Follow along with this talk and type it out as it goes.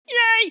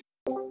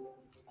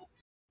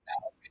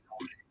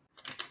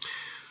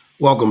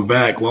Welcome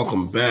back,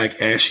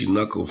 Ashy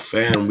Knuckle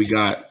fam. We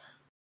got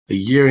a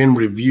year in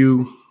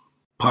review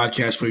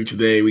podcast for you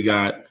today.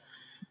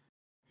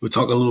 We'll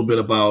talk a little bit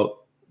about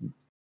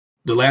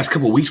the last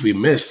couple of weeks we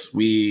missed.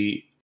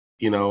 We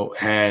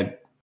had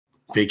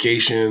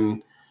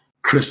vacation,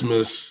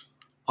 Christmas,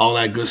 all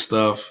that good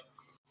stuff,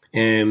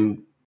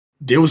 and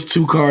there was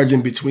two cards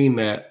in between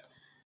that.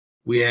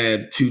 We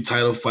had two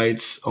title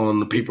fights on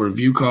the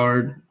pay-per-view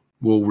card.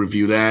 We'll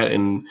review that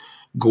and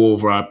go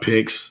over our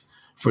picks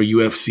for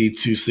UFC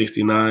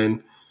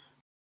 269.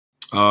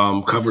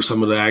 Cover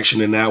some of the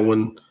action in that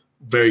one.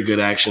 Very good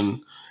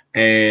action.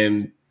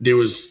 And there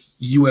was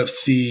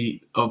UFC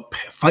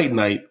fight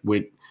night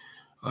with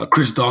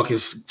Chris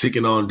Dawkins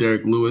taking on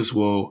Derek Lewis.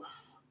 We'll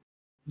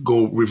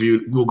go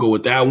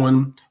with that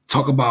one.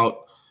 Talk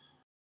about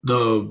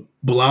the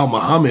Bilal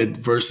Muhammad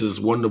versus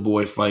Wonder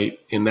Boy fight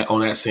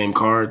on that same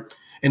card,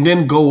 and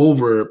then go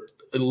over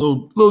a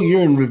little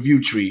year in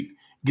review treat.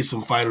 Get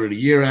some fighter of the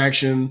year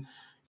action.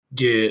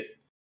 Get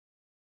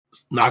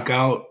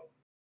knockout,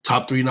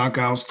 top 3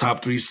 knockouts,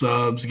 top 3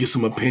 subs. Get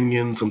some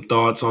opinions, some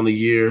thoughts on the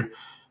year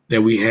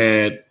that we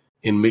had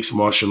in mixed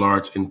martial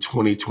arts in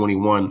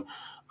 2021.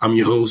 I'm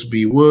your host,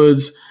 B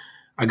Woods.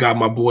 I got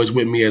my boys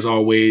with me as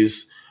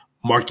always,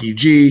 Marky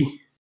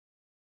G.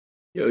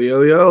 Yo,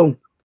 yo, yo.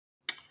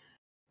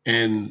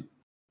 And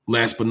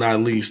last but not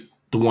least,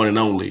 the one and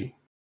only,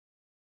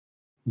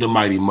 the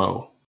mighty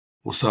Mo.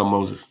 What's up,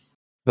 Moses?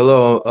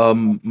 Hello,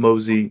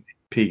 Mosey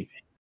P.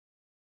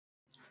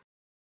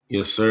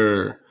 Yes,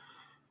 sir.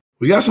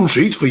 We got some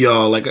treats for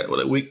y'all. Like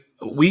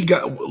we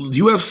got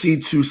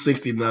UFC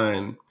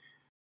 269.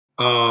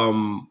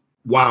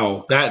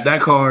 Wow,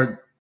 that card.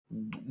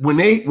 When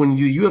the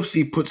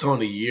UFC puts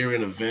on a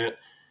year-end event,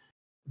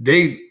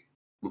 they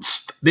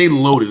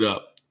load it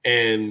up,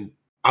 and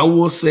I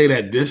will say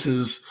that this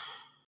is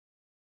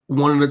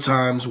one of the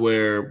times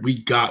where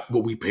we got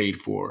what we paid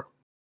for.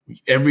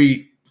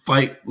 Every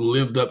fight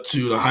lived up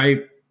to the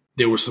hype.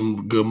 There were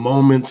some good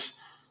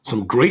moments,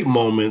 some great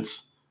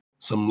moments,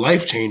 some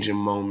life-changing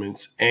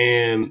moments,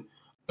 and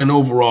an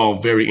overall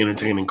very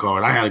entertaining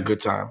card. I had a good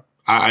time.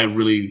 I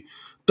really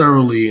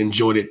thoroughly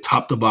enjoyed it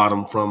top to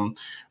bottom, from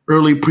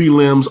early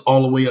prelims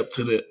all the way up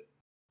to the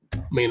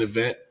main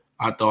event.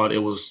 I thought it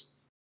was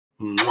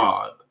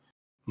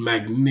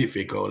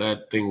magnifico.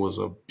 That thing was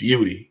a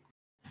beauty.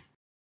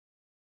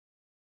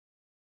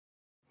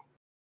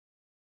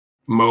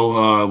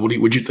 Mo,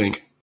 what'd you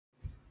think?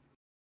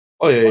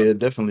 Oh yeah,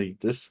 definitely.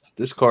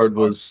 This card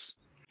was,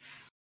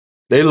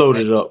 they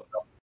loaded it up.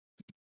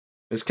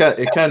 It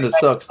kind of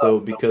sucks though,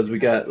 because we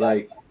got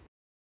like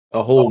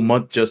a whole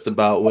month just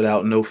about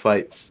without no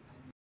fights,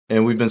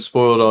 and we've been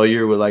spoiled all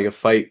year with like a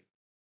fight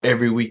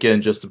every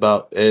weekend just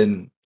about,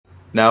 and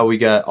now we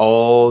got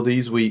all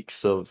these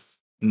weeks of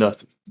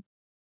nothing.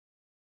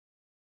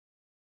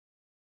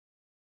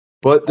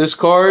 But this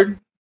card,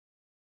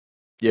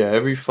 yeah,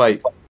 every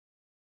fight,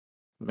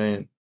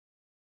 man,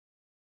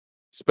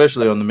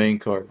 especially on the main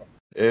card,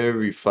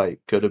 every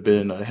fight could have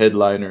been a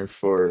headliner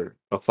for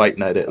a fight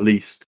night at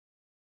least.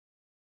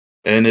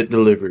 And it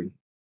delivered.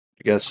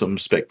 You got some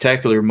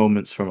spectacular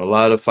moments from a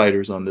lot of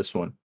fighters on this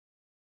one.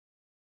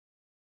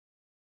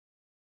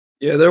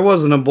 Yeah, there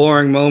wasn't a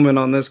boring moment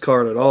on this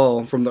card at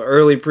all. From the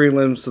early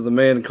prelims to the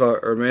main card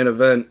or main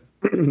event,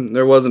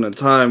 there wasn't a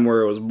time where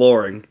it was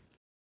boring.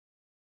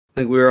 I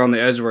think we were on the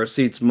edge of our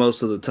seats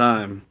most of the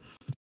time.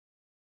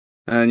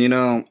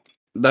 And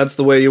that's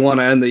the way you want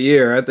to end the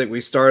year. I think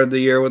we started the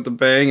year with a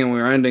bang and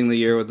we're ending the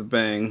year with a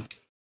bang.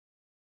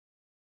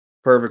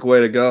 Perfect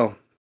way to go.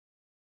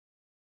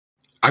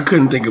 I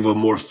couldn't think of a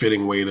more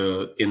fitting way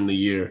to end the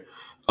year.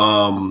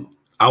 I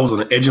was on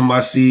the edge of my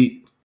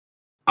seat,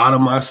 out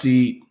of my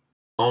seat,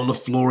 on the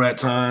floor at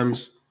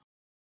times.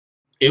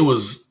 There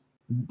was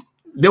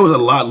a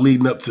lot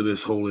leading up to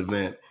this whole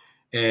event.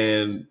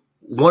 And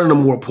one of the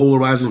more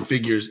polarizing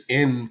figures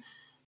in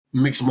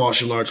mixed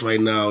martial arts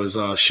right now is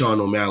Sean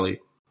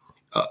O'Malley.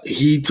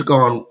 He took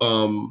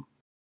on,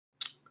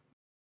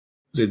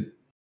 is it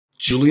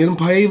Julian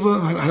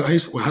Paiva?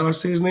 How do I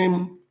say his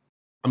name?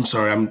 I'm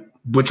sorry, I'm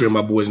butchering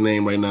my boy's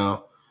name right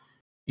now.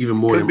 Even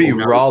more Could be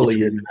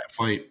Raulian. That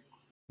fight.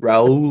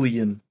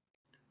 Raulian.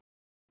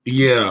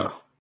 Yeah.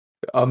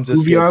 I'm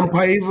just Julian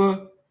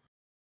Paiva.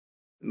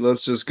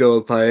 Let's just go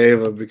with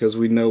Paiva because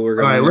we know we're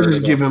going to. All right, let's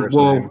just give him.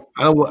 Well,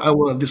 I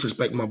want to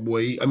disrespect my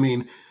boy. I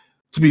mean,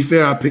 to be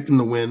fair, I picked him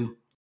to win.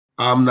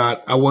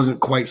 I wasn't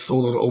quite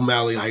sold on the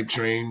O'Malley hype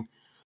train.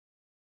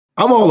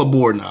 I'm all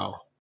aboard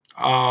now.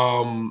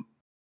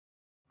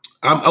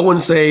 I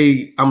wouldn't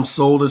say I'm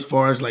sold as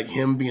far as like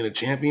him being a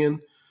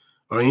champion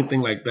or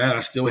anything like that. I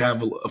still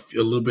have a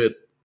little bit.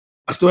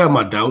 I still have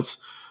my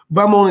doubts,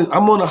 but I'm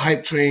on a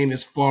hype train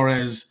as far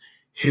as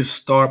his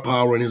star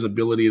power and his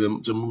ability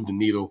to move the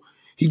needle.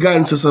 He got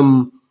into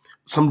some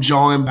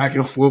jawing back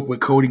and forth with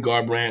Cody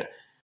Garbrandt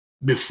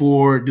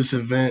before this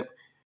event,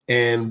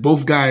 and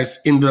both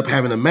guys ended up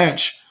having a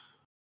match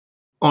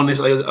on this.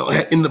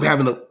 Ended up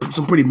having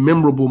some pretty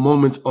memorable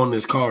moments on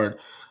this card.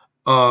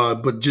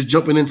 But just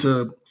jumping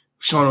into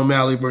Sean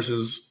O'Malley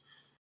versus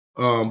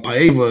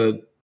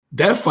Paiva,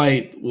 that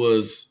fight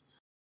was,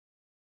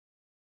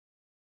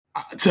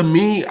 to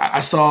me, I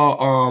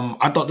saw,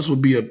 I thought this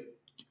would be a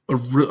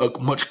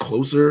much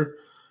closer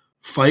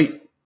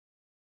fight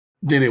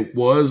than it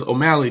was.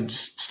 O'Malley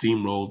just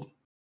steamrolled.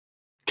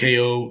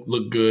 KO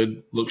looked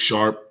good, looked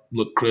sharp,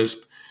 looked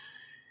crisp.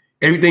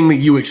 Everything that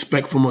you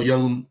expect from a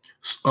young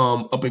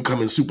up and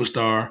coming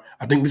superstar.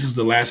 I think this is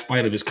the last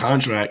fight of his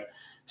contract.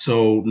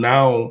 So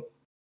now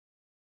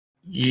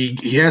he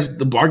has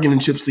the bargaining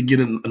chips to get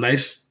a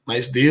nice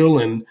deal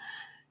and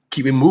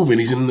keep it moving.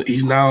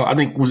 He's now, I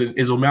think,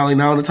 is O'Malley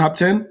now in the top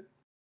 10?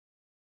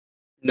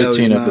 No,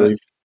 15, I believe.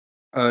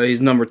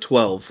 He's number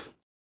 12.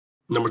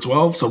 Number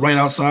 12. So right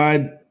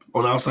outside,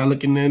 on the outside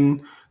looking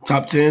in,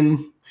 top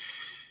 10.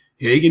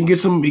 Yeah, he can get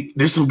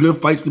there's some good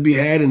fights to be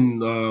had,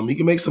 and he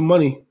can make some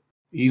money.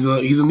 He's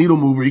a needle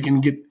mover. He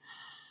can get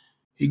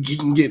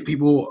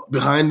people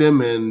behind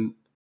him, and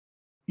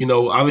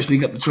obviously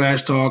he got the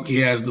trash talk.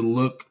 He has the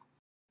look,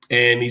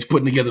 and he's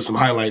putting together some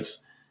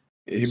highlights.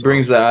 He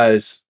brings the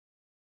eyes.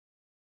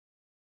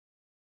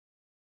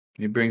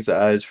 He brings the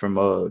eyes from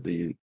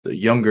the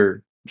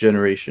younger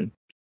generation,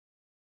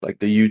 like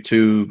the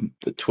YouTube,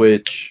 the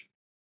Twitch,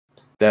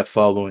 that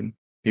following.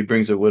 He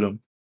brings it with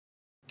him.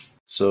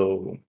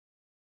 So,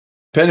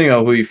 depending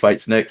on who he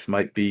fights next,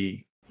 might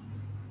be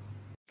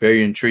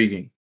very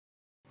intriguing,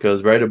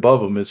 because right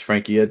above him is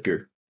Frankie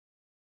Edgar,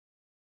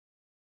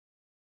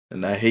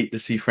 and I hate to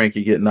see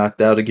Frankie get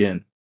knocked out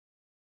again.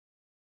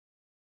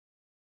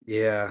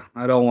 Yeah,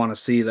 I don't want to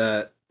see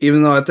that.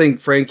 Even though I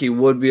think Frankie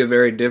would be a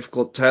very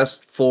difficult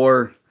test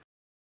for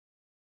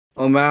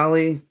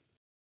O'Malley,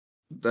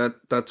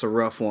 that's a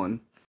rough one.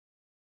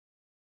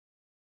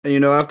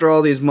 And after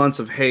all these months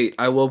of hate,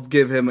 I will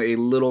give him a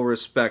little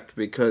respect,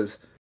 because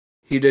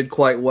he did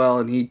quite well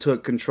and he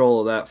took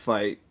control of that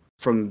fight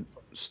from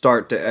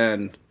start to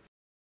end.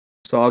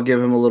 So I'll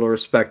give him a little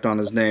respect on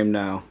his name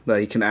now, that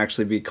he can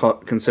actually be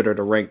considered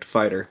a ranked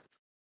fighter.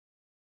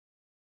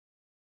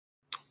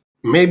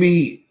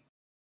 Maybe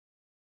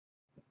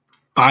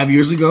 5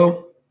 years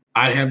ago,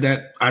 I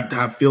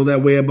feel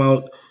that way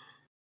about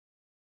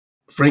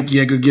Frankie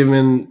Edgar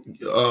giving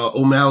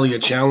O'Malley a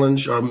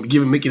challenge, or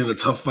making it a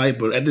tough fight.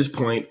 But at this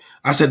point,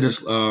 I said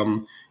this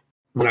when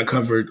I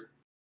covered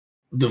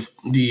the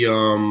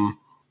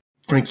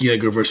Frankie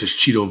Edgar versus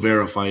Chito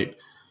Vera fight.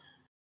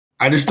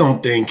 I just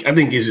don't think. I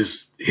think it's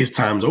just his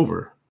time's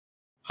over,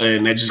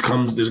 and there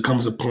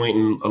comes a point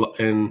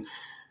in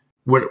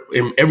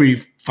every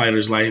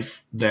fighter's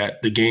life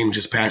that the game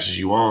just passes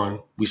you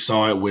on. We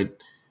saw it with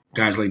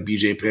guys like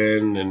BJ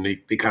Penn, and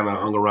they kind of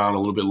hung around a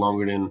little bit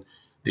longer than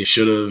they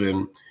should have,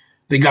 and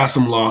they got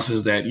some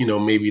losses that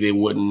maybe they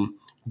wouldn't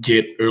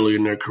get earlier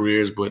in their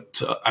careers.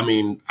 But I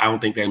don't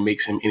think that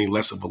makes him any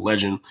less of a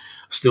legend.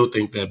 I still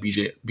think that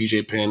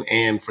BJ Penn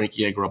and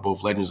Frankie Edgar are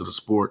both legends of the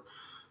sport.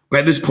 But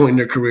at this point in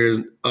their careers,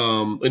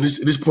 at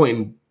this point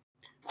in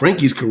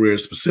Frankie's career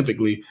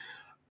specifically,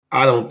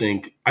 I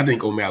think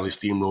O'Malley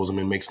steamrolls him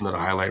and makes another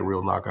highlight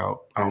reel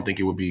knockout. I don't think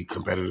it would be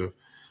competitive.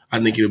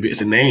 I think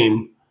it's a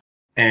name,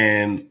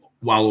 and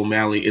while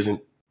O'Malley isn't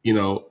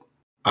a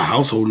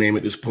household name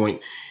at this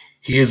point,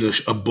 he is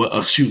a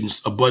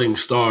budding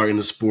star in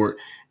the sport,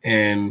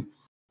 and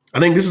I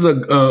think this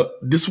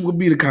would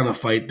be the kind of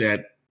fight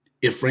that,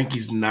 if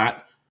Frankie's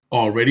not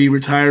already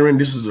retiring,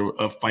 this is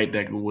a fight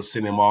that will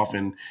send him off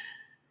and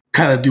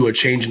kind of do a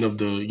changing of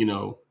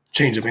the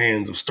change of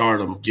hands of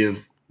stardom.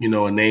 Give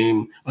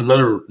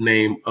another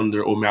name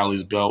under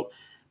O'Malley's belt,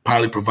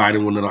 probably provide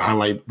him with another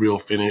highlight reel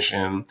finish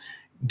and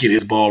get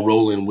his ball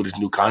rolling with his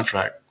new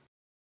contract.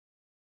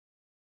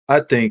 I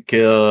think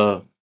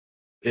it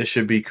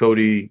should be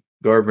Cody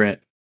Garbrandt,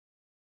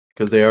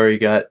 because they already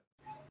got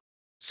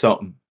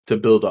something to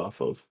build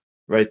off of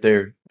right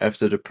there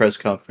after the press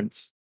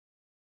conference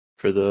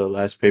for the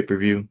last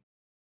pay-per-view.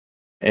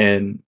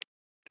 And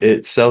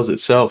it sells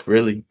itself,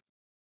 really.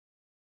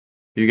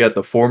 You got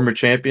the former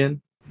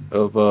champion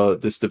of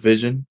this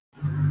division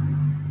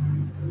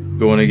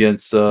going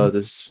against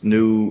this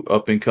new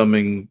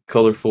up-and-coming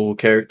colorful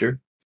character.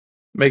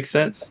 Makes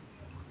sense.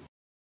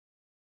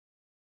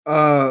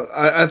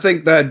 I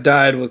think that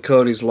died with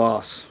Cody's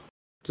loss,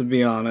 to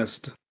be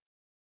honest.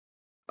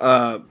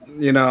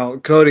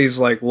 Cody's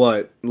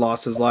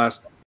lost his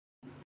last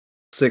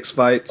 6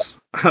 fights.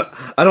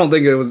 I don't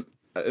think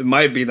it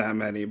might be that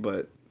many,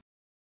 but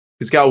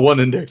he's got one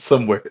in there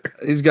somewhere.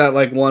 He's got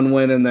one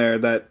win in there,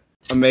 that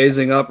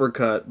amazing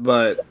uppercut,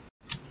 but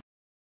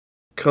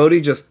Cody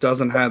just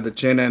doesn't have the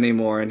chin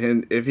anymore,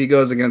 and if he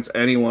goes against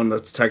anyone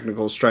that's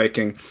technical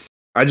striking,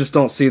 I just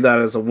don't see that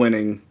as a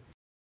winning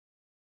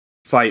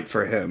fight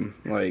for him.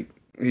 I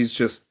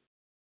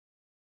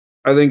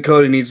think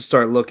Cody needs to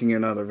start looking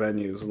in other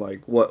venues,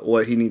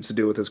 what he needs to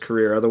do with his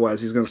career.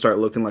 Otherwise, he's going to start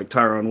looking like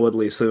Tyron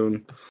Woodley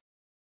soon.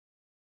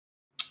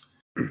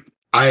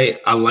 I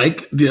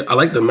like the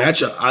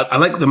matchup. I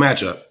like the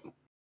matchup.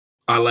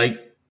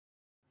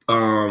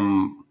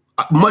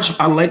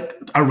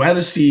 I'd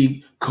rather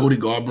see Cody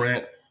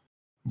Garbrandt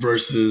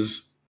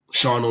versus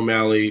Sean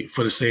O'Malley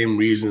for the same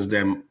reasons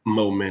that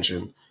Mo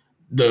mentioned.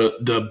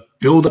 the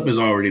buildup is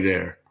already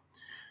there.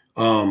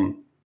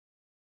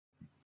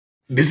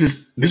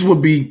 This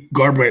would be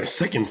Garbrandt's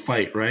second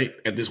fight, right?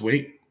 At this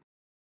weight.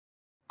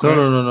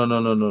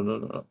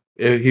 No.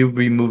 He'll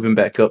be moving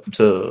back up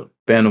to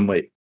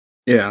bantamweight.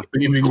 Yeah.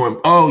 You'd be going,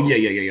 oh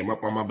yeah. My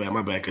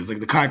bad. Because like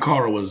the Kai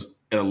Kara was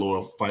at a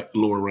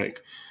lower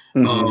rank.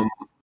 Mhm.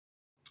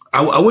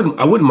 I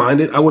wouldn't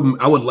mind it. I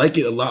would like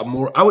it a lot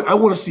more. I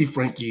want to see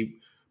Frankie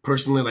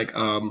personally. Like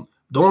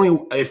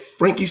if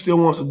Frankie still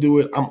wants to do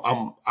it, I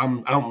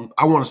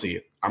want to see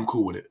it. I'm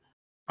cool with it.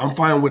 I'm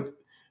fine with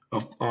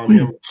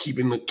him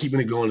keeping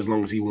it going as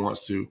long as he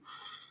wants to.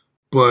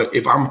 But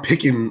if I'm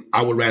picking,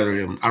 I would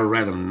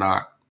rather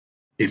not.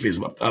 If it's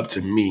up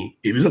to me,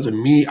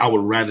 I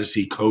would rather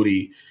see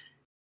Cody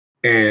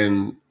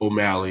and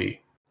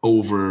O'Malley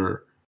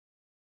over,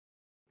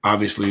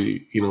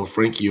 obviously,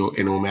 Frankie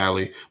and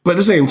O'Malley. But at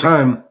the same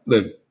time,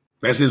 look,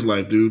 that's his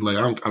life, dude. Like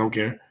I don't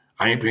care.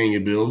 I ain't paying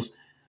your bills,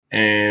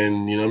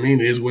 and you know what I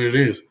mean. It is what it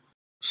is.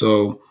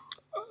 So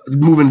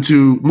moving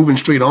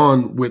straight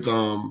on with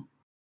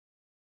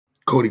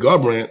Cody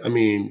Garbrandt. I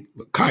mean,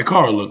 Kai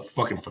Kara looked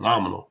fucking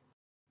phenomenal,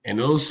 and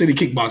those city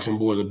kickboxing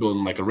boys are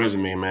building like a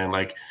resume, man.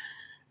 Like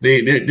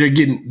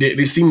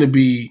they seem to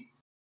be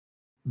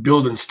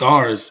building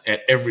stars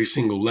at every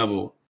single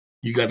level.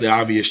 You got the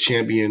obvious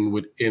champion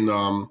in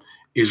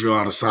Israel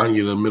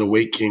Adesanya, the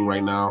middleweight king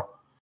right now.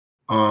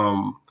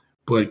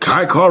 But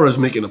Kai Kara is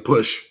making a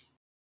push.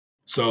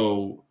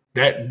 So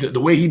that the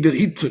way he did,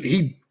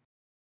 he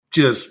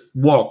just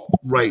walked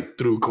right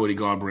through Cody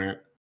Garbrandt.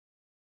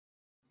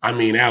 I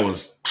mean, that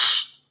was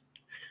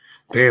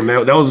damn.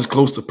 That was as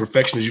close to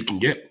perfection as you can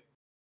get.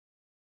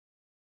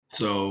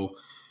 So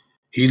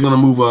he's gonna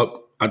move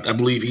up. I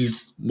believe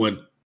he's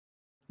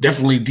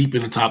definitely deep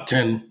in the top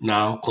 10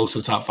 now, close to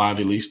the top 5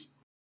 at least.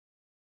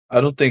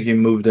 I don't think he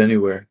moved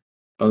anywhere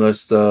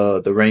unless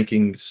the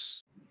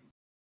rankings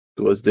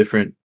was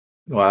different.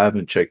 Well, I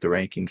haven't checked the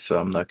rankings, so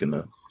I'm not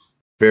gonna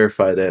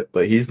verify that.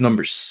 But he's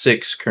number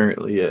 6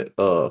 currently at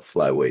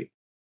flyweight.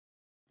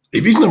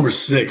 If he's number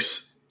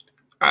 6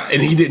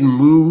 and he didn't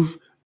move,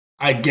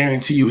 I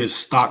guarantee you his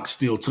stock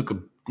still took a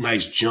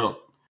nice jump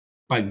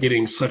by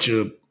getting such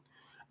a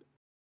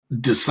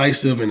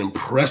decisive and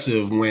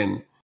impressive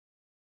win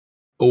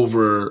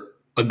over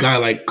a guy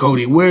like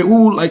Cody,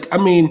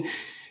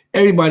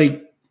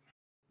 everybody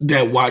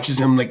that watches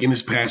him, like in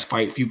his past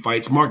few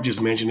fights, Mark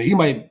just mentioned it. He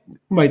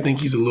might think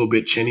he's a little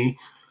bit chinny,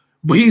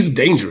 but he's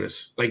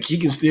dangerous. Like he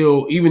can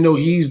still, even though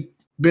he's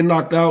been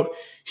knocked out,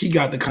 he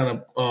got the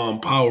kind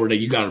of power that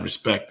you got to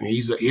respect, and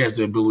he has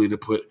the ability to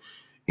put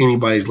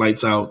anybody's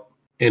lights out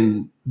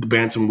in the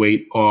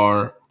bantamweight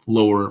or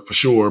lower for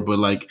sure. But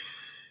like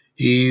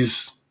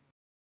he's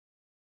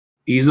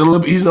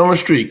on a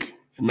streak,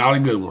 not a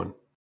good one.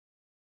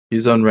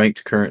 He's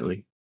unranked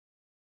currently.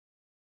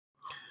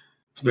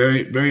 It's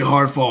very, very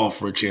hard fall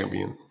for a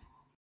champion.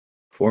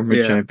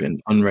 Former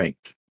champion,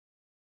 unranked.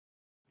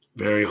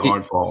 Very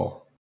hard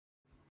fall.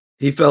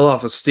 He fell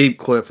off a steep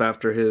cliff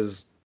after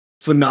his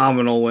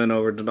phenomenal win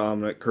over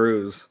Dominic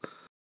Cruz.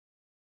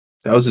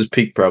 That was his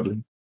peak,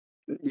 probably.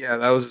 Yeah,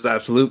 that was his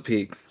absolute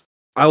peak.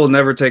 I will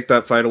never take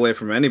that fight away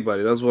from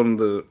anybody. That was one of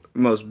the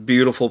most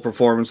beautiful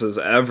performances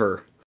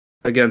ever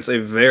against a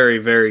very,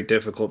 very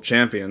difficult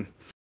champion.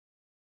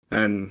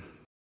 And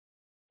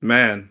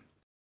man,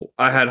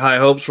 I had high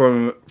hopes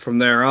from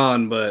there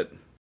on, but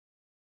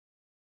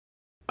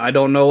I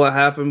don't know what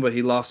happened, but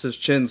he lost his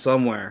chin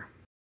somewhere.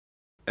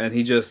 And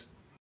he just,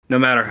 no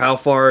matter how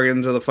far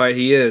into the fight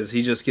he is,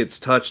 he just gets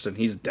touched and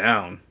he's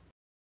down.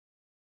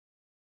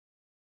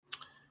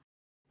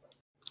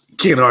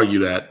 Can't argue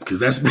that, because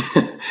that's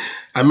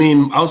I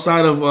mean,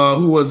 outside of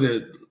who was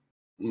it?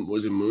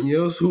 Was it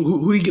Munoz?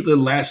 Who did he get the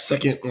last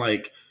second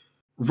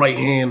right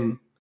hand?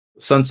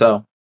 Sun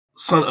Sao.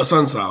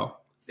 Sun Sao.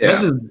 Yeah.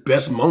 That's his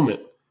best moment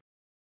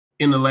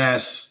in the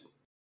last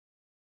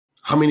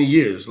how many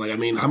years? How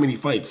many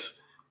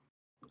fights?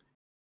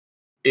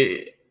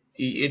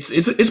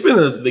 It's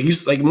been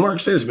like Mark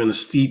said, it's been a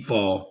steep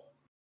fall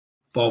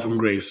from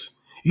grace.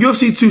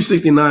 UFC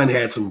 269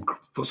 had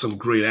some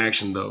great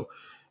action though.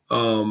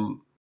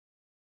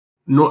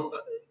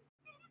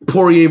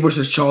 Poirier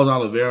versus Charles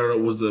Oliveira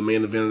was the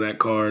main event of that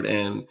card,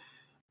 and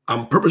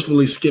I'm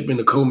purposefully skipping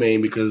the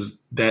co-main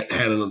because that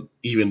had an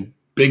even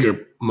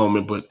bigger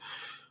moment. But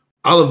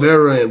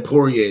Oliveira and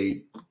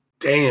Poirier,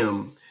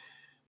 damn.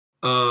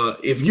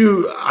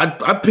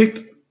 I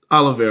picked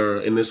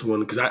Oliveira in this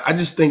one because I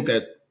just think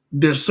that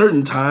there's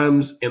certain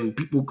times in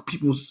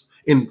people's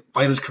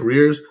fighters'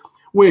 careers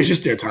where it's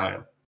just their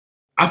time.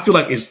 I feel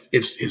like it's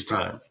his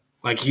time.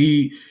 Like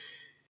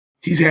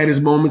he's had his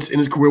moments in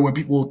his career where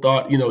people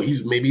thought,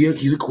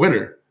 he's a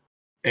quitter.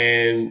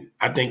 And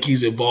I think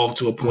he's evolved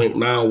to a point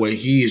now where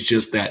he is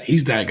just that.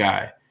 He's that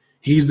guy.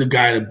 He's the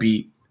guy to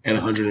beat at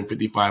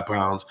 155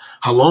 pounds.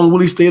 How long will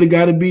he stay the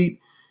guy to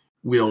beat?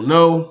 We don't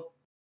know.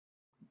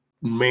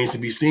 Remains to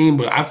be seen,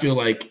 but I feel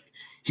like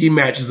he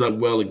matches up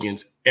well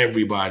against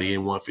everybody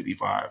in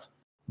 155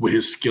 with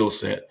his skill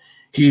set.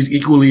 He's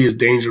equally as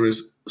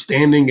dangerous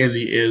standing as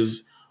he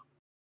is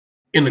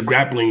in the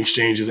grappling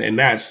exchanges, and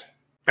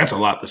that's a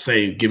lot to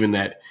say given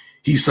that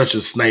he's such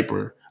a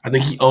sniper. I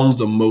think he owns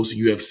the most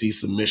UFC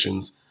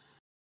submissions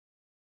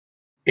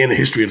in the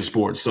history of the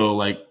sport. So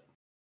like,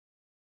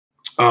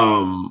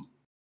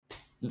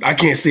 I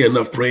can't say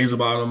enough praise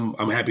about him.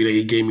 I'm happy that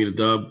he gave me the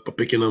dub for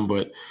picking him,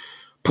 but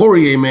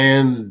Poirier,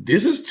 man,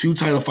 this is 2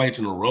 title fights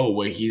in a row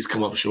where he's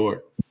come up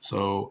short.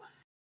 So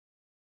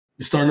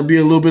it's starting to be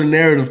a little bit of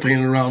narrative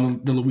painted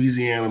around the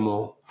Louisiana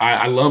animal.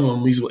 I love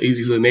him.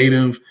 He's a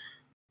native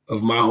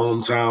of my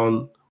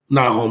hometown,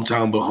 not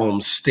hometown, but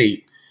home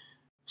state.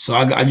 So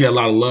I get a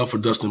lot of love for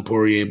Dustin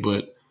Poirier,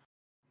 but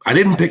I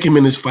didn't pick him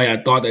in this fight. I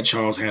thought that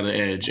Charles had an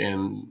edge,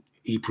 and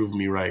he proved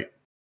me right.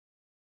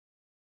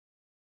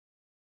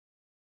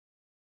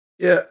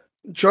 Yeah,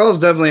 Charles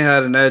definitely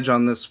had an edge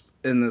in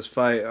this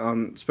fight,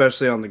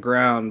 especially on the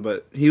ground.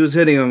 But he was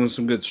hitting him with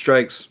some good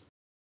strikes,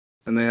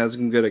 and they had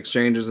some good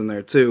exchanges in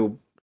there too.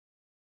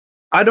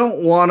 I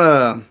don't want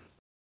to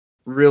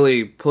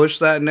really push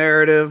that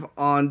narrative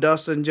on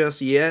Dustin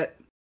just yet.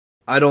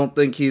 I don't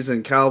think he's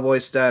in cowboy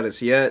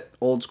status yet,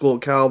 old school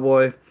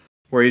cowboy,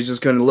 where he's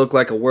just going to look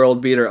like a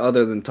world beater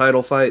other than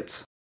title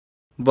fights.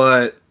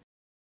 But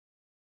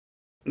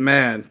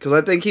man, because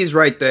I think he's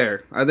right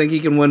there. I think he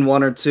can win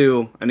 1 or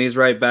 2, and he's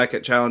right back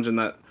at challenging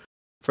that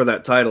for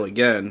that title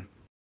again.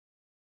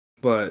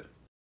 But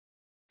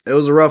it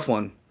was a rough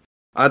one.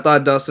 I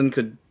thought Dustin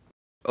could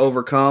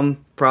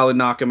overcome, probably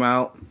knock him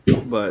out,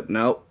 but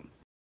nope.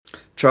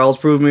 Charles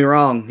proved me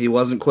wrong. He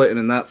wasn't quitting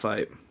in that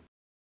fight.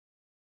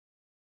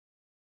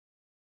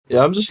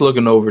 Yeah, I'm just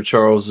looking over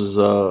Charles's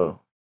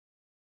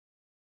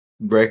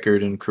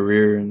record and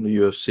career in the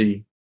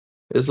UFC.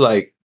 It's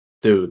like,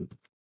 dude,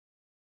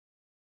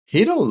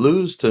 he don't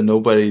lose to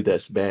nobody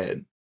that's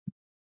bad.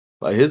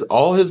 Like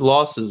all his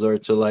losses are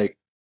to like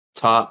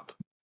top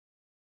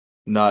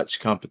notch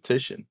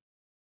competition.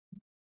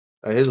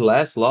 His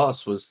last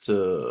loss was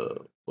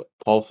to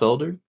Paul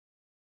Felder.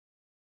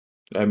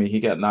 I mean, he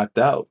got knocked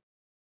out,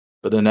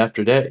 but then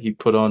after that, he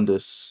put on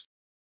this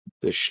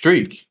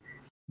streak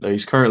that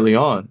he's currently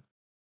on,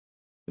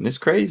 and it's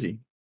crazy.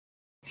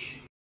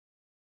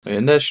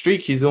 And that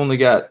streak, he's only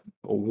got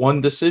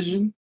 1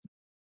 decision,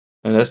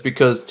 and that's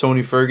because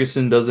Tony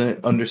Ferguson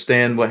doesn't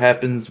understand what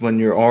happens when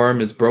your arm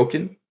is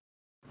broken.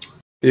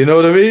 You know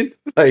what I mean?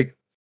 Like,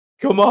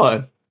 come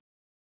on.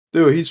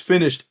 Dude, he's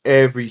finished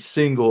every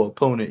single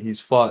opponent he's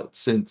fought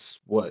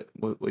since what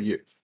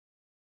year?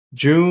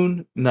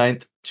 June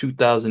 9th,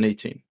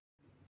 2018.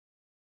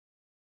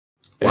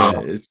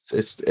 Wow. And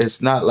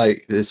it's not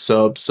like it's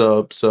sub,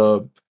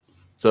 KO,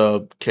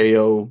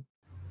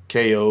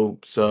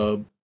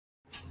 sub,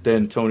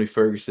 then Tony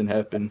Ferguson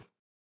happened,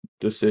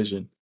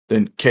 decision,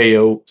 then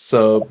KO,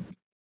 sub.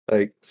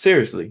 Like,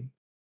 seriously.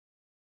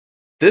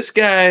 This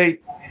guy,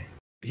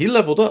 he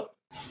leveled up.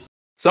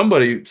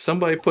 Somebody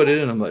put it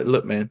in. I'm like,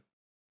 look, man,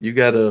 you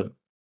gotta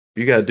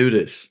do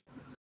this.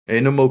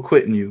 Ain't no more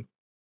quitting you.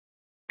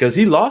 Because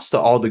he lost to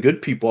all the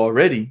good people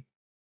already.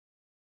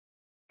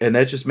 And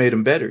that just made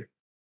him better.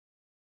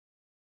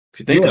 If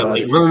you think about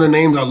it. One of the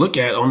names I look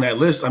at on that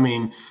list, I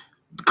mean,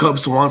 Cub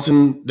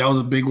Swanson, that was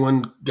a big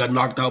one, got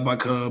knocked out by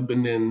Cub,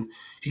 and then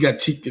he got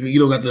got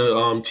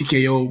the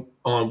TKO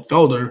on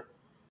Felder,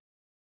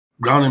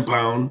 ground and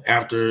pound,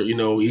 after, he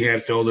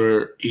had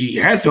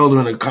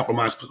Felder in a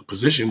compromised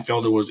position.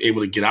 Felder was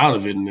able to get out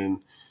of it, and then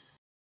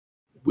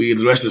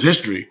the rest is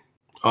history.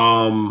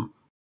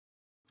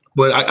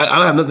 But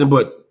I have nothing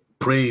but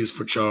praise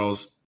for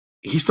Charles.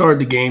 He started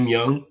the game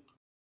young.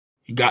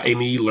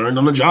 He learned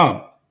on the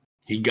job.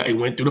 He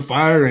went through the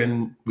fire,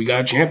 and we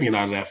got a champion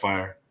out of that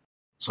fire.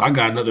 So I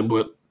got nothing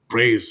but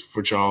praise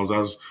for Charles. I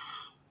was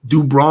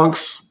Dub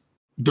Bronx,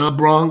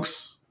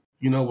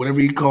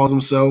 whatever he calls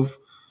himself.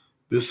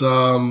 This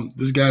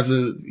guy's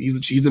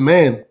he's a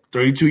man,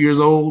 32 years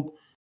old,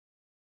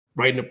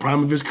 right in the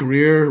prime of his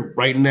career,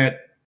 right in that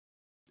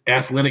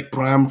athletic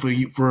prime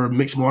for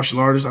mixed martial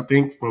artists, I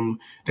think, from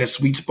that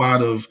sweet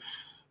spot of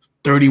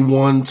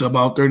 31 to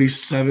about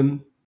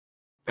 37.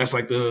 That's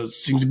like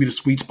seems to be the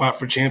sweet spot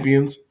for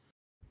champions.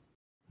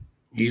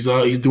 He's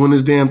doing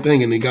his damn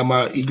thing, and he got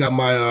my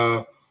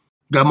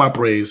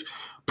praise.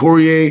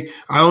 Poirier,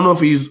 I don't know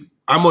if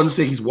I wouldn't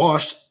say he's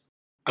washed.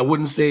 I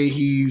wouldn't say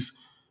he's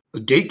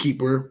a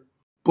gatekeeper,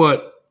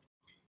 but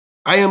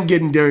I am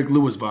getting Derek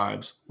Lewis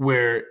vibes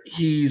where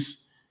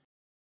he's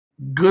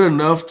good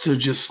enough to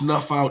just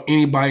snuff out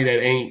anybody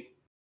that ain't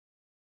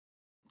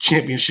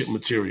championship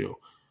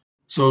material.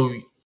 So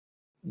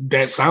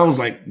that sounds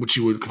like what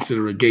you would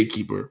consider a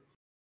gatekeeper.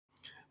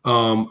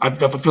 I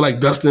feel like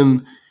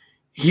Dustin,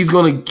 he's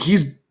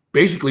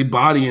basically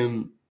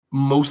bodying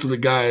most of the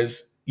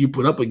guys you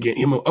put up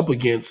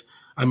against.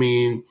 I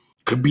mean,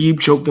 Khabib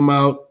choked him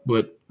out,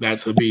 but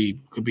that's Khabib.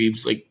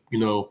 Khabib's like,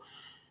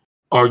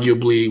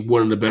 arguably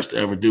one of the best to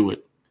ever do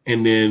it.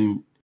 And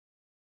then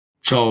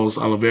Charles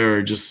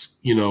Oliveira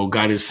just,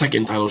 got his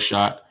second title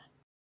shot.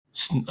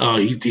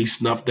 He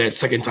snuffed that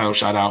second title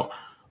shot out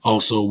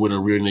also with a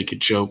rear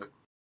naked choke.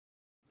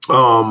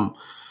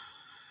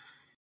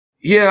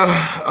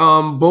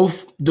 Yeah,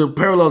 both the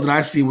parallel that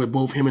I see with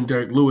both him and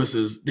Derek Lewis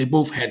is they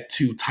both had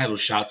 2 title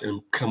shots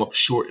and come up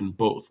short in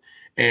both.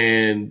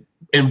 And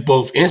in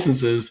both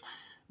instances,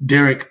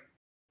 Derek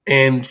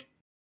and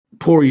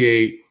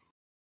Poirier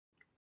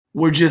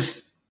were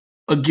just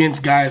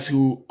against guys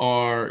who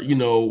are,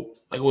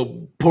 like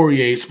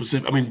Poirier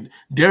specific. I mean,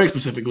 Derek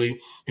specifically,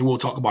 and we'll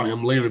talk about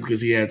him later because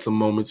he had some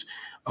moments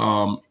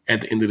at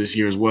the end of this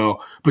year as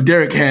well. But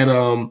Derek had,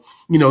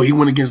 he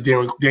went against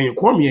Daniel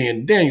Cormier,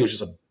 and Daniel was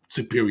just a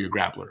superior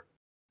grappler,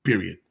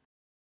 period.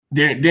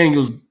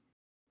 Daniel's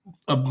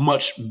a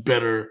much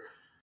better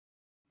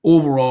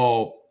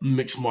overall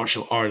mixed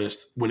martial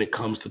artist when it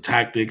comes to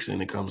tactics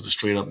and it comes to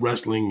straight up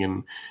wrestling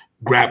and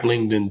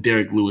grappling than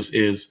Derek Lewis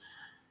is.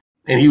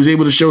 And he was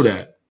able to show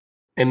that.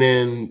 And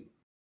then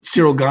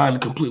Cyril Gane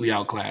completely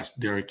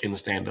outclassed Derek in the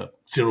stand-up.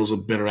 Cyril's a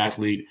better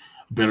athlete,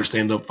 a better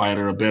stand-up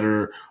fighter, a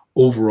better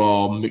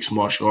overall mixed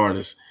martial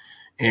artist.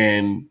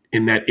 And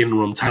in that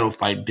interim title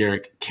fight,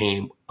 Derek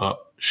came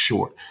up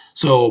short.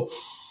 So,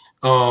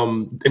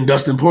 and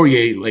Dustin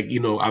Poirier,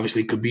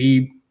 obviously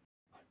Khabib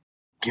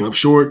came up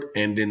short,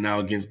 and then now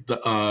against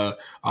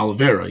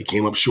Oliveira, he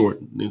came up short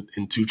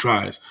in 2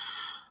 tries.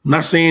 I'm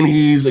not saying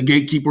he's a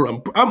gatekeeper.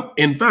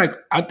 In fact,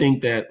 I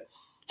think that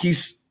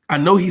I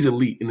know he's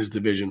elite in this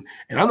division,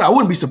 and I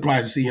wouldn't be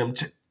surprised to see him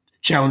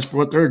challenge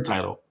for a 3rd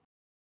title.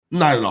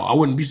 Not at all. I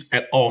wouldn't be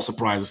at all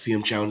surprised to see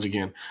him challenge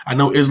again. I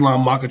know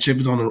Islam Makhachev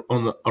is on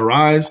the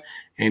rise,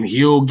 and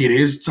he'll get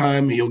his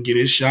time. He'll get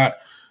his shot.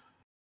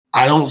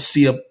 I don't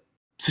see a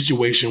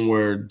situation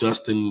where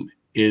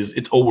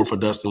it's over for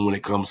Dustin when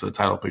it comes to the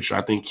title picture.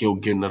 I think he'll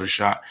get another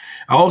shot.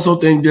 I also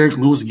think Derek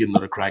Lewis will get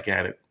another crack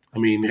at it. I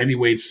mean,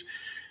 heavyweights,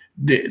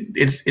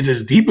 it's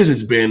as deep as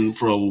it's been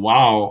for a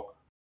while,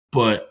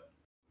 but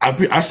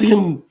I see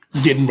him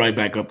getting right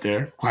back up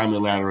there, climbing the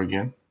ladder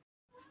again.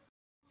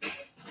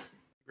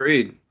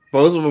 Agreed.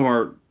 Both of them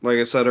are, like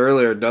I said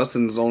earlier,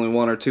 Dustin's only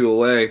 1 or 2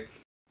 away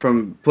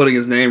from putting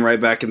his name right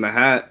back in the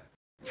hat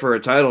for a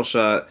title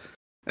shot.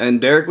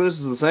 And Derek Lewis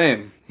is the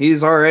same.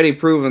 He's already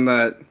proven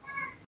that,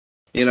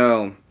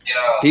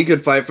 he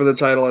could fight for the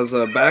title as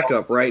a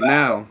backup right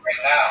now.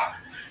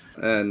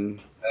 And,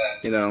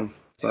 so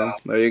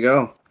there you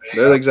go.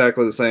 They're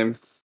exactly the same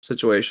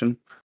situation.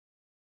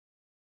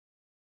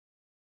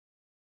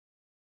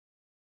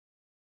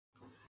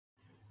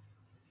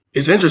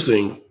 It's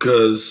interesting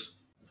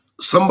because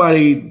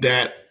somebody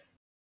that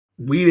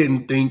we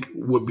didn't think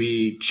would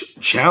be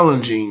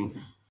challenging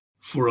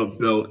for a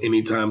belt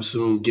anytime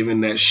soon,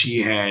 given that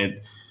she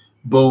had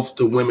both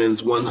the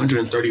women's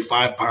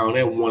 135-pound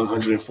and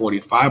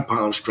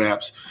 145-pound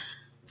straps.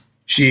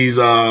 She's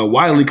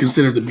widely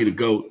considered to be the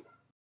GOAT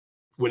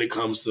when it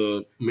comes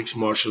to mixed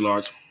martial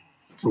arts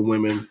for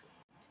women.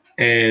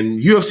 And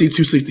UFC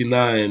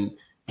 269,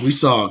 we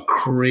saw a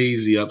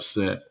crazy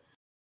upset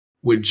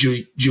with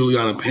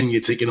Juliana Pena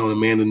taking on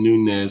Amanda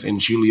Nunes, and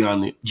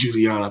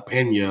Juliana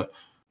Pena,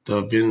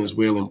 the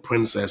Venezuelan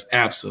princess,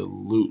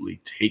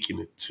 absolutely taking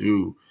it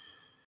to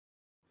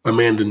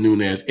Amanda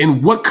Nunes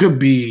in what could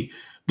be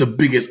the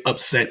biggest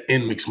upset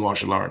in mixed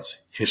martial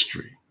arts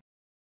history.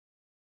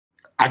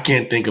 I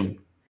can't think of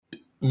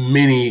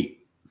many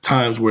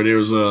times where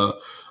there's a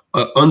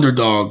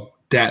underdog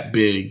that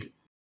big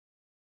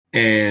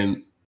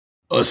and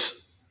a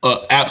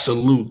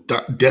absolute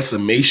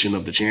decimation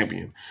of the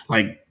champion.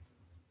 Like,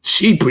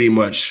 she pretty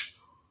much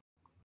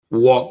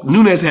walked.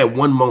 Nunes had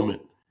one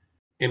moment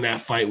in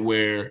that fight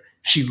where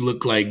she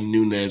looked like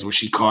Nunes, where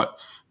she caught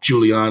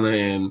Juliana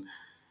and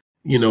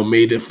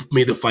made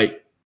the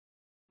fight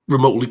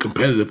remotely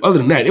competitive. Other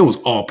than that, it was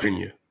all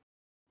Pena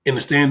in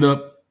the stand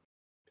up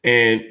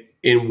and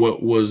in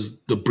what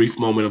was the brief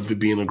moment of it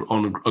being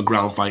on a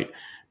ground fight.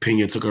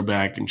 Pena took her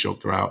back and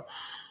choked her out,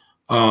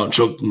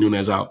 choked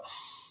Nunes out.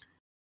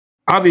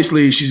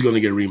 Obviously, she's going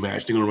to get a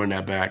rematch. They're going to run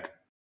that back.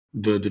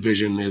 The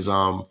division is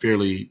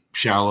fairly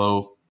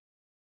shallow,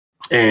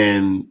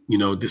 and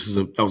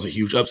that was a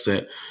huge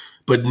upset.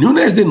 But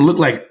Nunes didn't look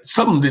like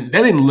that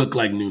didn't look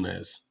like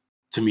Nunes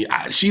to me.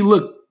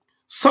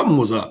 Something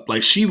was up.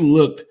 Like, she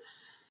looked.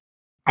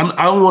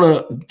 I don't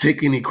want to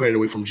take any credit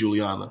away from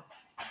Juliana.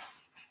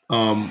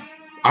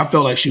 I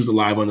felt like she was a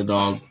live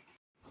underdog,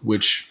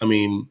 which, I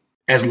mean,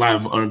 as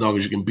live underdog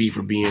as you can be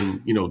for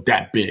being,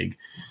 that big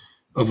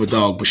of a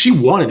dog. But she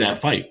wanted that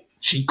fight.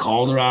 She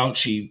called her out.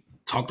 She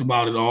talked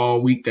about it all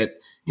week that,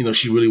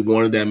 she really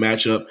wanted that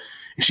matchup.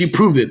 And she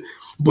proved it.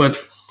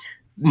 But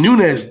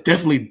Nunes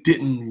definitely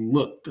didn't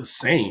look the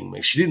same.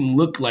 Like, she didn't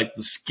look like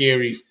the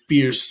scary,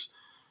 fierce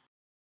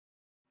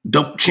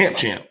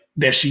champ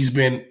that she's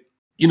been,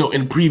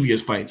 in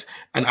previous fights.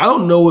 And I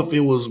don't know if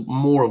it was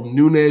more of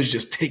Nunes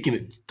just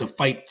taking the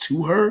fight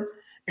to her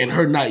and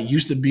her not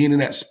used to being in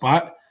that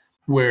spot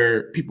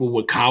where people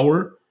would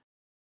cower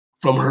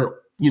from her,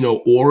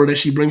 aura that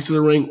she brings to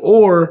the ring,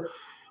 or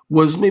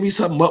was maybe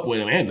something up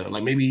with Amanda.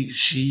 Like, maybe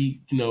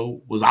she,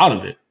 was out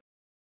of it.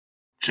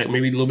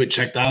 Maybe a little bit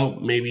checked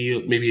out,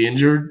 maybe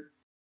injured.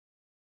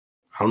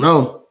 I don't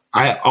know.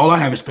 All I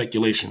have is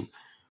speculation,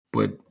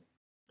 but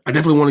I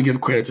definitely want to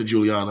give credit to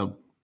Juliana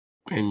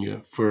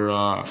Pena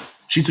for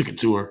she took it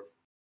to her.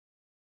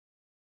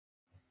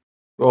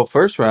 Well,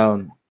 first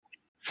round,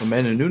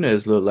 Amanda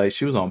Nunes looked like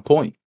she was on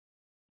point.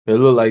 It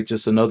looked like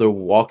just another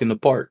walk in the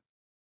park.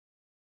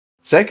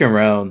 Second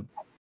round,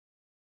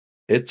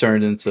 it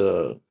turned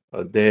into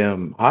a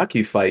damn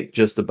hockey fight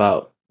just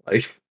about.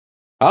 Like,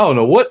 I don't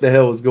know what the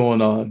hell was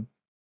going on.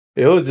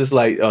 It was just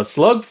like a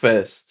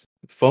slugfest.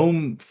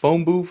 Phone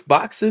booth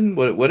boxing,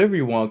 whatever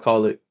you want to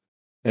call it.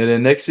 And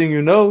then next thing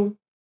you know,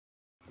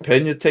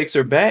 Pena takes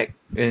her back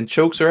and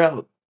chokes her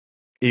out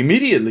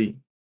immediately.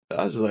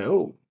 I was just like,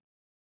 oh,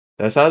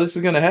 that's how this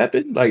is gonna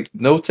happen? Like,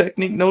 no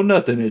technique, no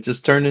nothing. It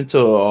just turned into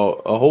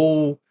a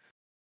whole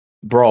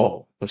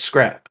brawl, a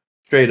scrap,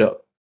 straight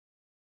up.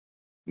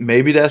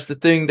 Maybe that's the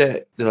thing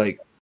that, like,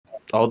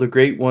 all the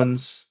great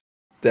ones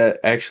that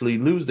actually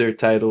lose their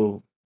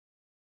title,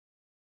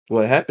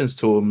 what happens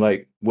to them?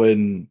 Like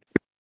when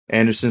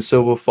Anderson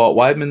Silva fought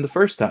Weidman the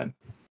first time,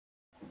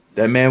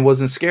 that man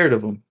wasn't scared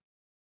of him.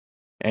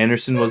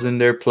 Anderson was in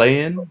there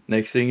playing.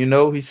 Next thing you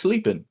know, he's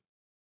sleeping.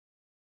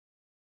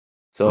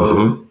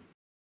 So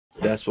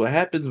that's what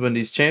happens when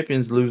these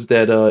champions lose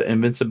that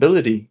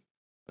invincibility.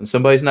 And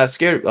somebody's not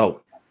scared.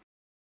 Oh,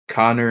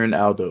 Conor and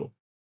Aldo.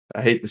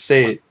 I hate to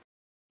say it,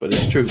 but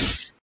it's true.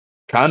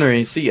 Conor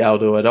ain't see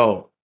Aldo at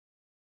all.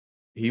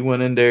 He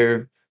went in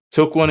there,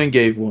 took one and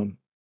gave one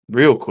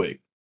real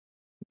quick.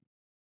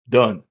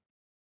 Done.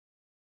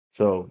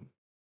 So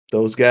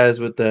those guys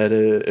with that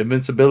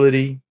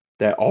invincibility,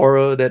 that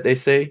aura that they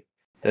say,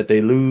 that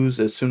they lose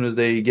as soon as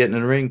they get in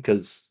the ring,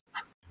 because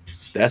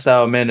that's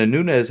how Amanda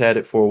Nunes had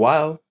it for a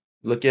while.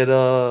 Look at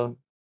what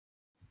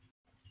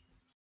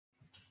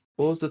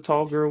was the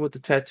tall girl with the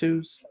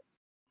tattoos?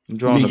 I'm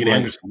drawing Megan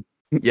Anderson.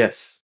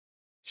 Yes.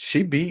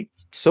 She beat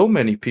so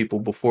many people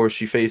before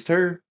she faced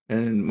her.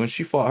 And when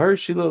she fought her,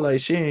 she looked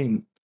like she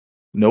ain't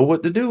know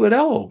what to do at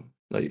all.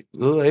 Like,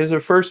 looked like it was her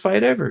first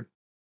fight ever.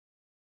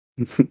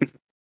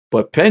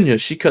 But Pena,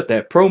 she cut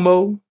that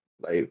promo.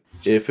 Like,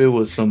 if it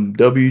was some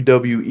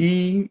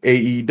WWE,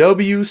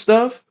 AEW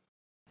stuff,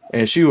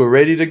 and she was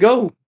ready to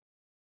go.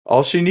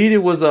 All she needed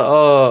was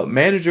a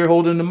manager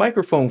holding the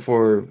microphone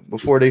for her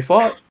before they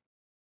fought.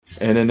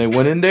 And then they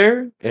went in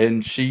there,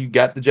 and she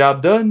got the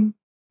job done,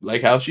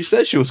 like how she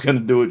said she was going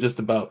to do it just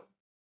about.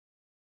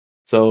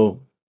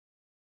 So,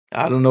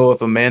 I don't know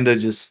if Amanda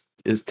just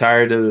is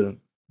tired of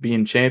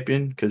being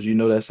champion, because you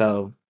know that's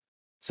how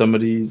some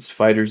of these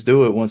fighters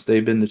do it once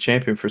they've been the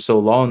champion for so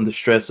long. The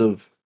stress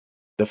of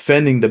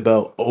defending the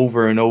belt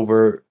over and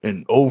over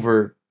and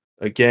over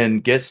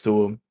again gets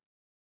to them.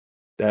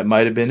 That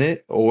might have been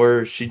it.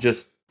 Or she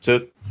just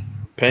took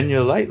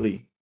Pena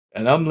lightly.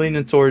 And I'm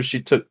leaning towards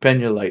she took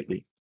Pena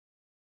lightly.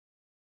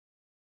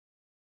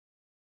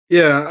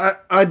 Yeah,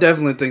 I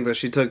definitely think that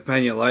she took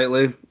Pena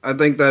lightly. I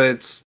think that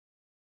it's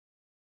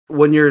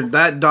when you're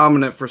that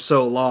dominant for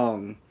so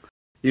long,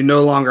 you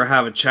no longer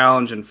have a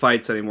challenge in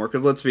fights anymore.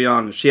 Because let's be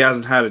honest, she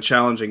hasn't had a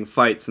challenging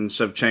fight since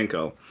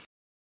Shevchenko.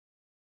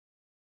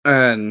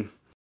 And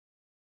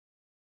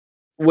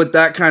with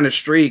that kind of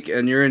streak,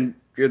 and you're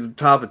the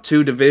top of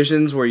two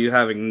divisions where you're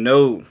having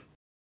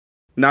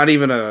not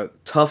even a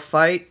tough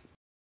fight,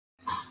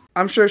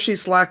 I'm sure she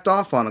slacked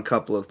off on a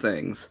couple of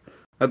things.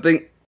 I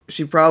think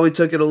she probably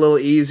took it a little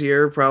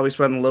easier, probably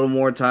spent a little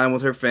more time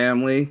with her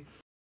family.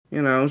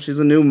 You know, she's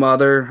a new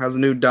mother, has a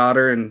new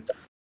daughter, and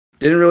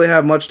didn't really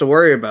have much to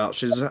worry about.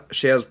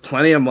 She has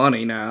plenty of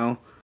money now.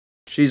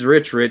 She's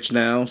rich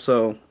now,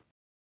 so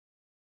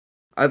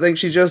I think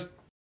she just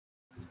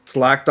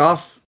slacked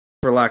off,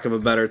 for lack of a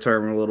better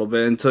term, a little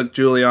bit, and took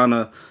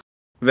Juliana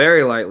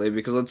very lightly,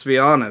 because let's be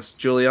honest,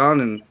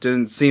 Juliana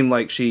didn't seem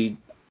like she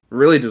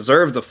really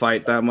deserved the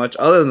fight that much,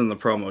 other than the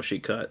promo she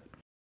cut.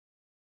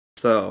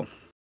 So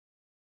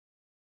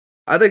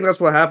I think that's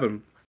what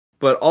happened.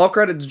 But all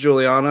credit to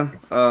Juliana.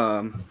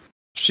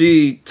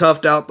 She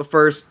toughed out the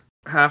first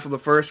half of the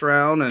first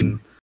round, and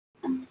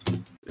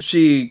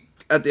she,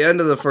 at the end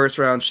of the first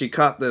round, she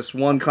caught this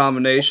one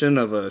combination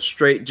of a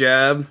straight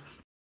jab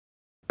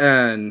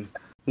and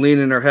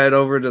leaning her head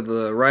over to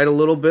the right a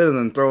little bit and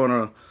then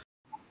throwing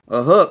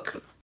a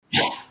hook.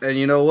 And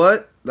you know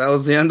what? That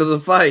was the end of the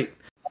fight.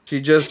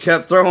 She just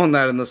kept throwing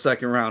that in the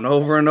second round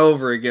over and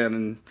over again,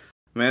 and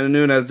Amanda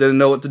Nunes didn't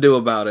know what to do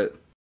about it.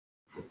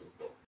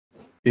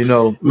 You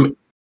know,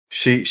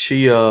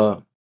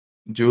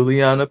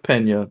 Juliana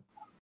Pena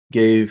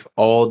gave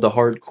all the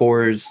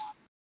hardcore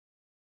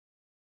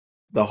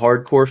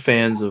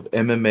fans of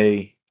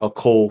MMA a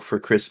coal for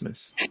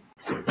Christmas,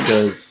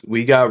 because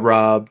we got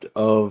robbed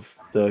of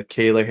the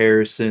Kayla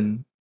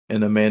Harrison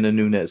and Amanda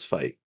Nunes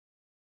fight.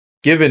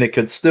 Given it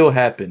could still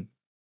happen,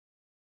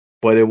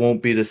 but it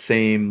won't be the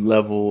same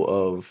level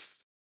of,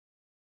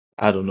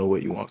 I don't know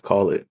what you want to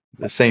call it,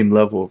 the same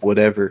level of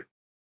whatever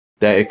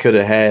that it could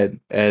have had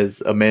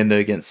as Amanda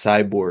against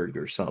Cyborg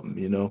or something,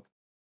 you know?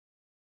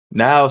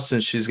 Now,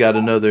 since she's got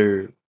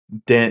another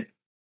dent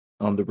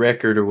on the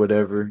record or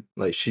whatever,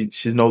 like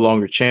she's no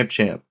longer champ.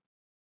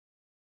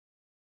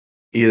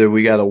 Either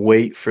we gotta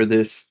wait for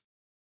this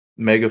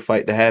mega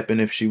fight to happen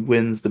if she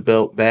wins the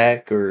belt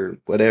back or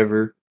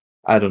whatever.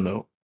 I don't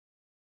know.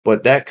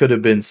 but that could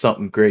have been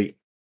something great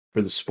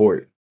for the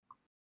sport.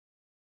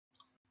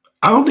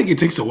 I don't think it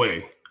takes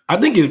away. I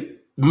think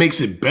it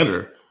makes it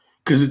better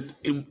because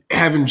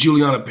having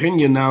Juliana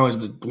Pena now as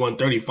the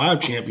 135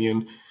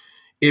 champion,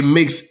 it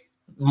makes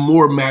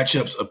more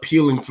matchups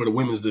appealing for the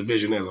women's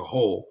division as a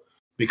whole.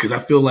 Because I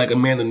feel like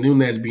Amanda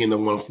Nunes being the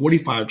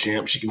 145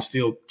 champ, she can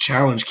still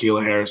challenge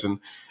Kayla Harrison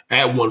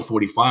at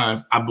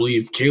 145. I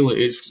believe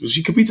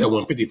she competes at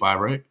 155,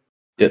 right?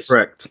 Yes.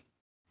 Correct.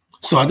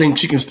 So I think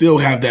she can still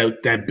have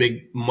that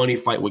big money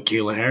fight with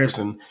Kayla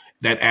Harrison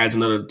that adds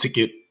another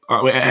ticket,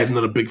 adds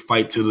another big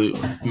fight to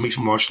the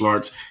mixed martial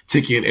arts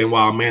ticket. And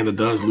while Amanda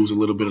does lose a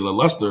little bit of the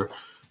luster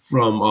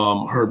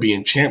from her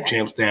being champ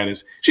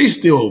status, she's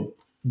still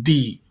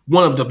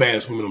one of the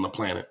baddest women on the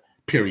planet,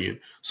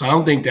 period. So I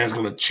don't think that's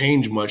going to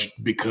change much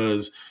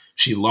because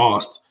she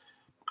lost.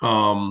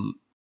 And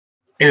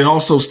it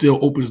also still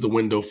opens the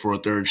window for a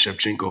third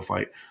Shevchenko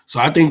fight. So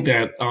I think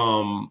that,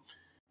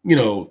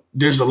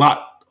 there's a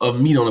lot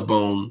of meat on the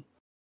bone.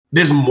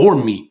 There's more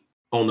meat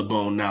on the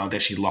bone now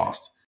that she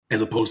lost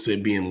as opposed to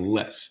it being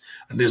less.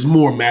 There's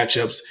more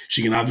matchups.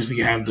 She can obviously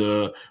have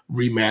the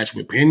rematch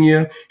with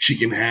Pena. She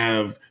can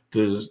have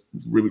the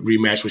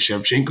rematch with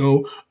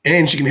Shevchenko,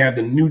 and she can have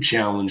the new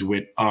challenge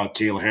with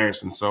Kayla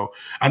Harrison. So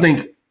I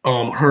think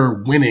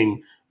her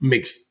winning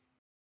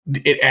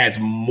adds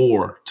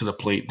more to the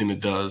plate than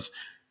it does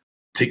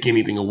take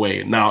anything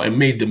away. Now, it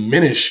may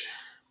diminish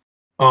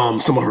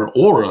some of her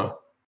aura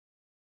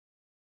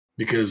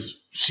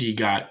because she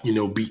got,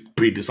 beat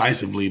pretty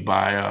decisively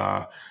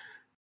by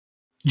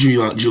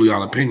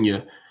Juliana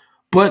Pena.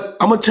 But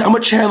I'm gonna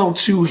channel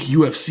two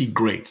UFC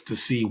greats to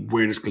see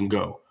where this can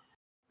go.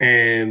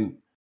 And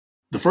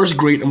the first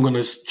great I'm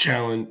gonna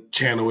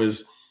channel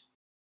is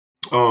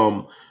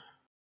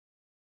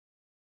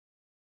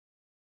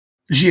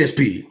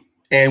GSP.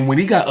 And when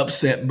he got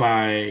upset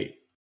by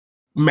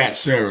Matt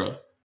Serra,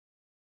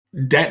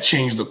 that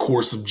changed the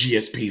course of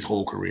GSP's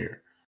whole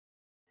career.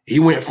 He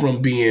went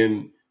from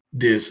being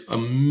this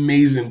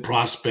amazing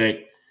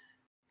prospect,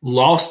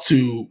 lost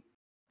to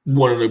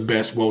one of the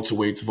best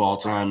welterweights of all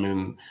time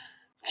and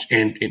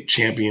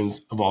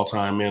champions of all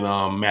time,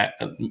 and Matt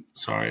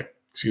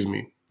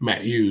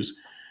Hughes,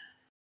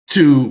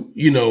 to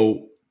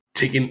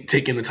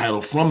taking the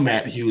title from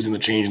Matt Hughes and the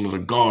changing of the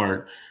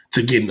guard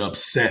to getting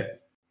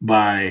upset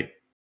by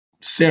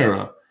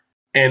Serra,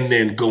 and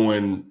then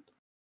going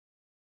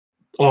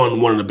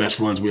on one of the best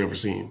runs we've ever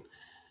seen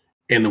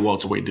in the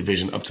welterweight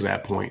division up to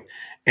that point.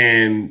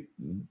 And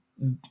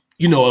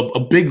a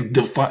big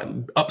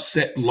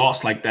upset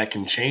loss like that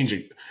can change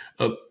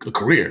a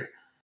career.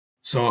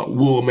 So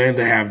will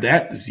Amanda have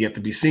that? Is yet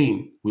to be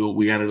seen.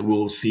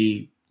 We'll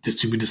see. Just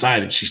to be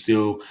decided. She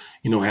still,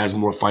 has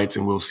more fights,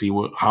 and we'll see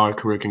how her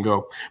career can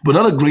go. But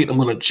another great I'm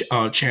going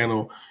to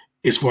channel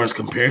as far as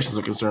comparisons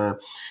are concerned.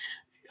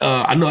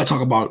 I know I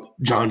talk about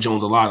Jon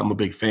Jones a lot. I'm a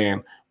big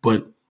fan,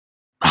 but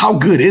how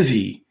good is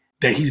he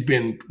that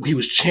he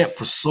was champ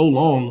for so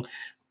long,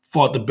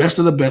 fought the best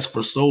of the best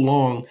for so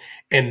long,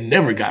 and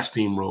never got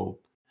steamrolled?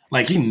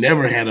 Like, he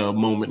never had a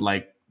moment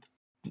like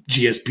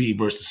GSP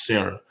versus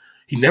Serra.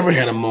 He never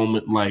had a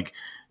moment like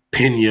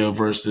Pena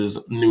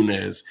versus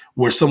Nunes,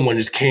 where someone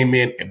just came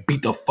in and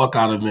beat the fuck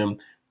out of him,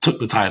 took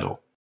the title.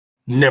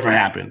 Never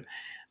happened.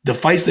 The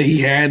fights that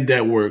he had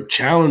that were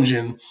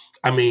challenging,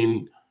 I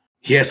mean,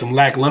 he had some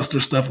lackluster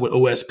stuff with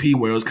OSP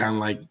where it was kind of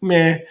like,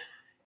 meh,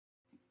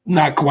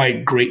 not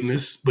quite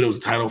greatness, but it was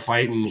a title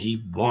fight and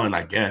he won,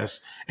 I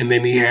guess. And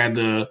then he had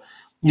the,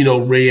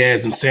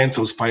 Reyes and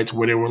Santos fights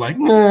where they were like,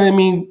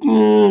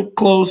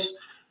 close.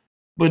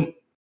 But,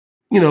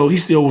 he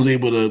still was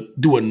able to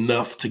do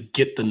enough to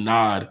get the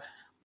nod.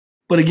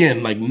 But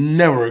again, like,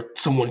 never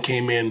someone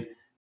came in,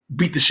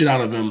 beat the shit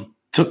out of him,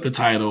 took the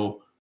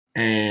title,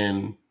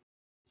 and,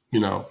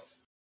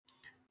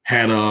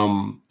 had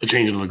a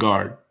change in the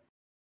guard.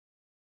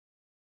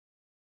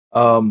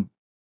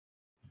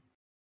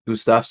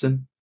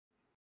 Gustafsson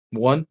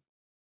won.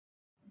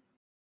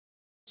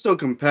 Still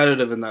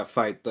competitive in that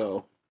fight,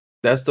 though.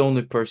 That's the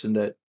only person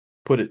that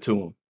put it to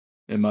him,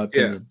 in my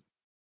opinion.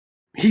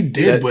 He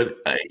did, but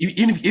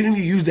even if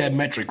you use that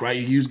metric, right?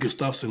 You use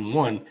Gustafsson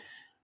won.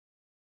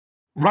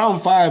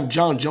 Round 5,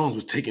 Jon Jones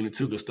was taking it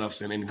to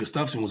Gustafsson, and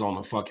Gustafsson was on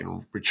a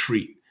fucking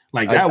retreat.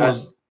 Like,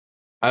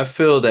 I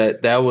feel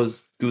that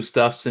was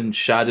Gustafsson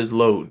shot his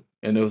load,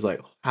 and it was like,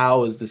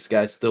 how is this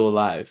guy still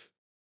alive?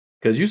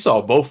 Because you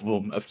saw both of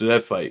them after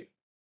that fight.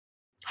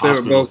 They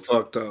were both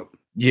fucked up.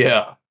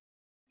 Yeah.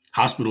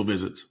 Hospital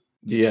visits.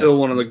 Yes. Still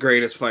one of the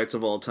greatest fights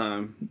of all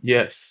time.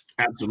 Yes.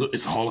 Absolutely.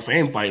 It's a Hall of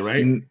Fame fight,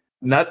 right?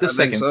 Not the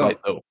second fight,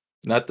 though.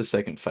 Not the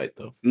second fight,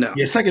 though. No.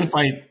 Yeah, second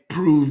fight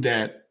proved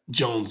that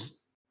Jones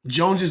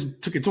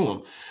just took it to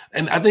him.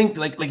 And I think,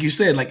 like you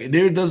said, like,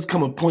 there does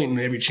come a point in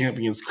every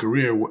champion's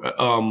career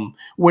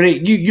where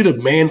you're the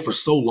man for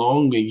so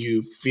long and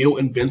you feel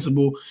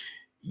invincible.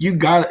 You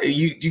kind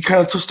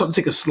of start to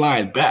take a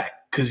slide back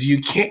because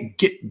you can't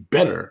get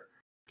better.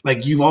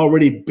 Like, you've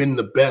already been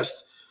the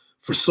best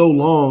for so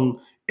long.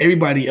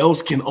 Everybody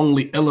else can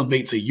only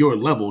elevate to your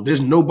level.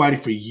 There's nobody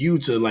for you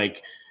to,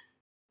 like,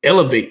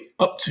 elevate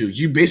up to.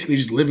 You basically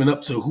just living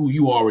up to who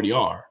you already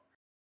are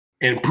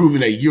and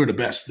proving that you're the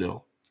best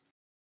still.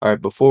 All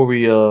right, before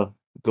we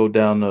go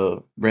down a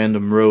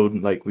random road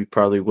like we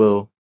probably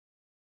will,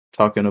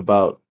 talking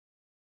about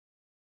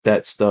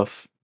that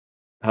stuff,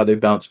 how they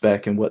bounce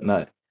back and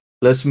whatnot.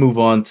 Let's move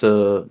on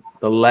to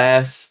the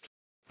last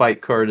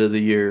fight card of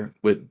the year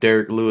with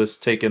Derek Lewis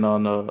taking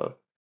on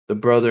the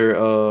brother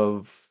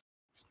of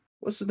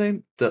what's the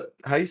name?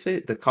 How you say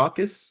it? The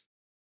Caucus?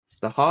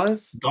 The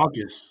Haas?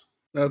 Dawkins.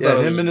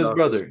 Yeah, him and his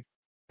brother.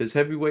 His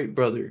heavyweight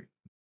brother.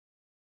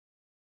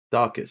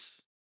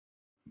 Dawkins.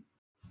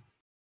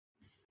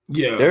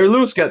 Yeah. Derek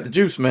Lewis got the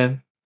juice,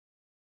 man.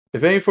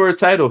 If it ain't for a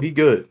title, he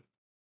good.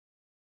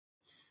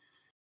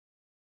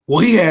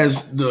 Well, he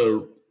has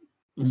the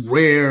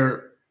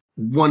rare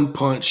one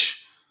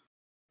punch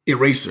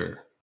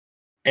eraser.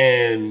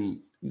 And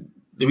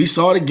we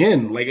saw it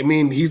again. Like, I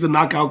mean, he's the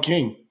knockout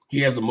king.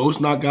 He has the most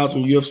knockouts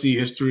in UFC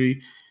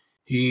history.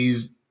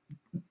 He's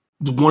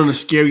one of the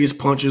scariest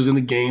punchers in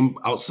the game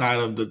outside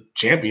of the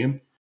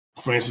champion,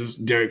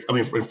 Francis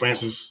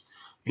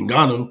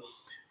Ngannou.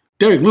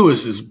 Derek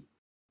Lewis is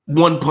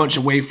one punch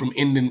away from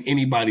ending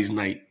anybody's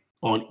night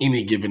on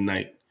any given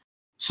night.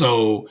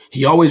 So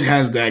he always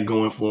has that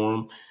going for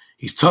him.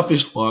 He's tough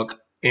as fuck.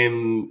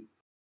 And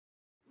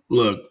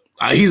look,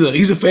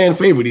 he's a fan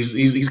favorite.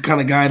 He's the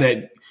kind of guy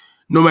that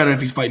no matter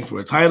if he's fighting for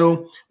a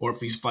title or if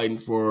he's fighting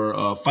for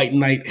a fight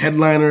night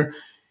headliner,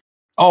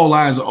 all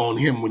eyes are on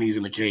him when he's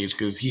in the cage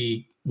because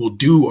he will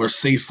do or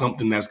say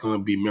something that's going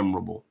to be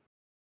memorable.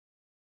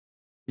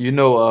 You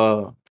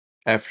know,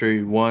 after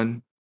he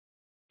won,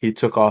 he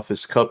took off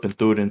his cup and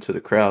threw it into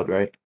the crowd,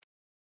 right?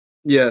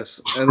 Yes,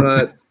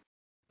 and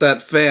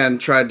that fan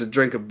tried to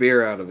drink a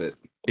beer out of it.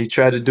 He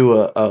tried to do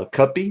a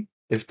cuppy.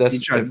 If that's he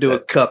tried to do a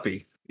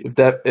cuppy. If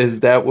that is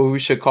that what we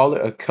should call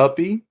it, a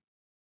cuppy?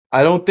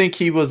 I don't think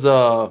he was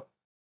never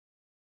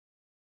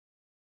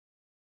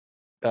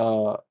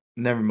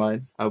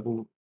mind.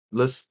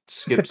 Let's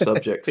skip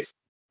subjects.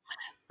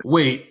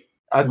 Wait,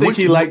 I think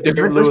he liked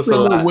Derek Lewis a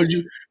lot.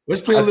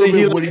 Let's play a little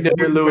bit. Would he liked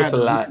Derek Lewis a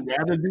lot.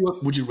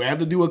 Would you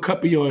rather do a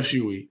cuppy or a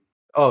shoey?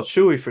 Oh,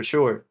 shoey for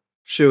sure.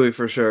 Shoey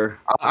for sure.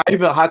 I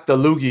even hocked the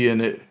loogie in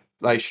it,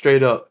 like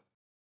straight up.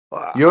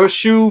 Wow. Your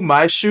shoe,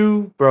 my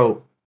shoe,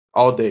 bro,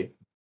 all day.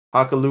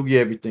 Hock a loogie,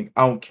 everything.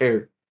 I don't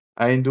care.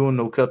 I ain't doing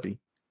no cuppy.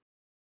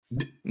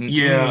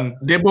 Yeah,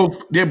 they're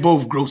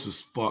both gross as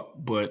fuck,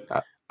 but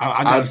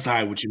I gotta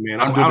side with you, man.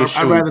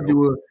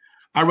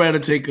 I'd rather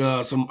take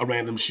a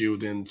random shoe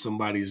than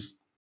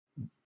somebody's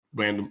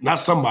random, not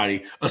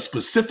somebody, a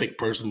specific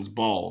person's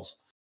balls.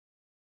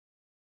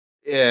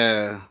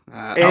 Yeah,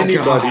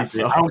 anybody's.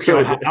 I don't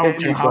care how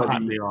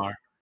hot they are.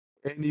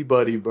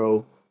 Anybody,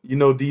 bro. You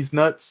know these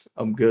nuts.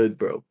 I'm good,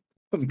 bro.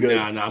 I'm good.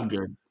 Nah, I'm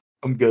good.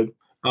 I'm good.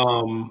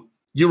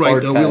 You're right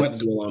though. We'll have to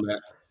do on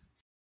that.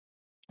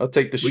 I'll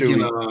take the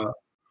shoey.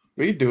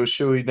 We can do a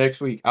shoey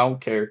next week. I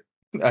don't care.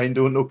 I ain't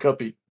doing no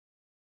cuppy.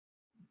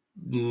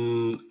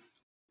 To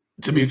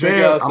be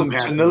fair, some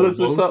Chanillas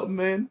or something,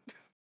 man.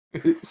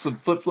 Some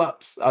flip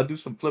flops. I'll do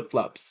some flip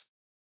flops.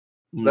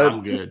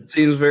 I'm good.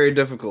 Seems very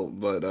difficult,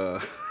 but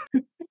I'm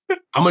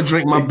gonna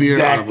drink my beer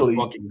out of a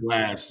fucking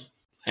glass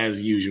as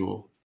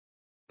usual.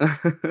 Can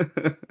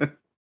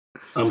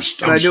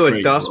I do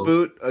a dust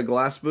boot, a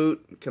glass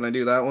boot? Can I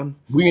do that one?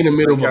 We in the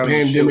middle of a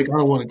pandemic. I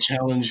don't want to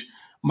challenge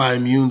my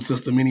immune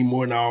system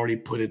anymore, and I already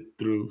put it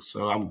through,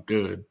 so I'm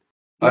good.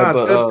 No,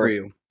 it's good for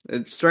you.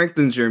 It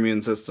strengthens your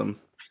immune system.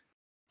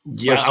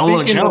 Yeah, I don't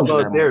want to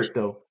challenge Derek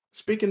though.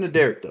 Speaking of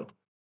Derek though,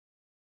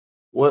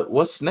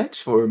 what's next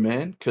for him,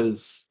 man?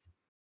 Because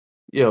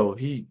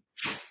he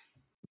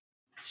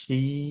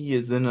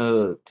is in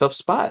a tough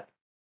spot.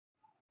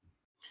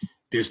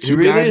 There's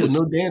two guys with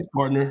no dance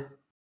partner.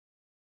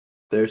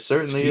 There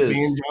certainly Steve is.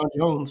 and John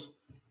Jones.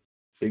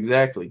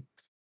 Exactly.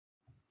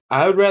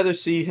 I would rather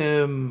see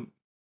him.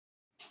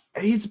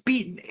 He's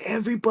beaten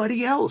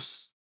everybody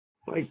else.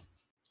 Like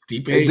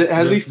Stipe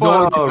has he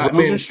fought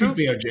Rosenstruck?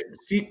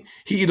 He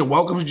either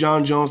welcomes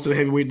John Jones to the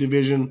heavyweight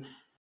division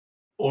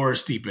or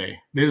Stipe.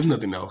 There's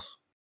nothing else.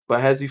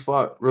 But has he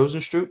fought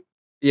Rosenstruck?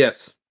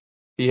 Yes.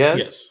 He has?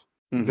 Yes.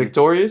 Mm-hmm.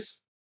 Victorious?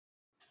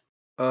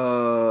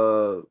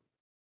 Don't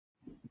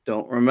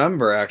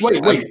remember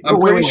actually. Wait. I'm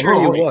pretty sure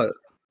he was.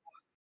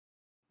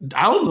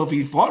 I don't know if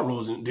he fought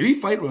Rosen. Did he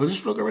fight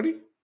Rosenstruck already?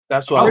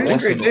 That's what I was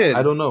asking.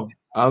 I don't know.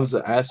 I was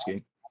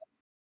asking.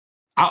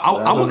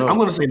 I'm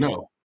going to say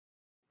no.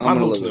 I'm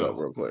going to look it up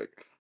real quick.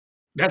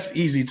 That's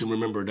easy to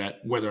remember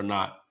that whether or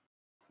not.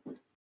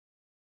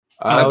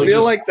 I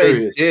feel like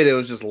they did. It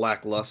was just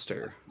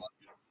lackluster.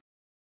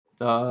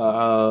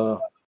 For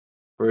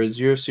his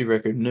UFC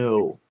record,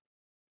 no.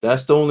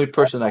 That's the only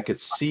person I could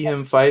see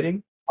him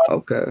fighting.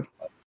 Okay.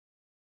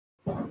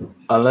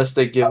 Unless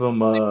they give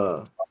him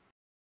a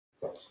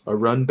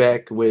run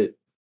back with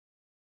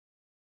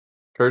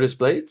Curtis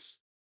Blades.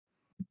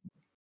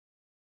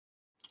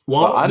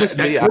 Well,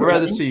 honestly, I'd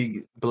rather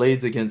see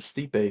Blades against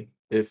Stipe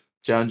if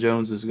John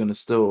Jones is going to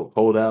still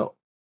hold out.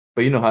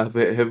 But you know how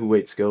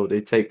heavyweights go.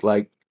 They take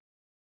like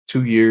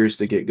 2 years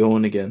to get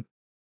going again.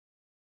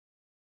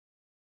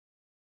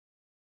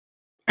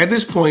 at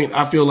this point,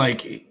 I feel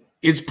like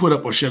it's put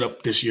up or shut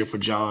up this year for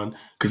John.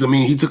 Because, I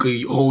mean, he took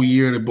a whole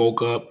year to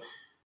bulk up,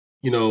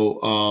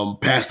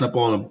 passed up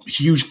on a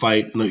huge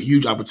fight and a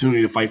huge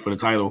opportunity to fight for the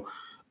title.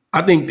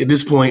 I think at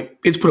this point,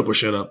 it's put up or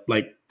shut up.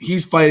 Like,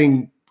 he's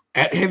fighting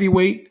at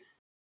heavyweight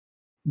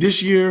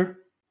this year,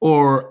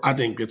 or I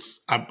think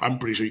I'm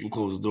pretty sure you can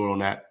close the door on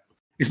that,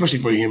 especially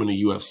for him in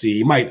the UFC.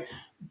 He might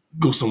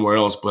go somewhere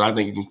else, but I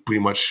think you can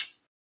pretty much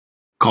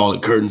call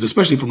it curtains,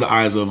 especially from the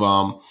eyes of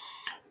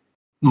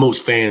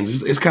most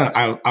fans. It's kind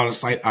of out of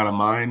sight, out of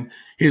mind.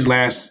 His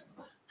last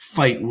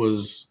fight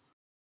was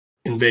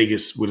in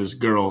Vegas with his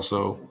girl,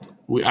 so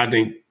I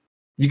think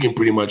you can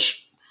pretty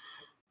much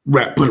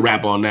put a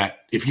wrap on that.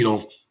 If you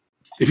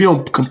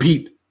don't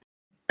compete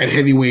at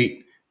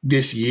heavyweight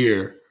this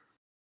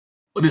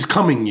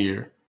coming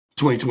year,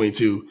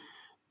 2022,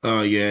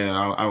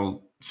 I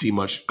don't see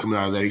much coming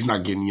out of that. He's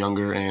not getting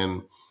younger,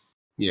 and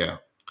yeah,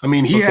 I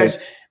mean, he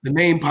has the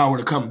name power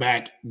to come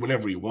back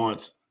whenever he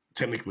wants,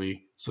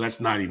 technically. So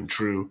that's not even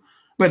true.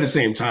 But at the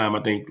same time,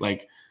 I think I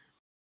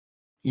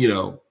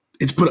know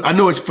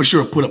it's for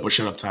sure put up or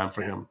shut up time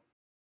for him.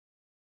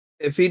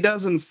 If he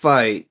doesn't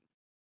fight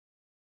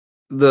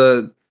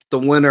the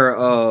winner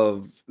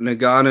of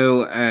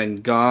Ngannou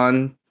and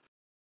Gane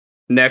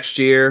next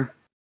year,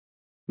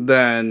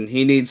 then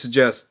he needs to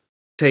just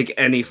take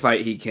any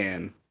fight he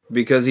can,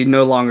 because he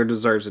no longer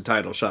deserves a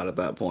title shot at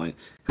that point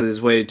because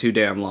he's waited too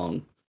damn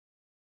long.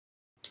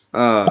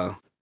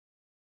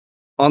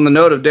 On the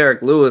note of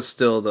Derek Lewis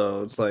still,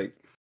 though, it's like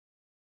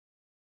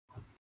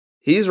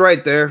he's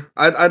right there.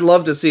 I'd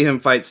love to see him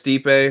fight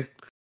Stipe.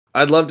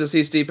 I'd love to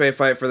see Stipe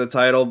fight for the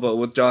title, but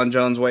with John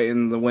Jones waiting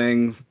in the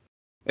wing,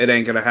 it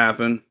ain't gonna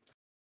happen.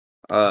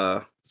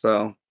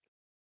 So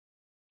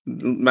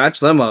match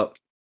them up.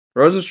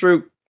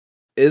 Rozenstruik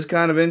is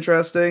kind of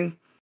interesting,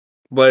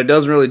 but it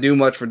doesn't really do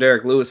much for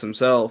Derek Lewis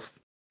himself,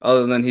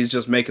 other than he's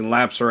just making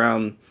laps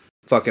around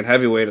fucking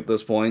heavyweight at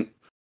this point.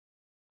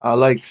 I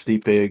like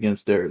Stipe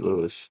against Derek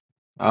Lewis.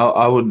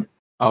 I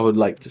would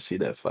like to see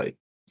that fight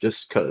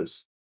just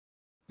because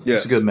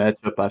it's a good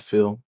matchup. I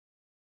feel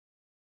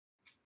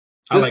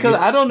just because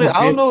I don't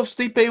know if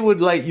Stipe would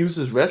use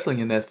his wrestling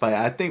in that fight.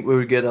 I think we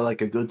would get a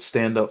good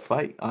stand up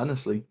fight,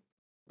 honestly,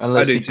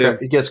 unless he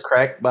gets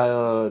cracked by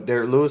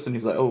Derek Lewis and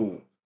he's like, oh,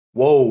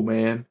 whoa,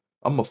 man,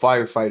 I'm a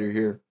firefighter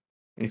here,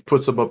 and he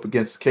puts him up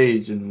against the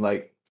cage and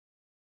like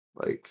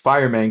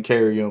fireman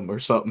carry him or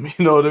something.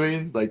 You know what I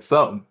mean? Like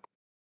something.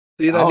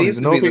 See, that needs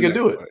to be the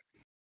next fight.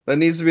 That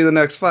needs to be the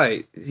next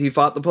fight. He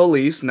fought the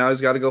police. Now he's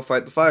got to go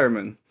fight the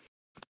firemen.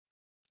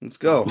 Let's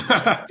go.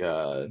 Oh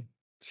God,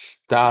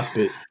 stop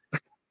it!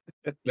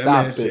 That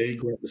man say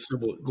go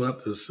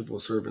after the civil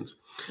servants.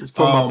 It's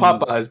for my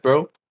Popeyes,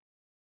 bro.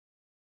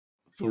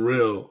 For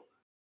real.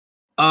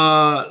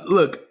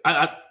 Look,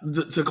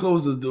 to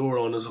close the door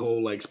on this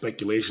whole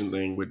speculation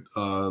thing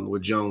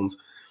with Jones.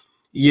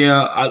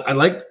 Yeah, I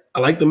like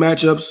the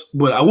matchups,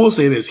 but I will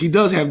say this: he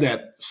does have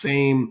that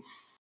same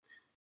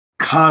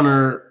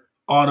Conor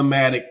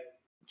automatic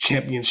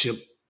championship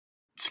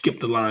skip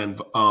the line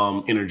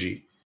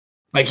energy.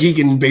 Like, he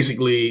can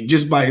basically,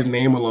 just by his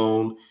name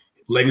alone,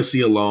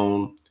 legacy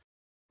alone,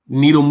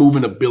 needle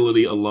moving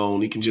ability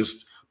alone, he can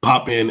just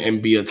pop in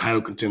and be a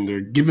title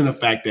contender, given the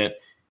fact that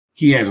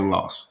he hasn't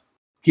lost.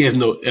 He has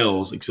no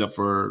L's except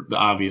for the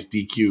obvious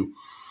DQ.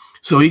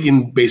 So he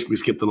can basically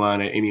skip the line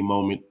at any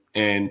moment.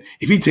 And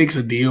if he takes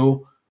a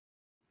deal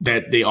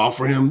that they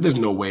offer him, there's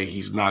no way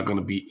he's not going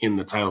to be in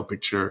the title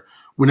picture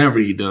whenever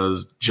he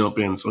does jump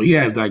in. So he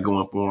has that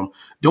going for him.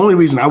 The only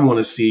reason I want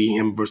to see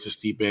him versus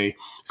Stipe is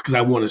because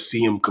I want to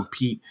see him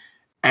compete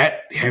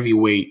at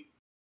heavyweight,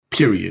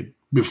 period,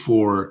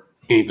 before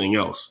anything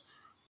else.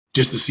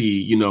 Just to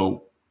see,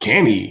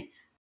 can he?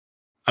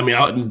 I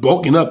mean,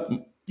 bulking up,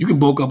 you can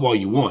bulk up all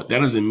you want. That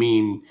doesn't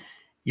mean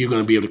you're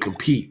going to be able to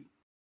compete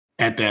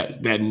at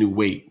that new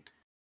weight.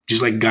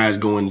 Just like guys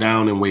going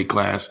down in weight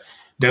class.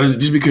 That is,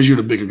 just because you're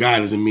the bigger guy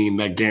doesn't mean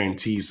that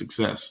guarantees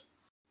success.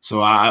 So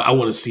I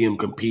want to see him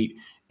compete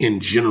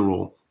in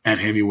general at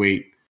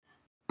heavyweight.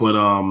 But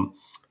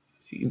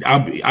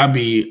I'd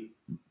be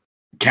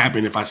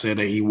capping if I said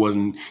that he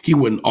wouldn't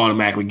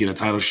automatically get a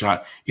title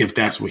shot if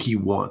that's what he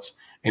wants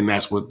and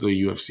that's what the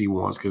UFC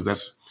wants, because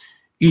that's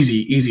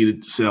easy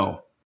to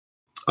sell.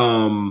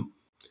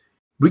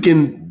 We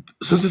can,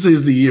 since this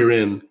is the year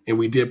end, and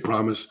we did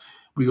promise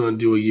we're going to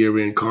do a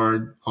year-end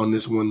card on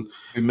this one.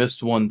 We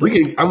missed one. I'm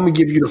going to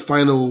give you the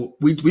final.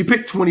 We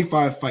picked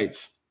 25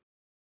 fights.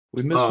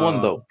 We missed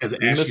one, though. As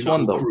an Ashley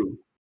crew.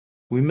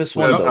 We missed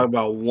one, though. Talk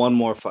about one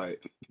more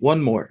fight.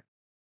 One more.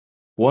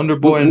 Wonder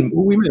Boy and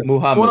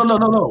Muhammad. Oh,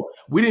 no.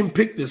 We didn't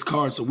pick this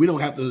card, so we don't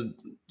have to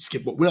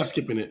skip. We're not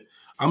skipping it.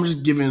 I'm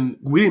just giving.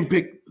 We didn't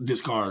pick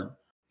this card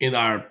in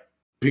our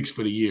picks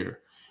for the year.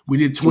 We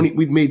did 20.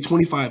 We made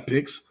 25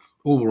 picks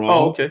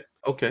overall. Oh,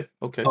 okay.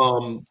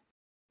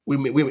 We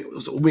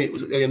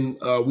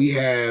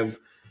have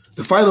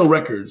the final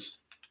records.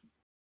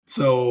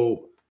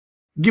 So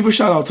give a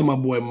shout out to my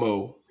boy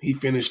Mo. He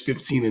finished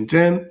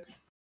 15-10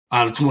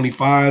 out of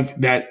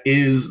 25. That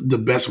is the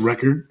best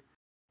record.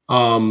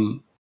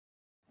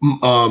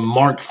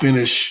 Mark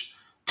finished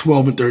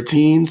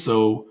 12-13,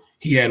 so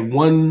he had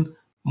one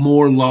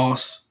more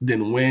loss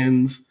than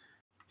wins.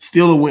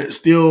 Still a win,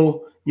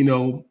 still,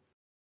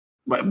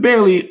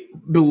 barely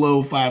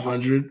below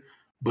 500,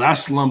 but I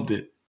slumped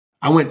it.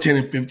 I went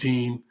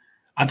 10-15.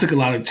 I took a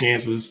lot of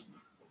chances.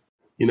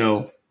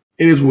 It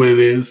is what it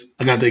is.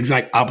 I got the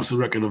exact opposite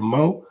record of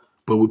Mo,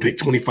 but we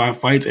picked 25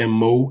 fights, and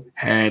Mo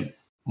had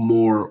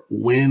more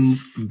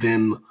wins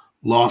than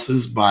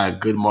losses by a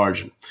good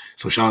margin.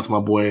 So shout out to my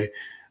boy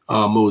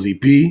Mosey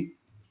P.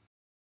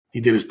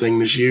 He did his thing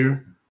this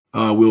year.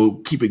 We'll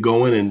keep it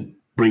going and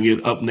bring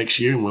it up next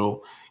year, and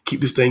we'll keep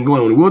this thing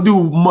going. We'll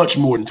do much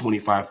more than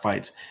 25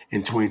 fights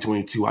in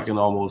 2022. I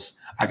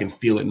can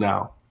feel it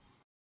now.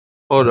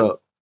 Hold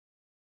up.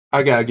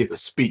 I gotta give a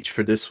speech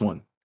for this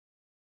one.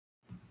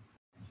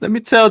 Let me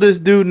tell this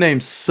dude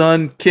named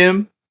Sun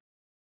Kim.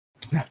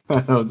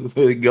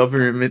 The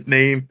government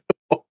name.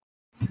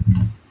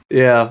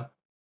 Yeah.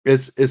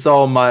 It's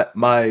all my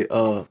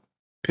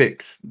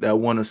picks that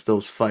won us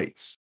those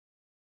fights.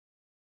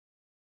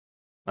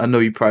 I know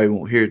you probably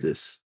won't hear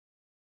this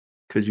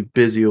because you're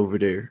busy over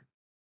there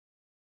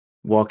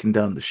walking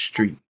down the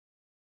street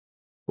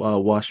while I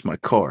wash my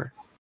car.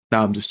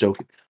 Nah, I'm just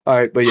joking. All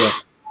right, but yeah,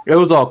 it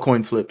was all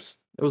coin flips.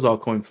 It was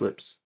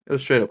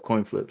straight up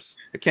coin flips.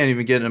 I can't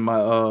even get in my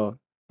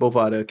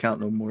Bovada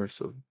account no more,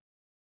 so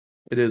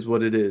it is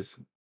what it is.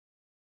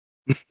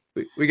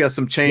 We got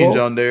some change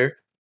on there.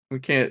 We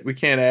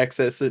can't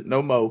access it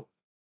no more.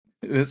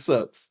 It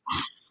sucks.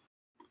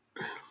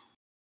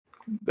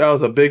 That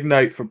was a big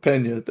night for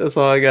Pena. That's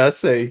all I gotta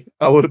say.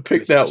 I would have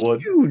picked that one.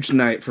 Huge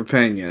night for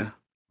Pena.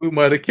 We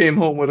might have came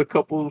home with a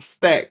couple of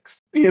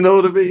stacks. You know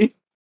what I mean?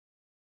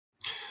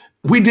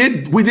 We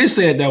did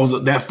say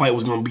that fight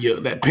was going to be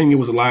that Pena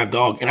was a live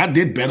dog, and I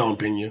did bet on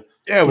Pena.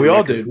 Yeah, we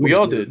all did. We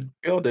all did.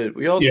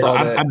 We all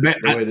saw that. I bet.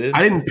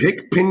 I didn't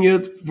pick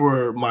Pena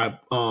for my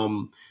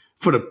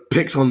for the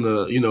picks on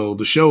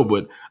the show,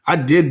 but I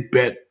did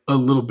bet a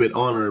little bit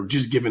on her,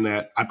 just given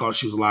that I thought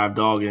she was a live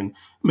dog, and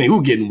we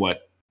were getting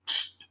what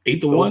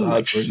 8-1.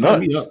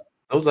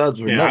 Those odds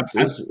were nuts.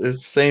 It's the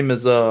same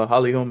as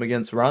Holly Holm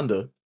against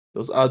Ronda.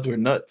 Those odds were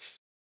nuts.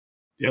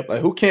 Yep.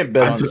 Like who can't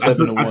bet on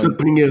 7-1?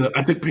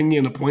 I took Pena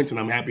in the points, and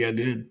I'm happy I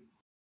did.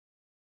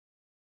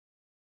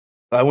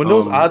 Like when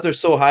those odds are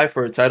so high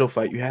for a title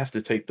fight, you have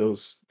to take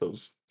those.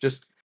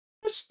 Just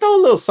throw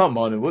a little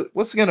something on it.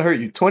 What's it gonna hurt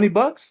you? $20?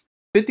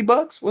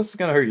 $50? What's it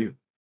gonna hurt you?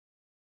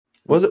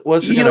 What's it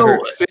gonna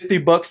hurt?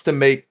 $50 to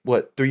make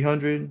what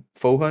 300,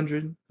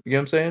 400? You get what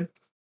I'm saying?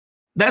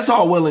 That's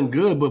all well and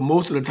good, but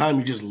most of the time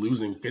you're just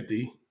losing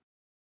 50.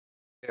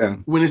 Yeah.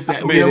 When it's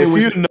that, if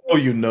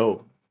you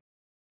know.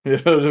 You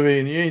know what I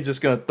mean? You ain't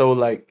just gonna throw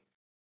like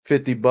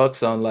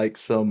 $50 on like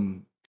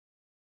some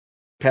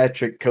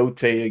Patrick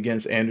Cote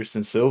against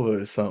Anderson Silva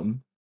or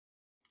something.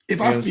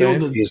 If I feel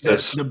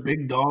the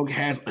big dog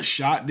has a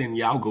shot, then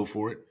I'll go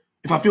for it.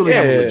 If I feel they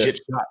have a legit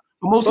shot,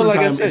 but most of the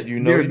time,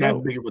 they're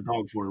that big of a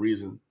dog for a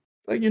reason.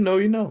 Like you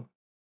know.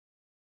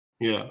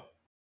 Yeah,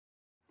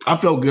 I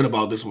felt good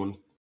about this one.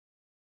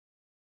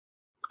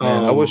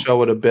 Man, I wish I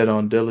would have bet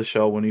on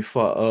Dillashaw when he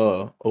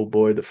fought old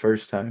boy the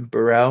first time,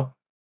 Barral.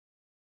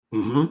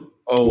 Mm-hmm.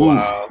 Oh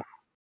wow.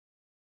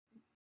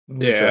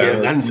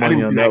 Yeah, I didn't see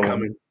that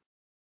coming.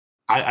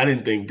 I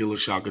didn't think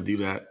Dillashaw could do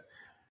that.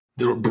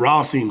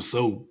 Barral seemed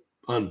so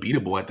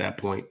unbeatable at that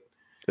point.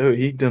 Dude,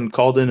 he done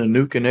called in a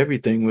nuke and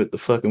everything with the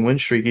fucking win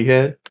streak he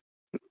had.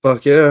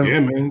 Fuck yeah. Yeah,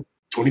 man.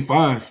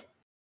 25.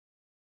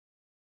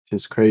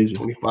 Just crazy.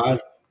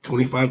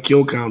 25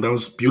 kill count. That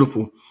was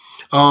beautiful.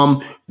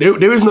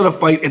 There is another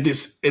fight at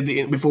the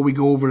end before we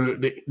go to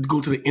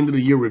the end of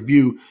the year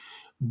review.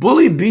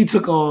 Bully B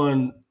took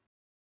on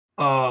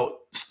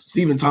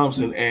Stephen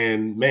Thompson,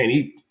 and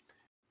man,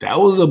 that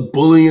was a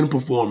bullying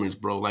performance,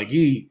 bro. Like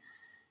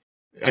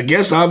I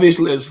guess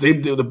obviously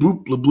the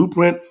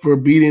blueprint for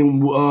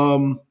beating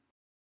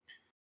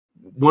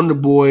Wonder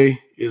Boy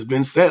has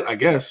been set. I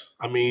guess.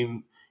 I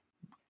mean,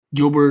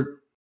 Gilbert.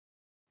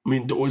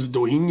 Was it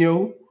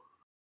Dohino?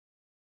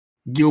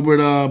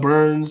 Gilbert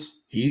Burns.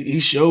 He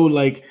showed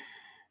like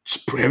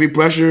heavy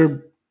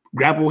pressure,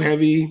 grapple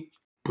heavy,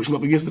 push him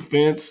up against the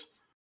fence,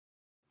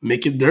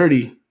 make it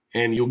dirty,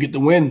 and you'll get the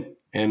win.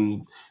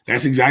 And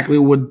that's exactly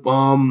what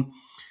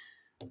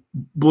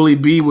Bully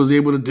B was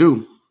able to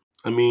do.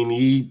 I mean,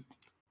 he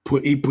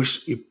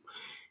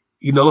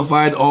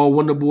nullified all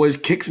Wonder Boy's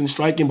kicks and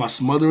striking by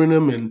smothering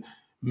him and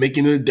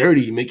making it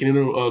dirty, making it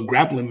a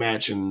grappling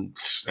match, and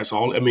that's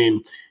all. I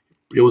mean,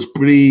 it was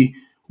pretty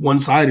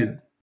one-sided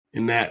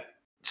in that.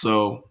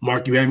 So,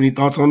 Mark, you have any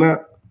thoughts on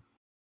that?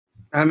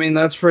 I mean,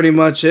 that's pretty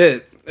much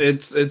it.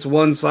 It's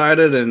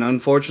one-sided, and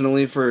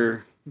unfortunately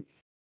for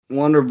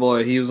Wonder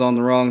Boy, he was on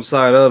the wrong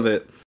side of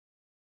it.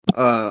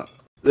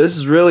 This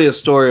is really a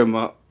story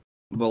of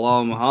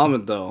Bilal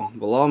Muhammad, though.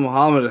 Bilal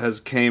Muhammad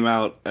has came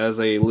out as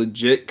a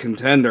legit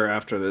contender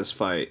after this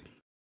fight.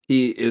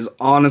 He is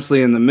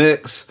honestly in the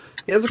mix.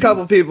 He has a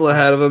couple people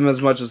ahead of him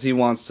as much as he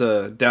wants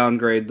to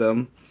downgrade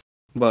them.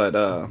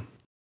 But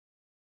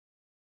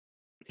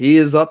he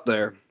is up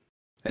there.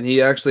 And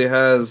he actually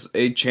has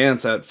a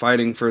chance at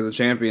fighting for the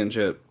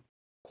championship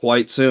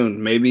quite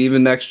soon, maybe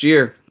even next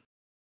year.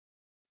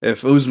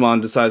 If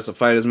Usman decides to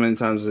fight as many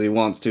times as he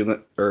wants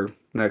to, or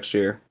next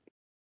year.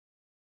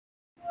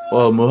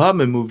 Well,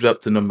 Muhammad moved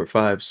up to number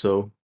 5,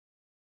 so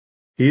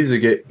he's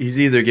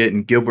either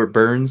getting Gilbert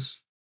Burns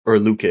or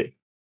Luque,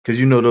 because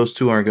those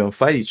two aren't going to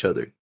fight each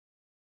other,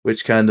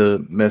 which kind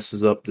of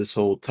messes up this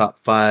whole top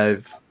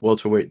 5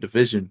 welterweight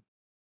division.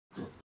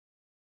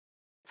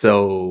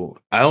 So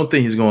I don't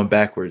think he's going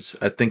backwards.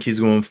 I think he's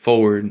going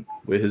forward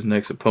with his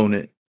next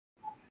opponent.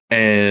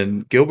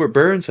 And Gilbert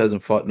Burns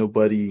hasn't fought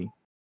nobody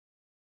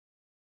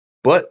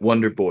but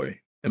Wonder Boy.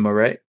 Am I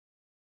right?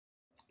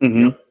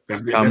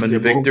 Mm-hmm. Common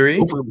victory.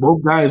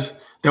 Both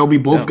guys. That would be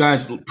both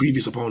guys'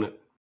 previous opponent.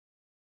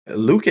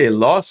 Luque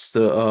lost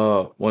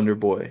to Wonder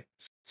Boy.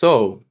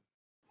 So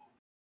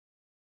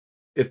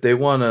if they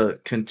want to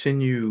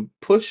continue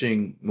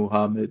pushing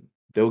Muhammad,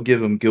 they'll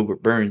give him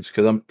Gilbert Burns,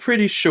 because I'm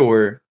pretty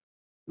sure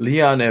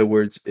Leon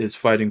Edwards is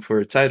fighting for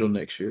a title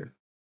next year.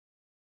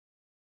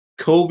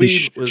 Kobe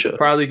was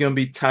probably going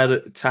to be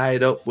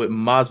tied up with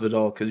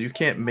Masvidal, because you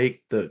can't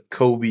make the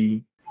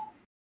Kobe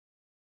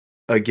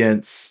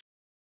against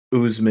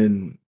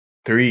Usman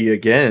 3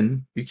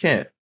 again. You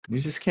can't. You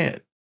just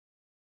can't.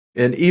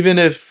 And even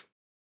if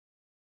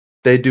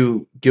they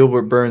do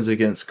Gilbert Burns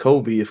against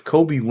Kobe, if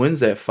Kobe wins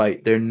that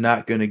fight, they're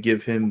not going to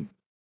give him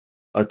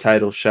a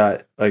title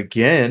shot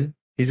again.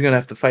 He's going to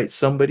have to fight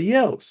somebody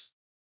else.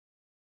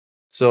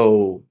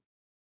 So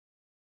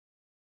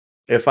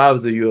if I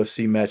was the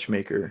UFC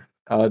matchmaker,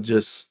 I'll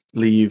just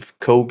leave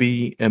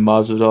Kobe and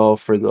Masvidal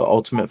for the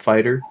Ultimate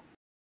Fighter.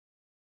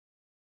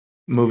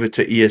 Move it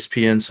to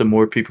ESPN so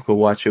more people could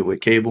watch it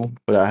with cable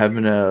without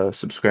having to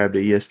subscribe to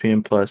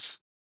ESPN Plus.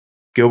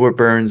 Gilbert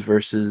Burns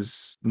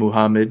versus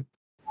Muhammad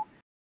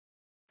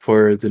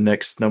for the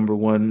next number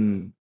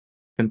 1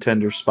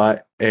 contender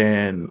spot,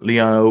 and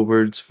Leon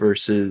Edwards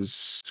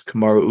versus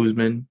Kamaru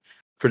Usman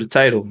for the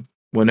title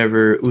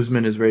whenever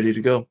Usman is ready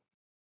to go.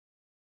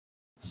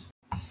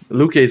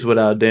 Luque's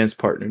without a dance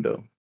partner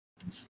though,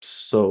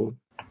 so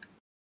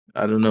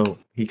I don't know.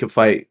 He could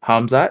fight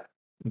Hamzat.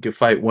 He could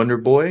fight Wonder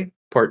Boy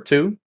Part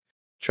 2.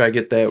 Try to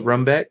get that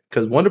run back,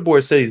 because Wonder Boy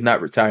said he's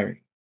not retiring.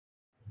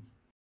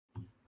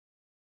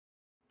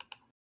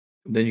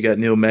 Then you got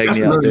Neil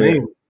Magny out there.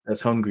 Name.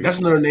 That's hungry. That's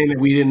another name that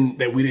we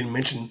didn't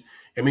mention.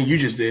 I mean, you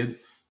just did,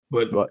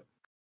 but what?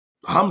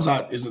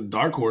 Hamzat is a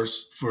dark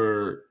horse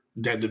for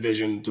that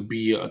division to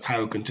be a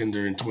title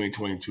contender in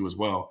 2022 as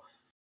well.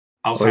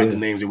 Outside the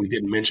names that we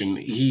didn't mention,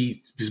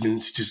 he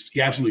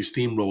absolutely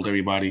steamrolled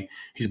everybody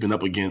he's been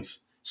up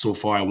against so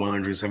far at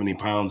 170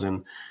 pounds.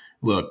 And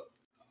look,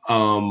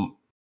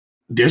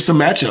 there's some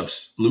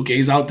matchups.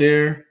 Luque's out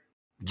there,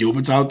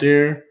 Gilbert's out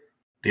there.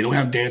 They don't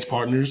have dance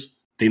partners.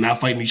 They're not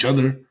fighting each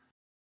other.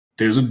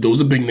 Those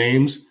are big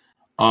names.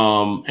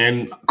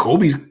 And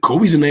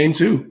Kobe's a name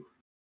too.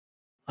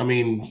 I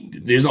mean,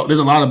 there's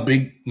a lot of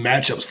big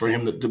matchups for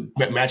him,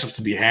 matchups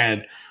to be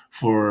had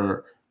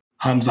for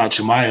Hamzat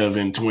Chimaev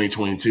in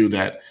 2022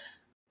 that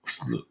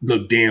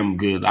look damn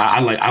good. I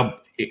like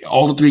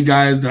all the 3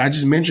 guys that I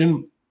just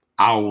mentioned.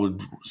 I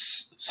would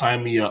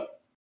sign me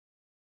up.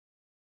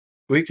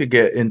 We could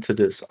get into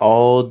this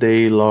all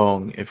day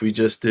long if we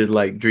just did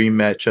like dream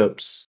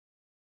matchups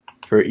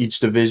for each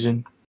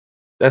division.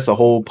 That's a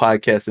whole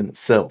podcast in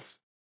itself.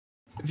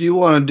 If you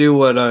want to do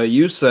what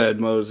you said,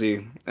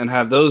 Mosey, and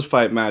have those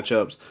fight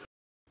matchups,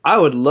 I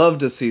would love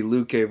to see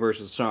Luque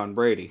versus Sean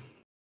Brady.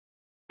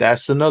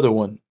 That's another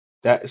one.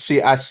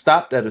 I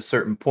stopped at a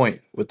certain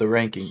point with the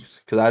rankings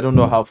because I don't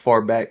know how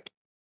far back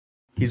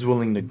he's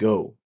willing to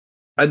go.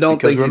 I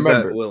don't think he's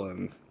that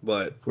willing,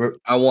 but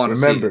I want to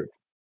see it.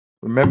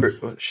 Remember,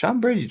 Sean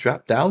Brady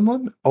dropped down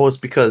 1? Oh, it's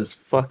because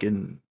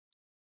fucking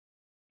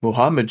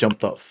Muhammad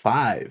jumped up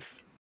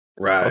 5.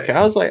 Right. Okay,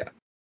 I was like,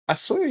 I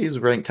swear he's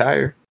ranked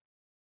higher.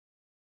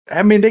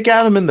 I mean, they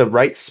got him in the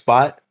right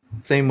spot.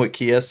 Same with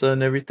Chiesa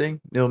and everything.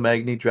 Neil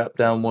Magny dropped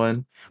down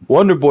 1.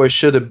 Wonder Boy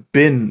should have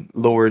been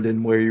lower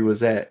than where he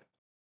was at,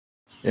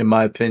 in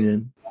my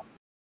opinion.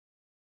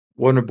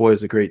 Wonder Boy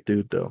is a great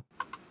dude, though.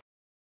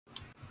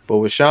 But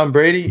with Sean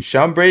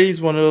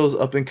Brady's one of those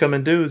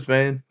up-and-coming dudes,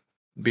 man.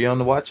 Be on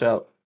the watch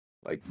out.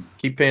 Like,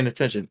 keep paying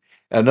attention.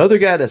 Another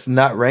guy that's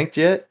not ranked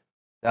yet,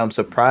 that I'm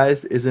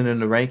surprised isn't in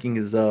the ranking,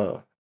 is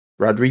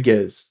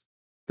Rodriguez,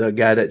 the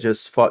guy that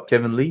just fought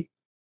Kevin Lee.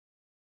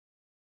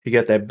 He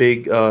got that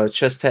big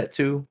chest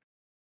tattoo.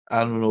 I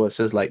don't know what it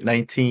says, like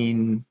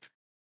 19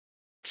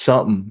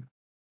 something.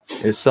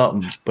 It's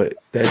something. But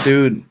that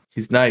dude,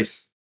 he's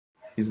nice.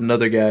 He's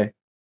another guy.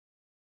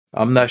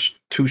 I'm not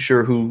too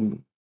sure who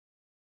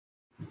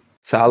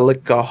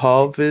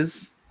Salikov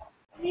is.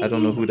 I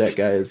don't know who that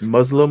guy is.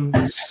 Muslim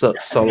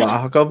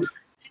Salakov.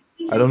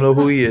 I don't know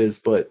who he is,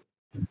 but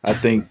I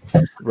think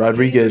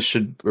Rodriguez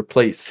should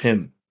replace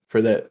him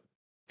for that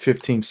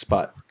 15th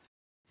spot.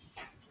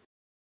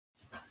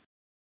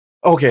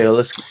 Okay,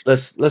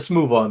 let's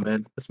move on,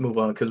 man. Let's move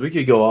on because we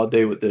could go all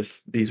day with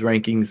these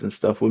rankings and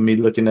stuff with me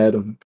looking at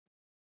them.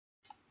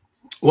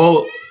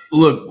 Well,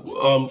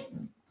 look,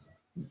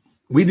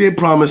 we did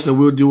promise that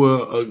we'll do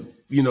a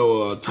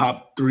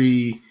top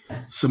 3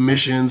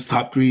 submissions,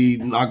 top 3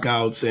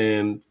 knockouts,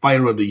 and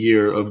fighter of the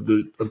year of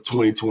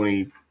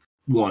 2021.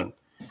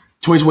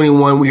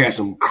 2021, we had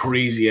some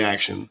crazy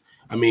action.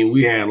 I mean,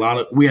 we had a lot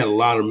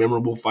of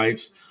memorable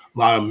fights, a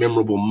lot of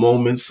memorable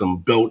moments,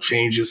 some belt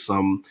changes,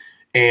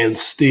 and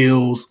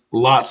steals,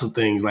 lots of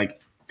things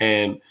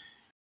and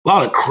a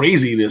lot of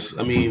craziness.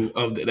 I mean,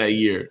 of that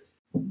year.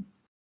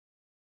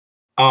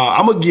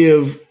 I'm gonna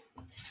give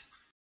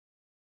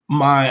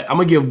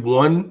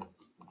one.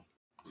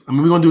 I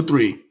mean, we're gonna do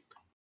 3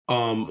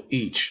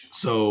 each.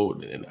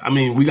 So I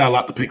mean, we got a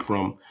lot to pick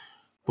from,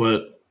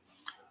 but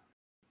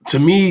to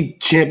me,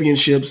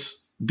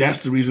 championships,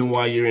 that's the reason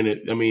why you're in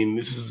it. I mean,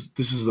 this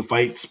is the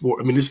fight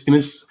sport. I mean,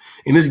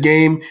 in this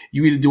game,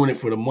 you're either doing it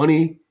for the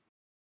money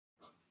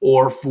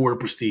or for the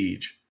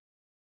prestige.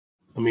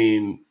 I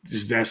mean,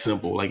 it's that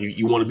simple. Like, if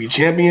you want to be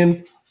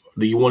champion, or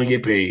do you want to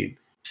get paid?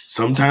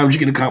 Sometimes you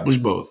can accomplish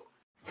both.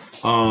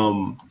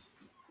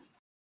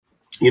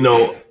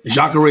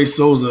 Jacare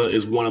Souza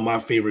is one of my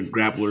favorite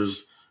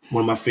grapplers,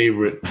 one of my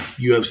favorite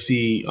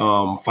UFC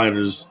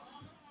fighters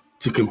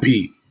to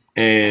compete.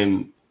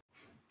 And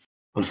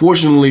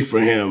unfortunately for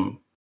him,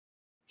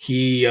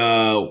 he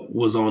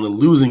was on the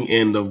losing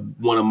end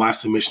of one of my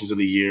submissions of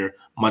the year,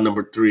 my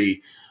number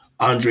 3,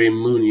 Andre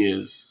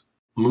Muniz.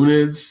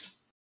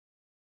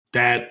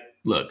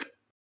 Look.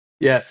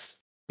 Yes.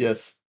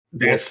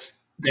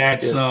 That's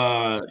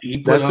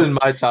in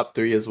my top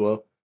 3 as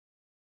well.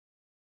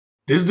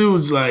 This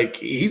dude's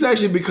he's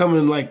actually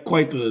becoming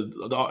quite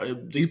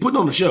he's putting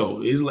on the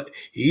show.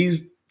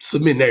 He's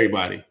submitting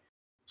everybody.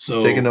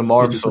 So taking them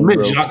arms to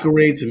submit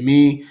Jacare, to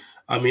me,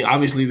 I mean,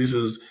 obviously this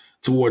is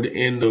toward the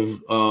end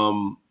of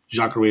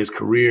Jacare's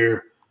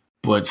career,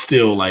 but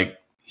still,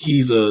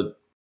 he's a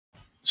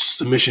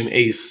submission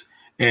ace,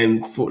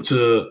 and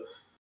to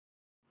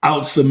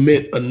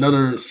out-submit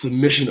another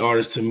submission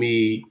artist, to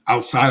me,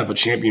 outside of a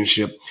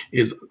championship,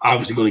 is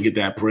obviously going to get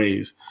that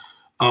praise.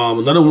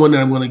 Another one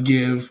that I'm going to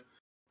give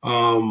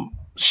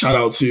shout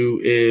out to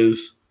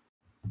is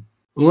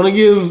I'm gonna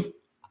give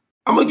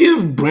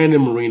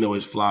Brandon Moreno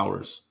his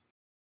flowers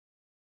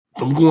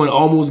from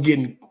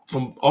getting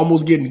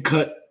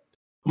cut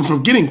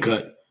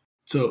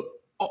to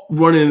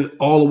running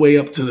all the way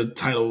up to the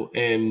title,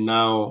 and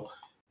now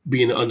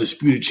being the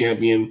undisputed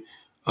champion,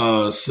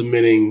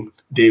 submitting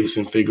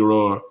Davison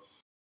Figueroa.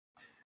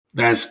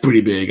 That's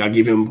pretty big. I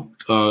give him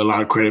a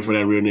lot of credit for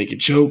that rear naked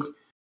choke.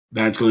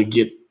 That's going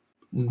to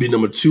be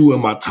number 2 in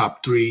my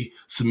top 3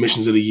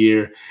 submissions of the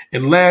year.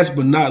 And last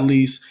but not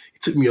least,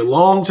 it took me a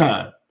long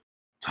time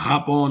to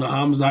hop on the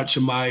Khamzat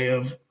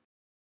Chimaev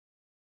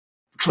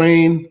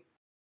train,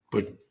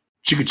 but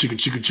choo,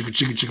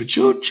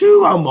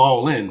 I'm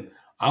all in.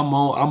 I'm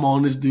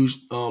on this dude's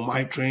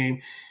hype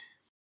train.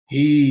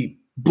 He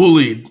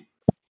bullied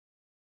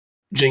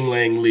Jing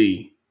Lang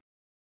Lee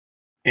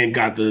and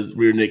got the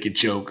rear naked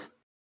choke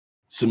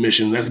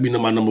submission. That's gonna be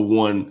my number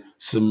 1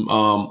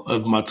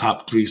 of my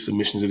top 3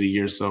 submissions of the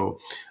year. So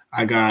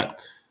I got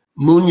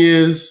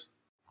Muniz.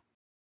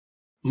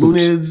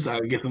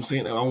 I guess I'm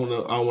saying, I don't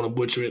want to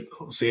butcher it.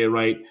 I'll say it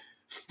right.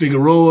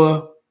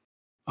 Figueroa.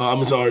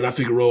 I'm sorry, not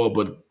Figueroa,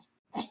 but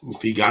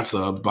he got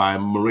subbed by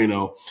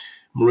Moreno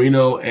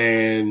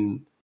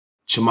and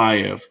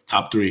Chimaev.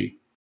 Top 3.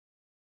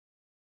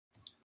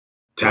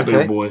 Tap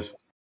in, boys.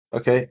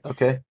 Okay.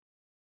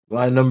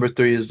 My number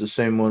 3 is the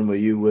same one with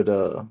you, with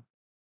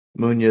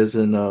Muniz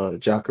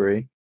and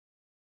Jacare.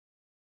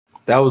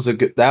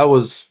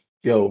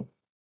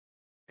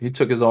 He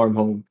took his arm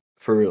home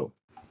for real.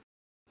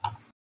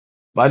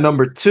 My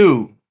number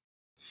 2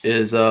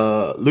 is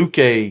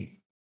Luque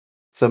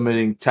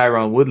submitting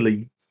Tyron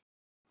Woodley.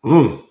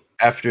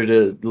 After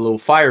the little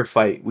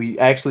firefight. We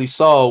actually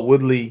saw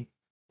Woodley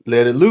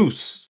let it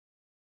loose.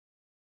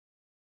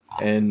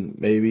 And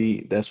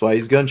maybe that's why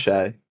he's gun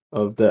shy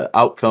of the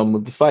outcome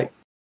of the fight.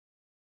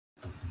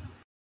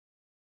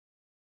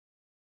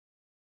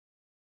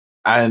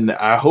 And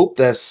I hope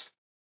that's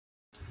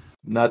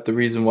not the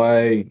reason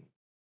why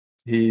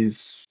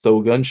he's so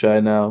gun shy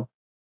now.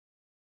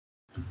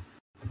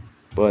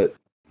 But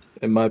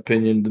in my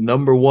opinion, the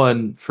number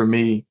 1 for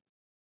me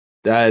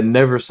that I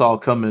never saw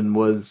coming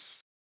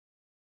was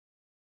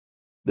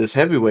this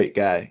heavyweight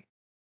guy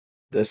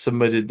that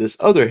submitted this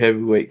other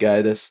heavyweight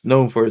guy that's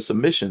known for his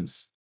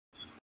submissions.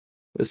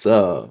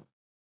 I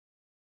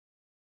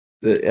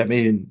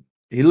mean,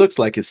 he looks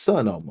like his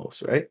son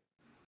almost, right?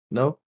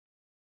 No.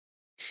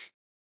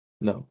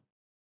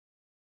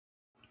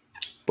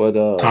 But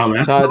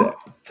Todd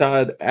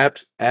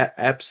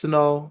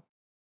Apsenol,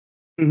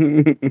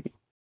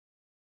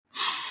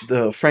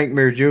 the Frank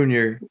Mir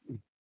Jr.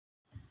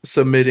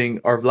 submitting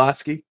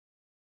Arlovsky.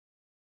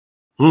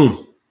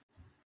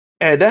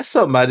 And that's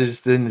something I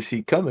just didn't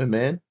see coming,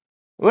 man.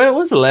 When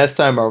was the last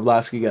time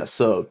Arlovsky got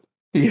subbed?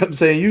 You know what I'm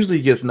saying? Usually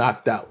he gets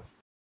knocked out.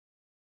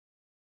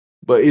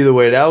 But either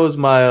way, that was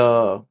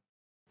my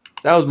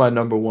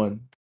number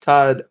 1.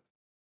 Todd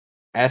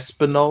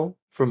Aspinall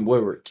from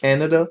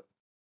Canada,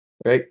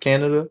 right?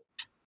 Canada.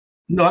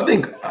 No, I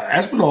think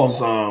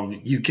Aspinall's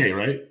UK,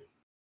 right?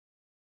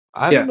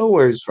 I Yeah. don't know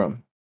where he's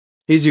from.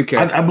 He's UK.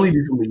 I believe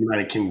he's from the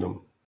United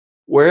Kingdom.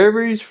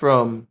 Wherever he's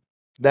from,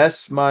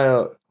 that's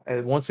my.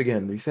 And once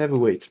again, these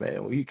heavyweights,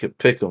 man, you could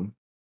pick them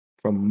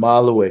from a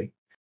mile away.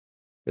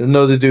 There's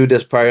another dude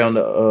that's probably on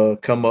the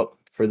come up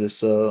for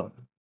this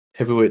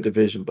heavyweight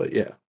division, but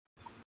yeah,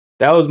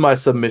 that was my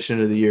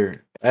submission of the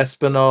year.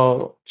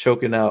 Espinal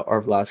choking out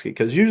Arvlasky,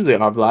 because usually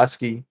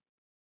Arvlasky,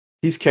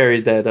 he's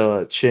carried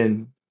that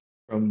chin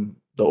from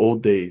the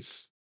old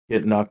days,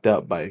 getting knocked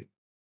out by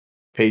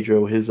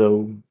Pedro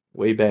Hizzo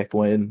way back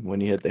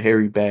when he had the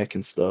hairy back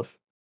and stuff.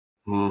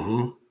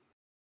 Mm-hmm.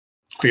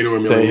 Fedor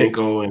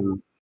Emelianenko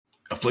and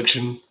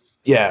Affliction.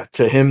 Yeah,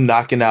 to him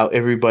knocking out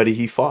everybody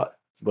he fought,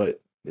 but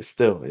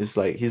it's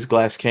like he's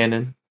glass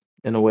cannon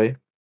in a way.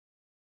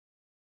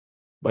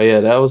 But yeah,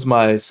 that was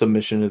my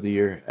submission of the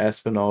year: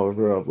 Aspinall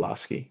over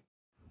Arvlasky.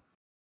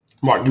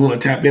 Mark, you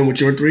want to tap in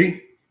with your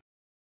 3?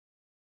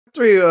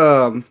 3.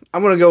 I'm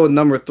gonna go with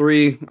number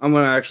 3. I'm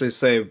gonna actually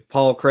say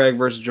Paul Craig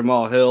versus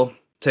Jamal Hill,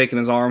 taking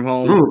his arm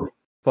home.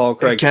 Paul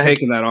Craig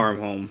taking that arm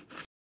home.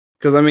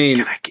 Because I mean,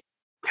 can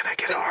I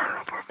get an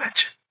honorable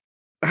mention?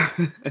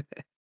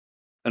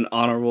 An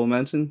honorable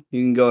mention?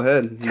 You can go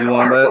ahead. You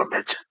want that?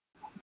 Mention.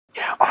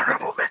 Yeah,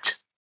 honorable mention.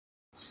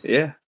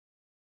 Yeah.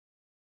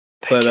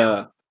 Thank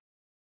you.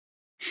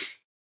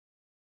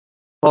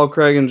 Paul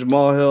Craig and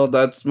Jamal Hill,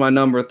 that's my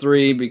number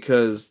 3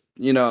 because,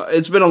 you know,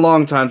 it's been a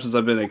long time since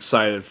I've been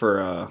excited for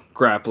a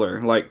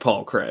grappler like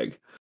Paul Craig.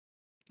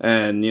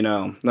 And, you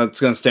know, that's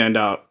going to stand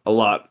out a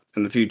lot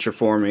in the future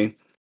for me.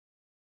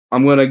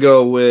 I'm going to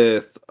go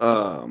with,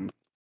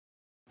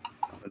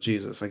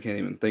 Jesus, I can't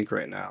even think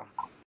right now.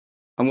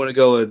 I'm going to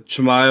go with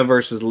Chimaev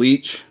versus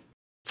Leach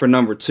for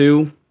number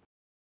 2,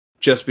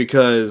 just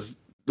because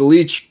the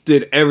Leach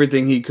did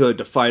everything he could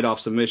to fight off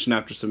submission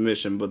after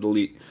submission, but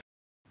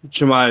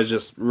Chimaev is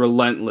just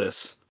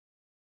relentless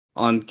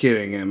on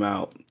getting him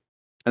out.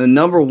 And then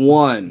number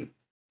 1,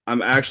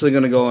 I'm actually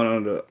going to go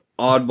on the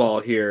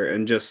oddball here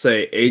and just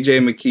say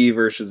AJ McKee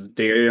versus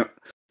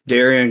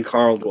Darian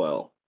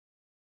Caldwell.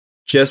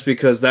 Just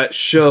because that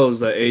shows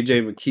that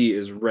AJ McKee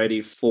is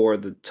ready for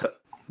the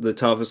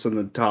toughest in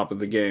the top of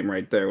the game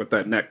right there with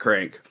that neck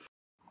crank.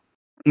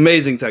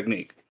 Amazing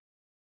technique.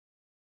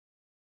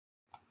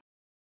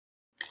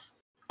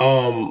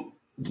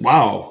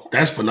 Wow,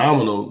 that's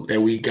phenomenal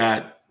that we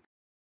got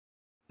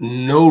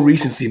no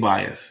recency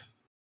bias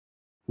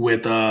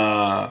with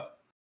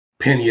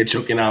Pena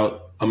choking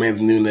out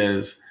Amanda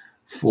Nunes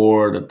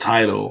for the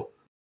title.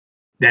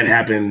 That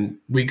happened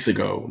weeks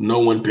ago. No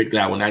one picked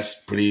that one.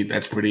 That's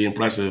pretty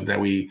impressive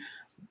that we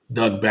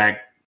dug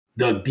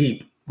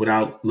deep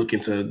without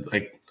looking to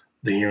like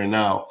the here and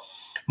now.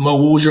 Mo,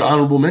 what was your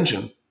honorable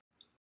mention?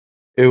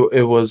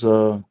 It was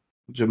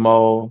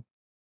Jamal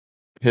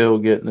Hill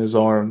getting his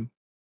arm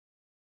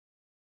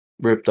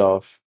ripped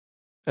off,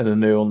 and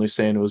then they're only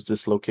saying it was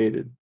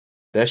dislocated.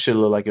 That shit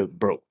looked like it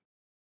broke.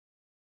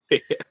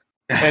 And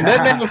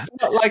that man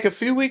fought like a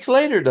few weeks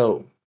later,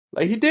 though.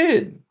 Like he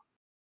did.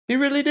 He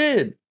really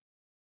did.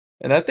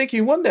 And I think he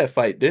won that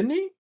fight, didn't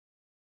he?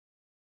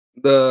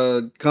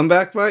 The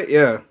comeback fight?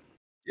 Yeah.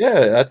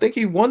 Yeah, I think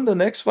he won the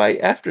next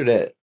fight after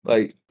that.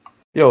 Like,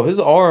 yo, his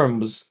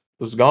arm was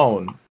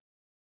gone.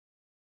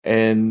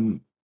 And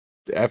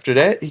after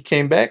that, he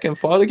came back and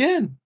fought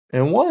again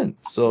and won.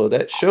 So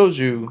that shows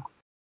you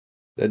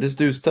that this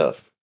dude's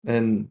tough.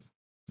 And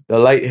the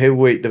light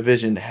heavyweight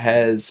division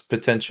has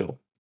potential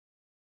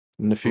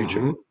in the future.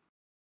 Mm-hmm.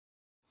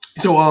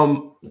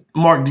 So,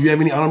 Mark, do you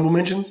have any honorable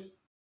mentions?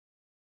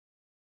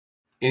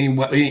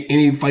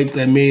 Any fights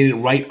that made it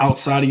right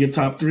outside of your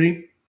top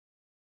 3?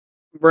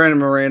 Brandon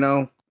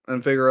Moreno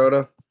and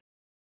Figueroa.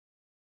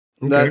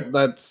 Okay.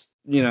 That's,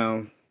 you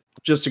know,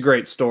 just a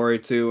great story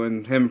too,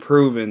 and him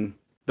proving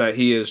that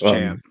he is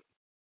champ.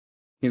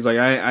 He's like,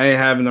 I ain't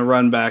having the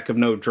run back of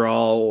no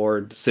draw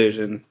or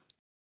decision.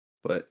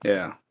 But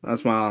yeah,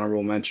 that's my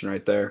honorable mention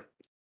right there.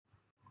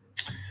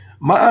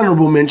 My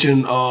honorable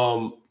mention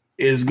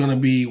is gonna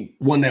be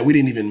one that we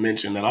didn't even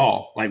mention at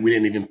all. Like we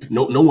didn't even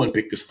no one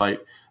picked this fight.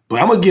 But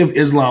I'm gonna give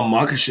Islam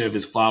Makhachev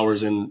his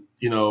flowers, and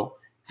you know,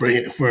 for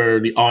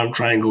the arm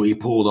triangle he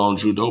pulled on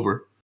Drew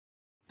Dober.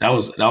 That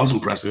was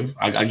impressive.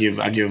 I give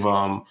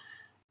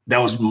that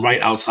was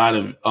right outside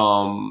of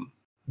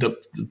the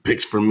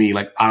picks for me,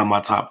 like out of my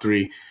top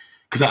 3.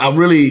 Because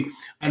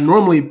I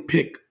normally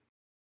pick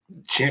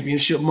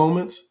championship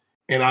moments,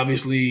 and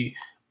obviously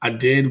I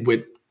did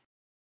pick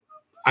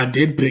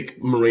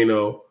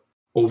Moreno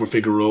over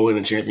Figueroa in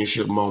a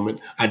championship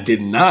moment. I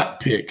did not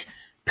pick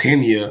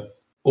Pena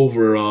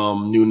over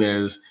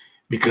Nunes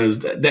because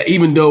that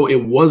even though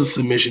it was a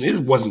submission, it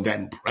wasn't that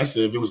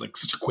impressive. It was like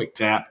such a quick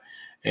tap,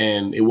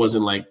 and it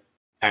wasn't like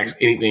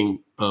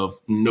anything of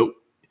note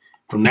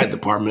from that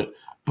department.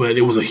 But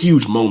it was a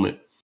huge moment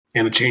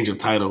and a change of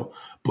title.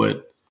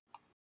 But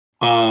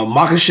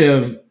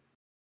Makhachev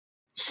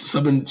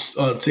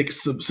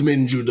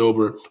submitting Drew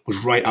Dober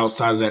was right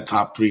outside of that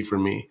top 3 for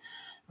me.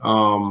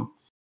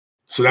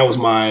 So that was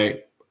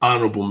my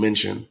honorable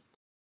mention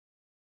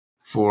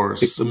for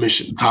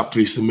top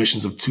 3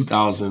 submissions of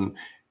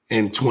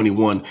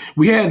 2021.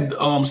 We had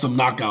some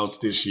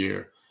knockouts this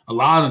year, a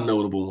lot of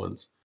notable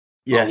ones,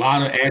 a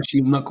lot of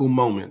ashy knuckle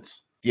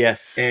moments.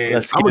 Yes, and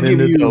let's I'm get gonna give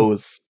into you.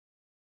 those.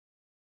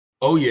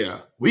 Oh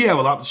yeah, we have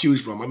a lot to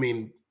choose from. I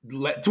mean,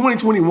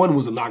 2021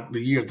 was the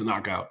year of the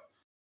knockout.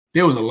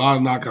 There was a lot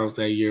of knockouts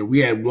that year. We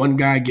had one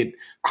guy get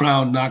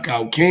crowned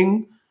knockout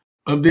king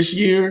of this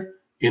year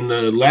in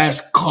the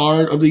last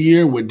card of the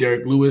year with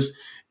Derek Lewis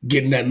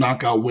getting that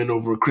knockout win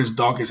over Chris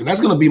Dawkins. And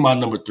that's going to be my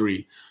number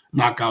 3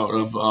 knockout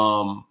of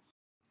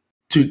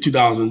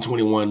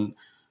 2021. A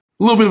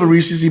little bit of a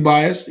recency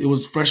bias. It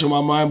was fresh on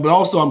my mind, but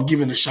also I'm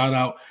giving a shout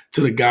out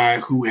to the guy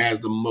who has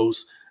the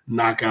most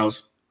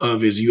knockouts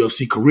of his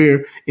UFC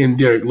career in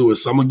Derek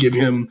Lewis. So I'm going to give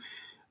him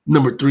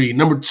number 3.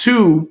 Number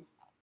 2,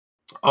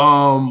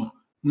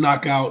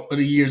 knockout of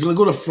the year is going to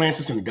go to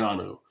Francis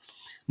Ngannou,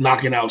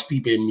 knocking out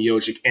Stipe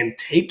Miocic and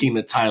taking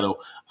the title.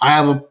 I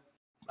have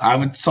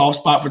a soft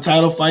spot for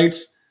title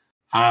fights.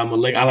 I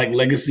like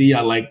legacy.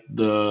 I like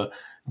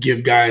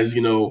give guys,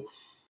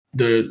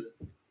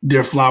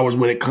 their flowers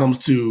when it comes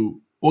to,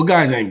 well,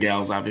 guys and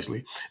gals,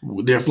 obviously,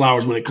 their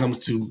flowers when it comes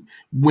to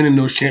winning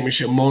those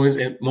championship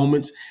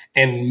moments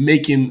and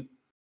making,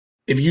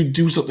 if you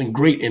do something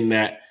great in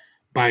that,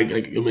 by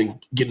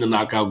getting a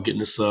knockout,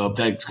 getting a sub,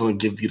 that's going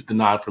to give you the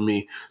nod for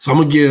me. So I'm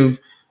going to give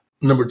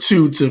number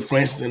 2 to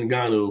Francis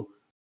Ngannou,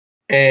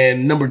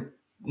 and number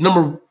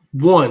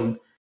 1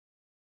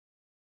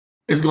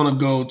 is going to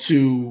go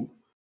to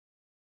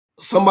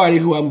somebody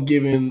who I'm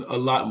giving a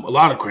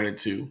lot of credit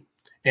to,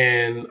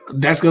 and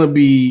that's going to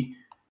be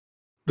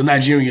the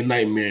Nigerian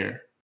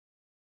Nightmare,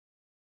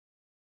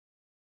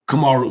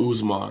 Kamaru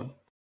Usman,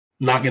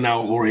 knocking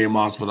out Jorge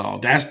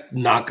Masvidal. That's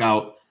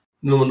knockout.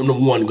 Number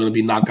 1 going to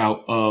be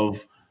knockout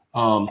of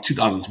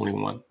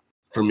 2021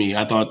 for me.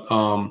 I thought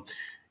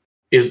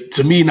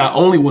to me, not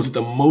only was it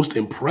the most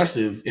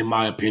impressive in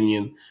my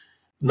opinion,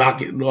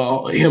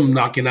 him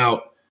knocking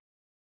out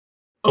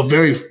a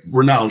very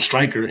renowned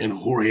striker in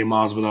Jorge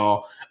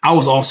Masvidal. I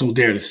was also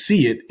there to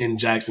see it in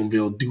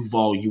Jacksonville,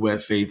 Duval,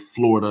 USA,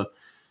 Florida.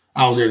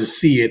 I was there to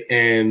see it,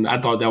 and I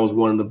thought that was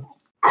one of the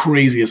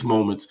craziest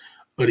moments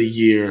of the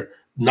year,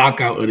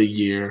 knockout of the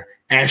year,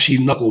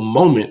 ashy knuckle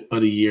moment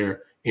of the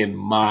year, in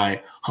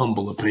my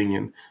humble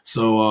opinion.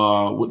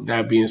 So with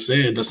that being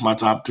said, that's my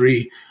top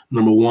 3.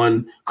 Number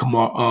 1,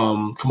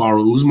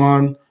 Kamaru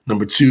Usman.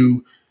 Number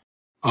 2,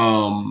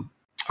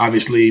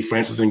 obviously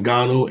Francis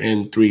Ngannou,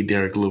 and 3,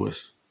 Derek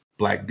Lewis,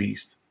 Black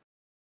Beast.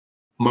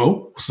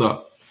 Mo, what's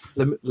up?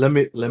 Let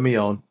me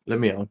on.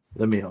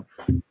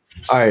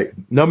 All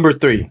right, number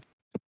 3.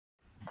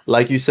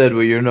 Like you said,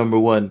 with your number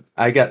 1,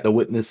 I got to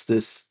witness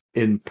this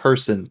in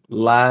person,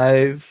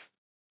 live.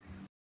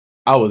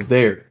 I was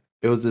there.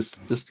 It was this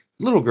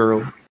little girl,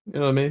 you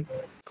know what I mean,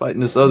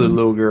 fighting this other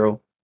little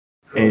girl,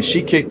 and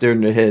she kicked her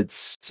in the head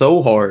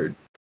so hard.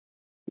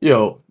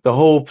 The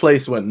whole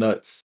place went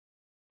nuts.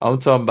 I'm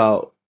talking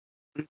about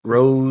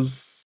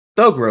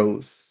Thug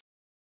Rose,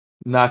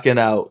 knocking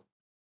out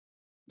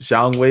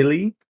Zhang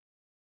Weili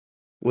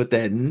with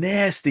that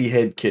nasty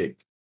head kick.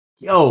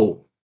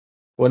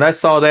 When I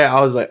saw that, I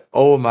was like,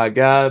 oh my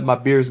God, my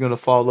beer's going to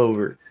fall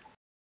over.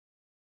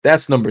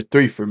 That's number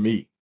 3 for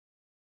me.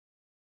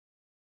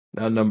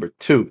 Now, number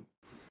 2.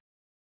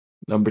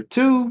 Number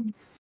two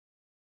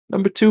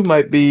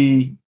might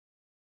be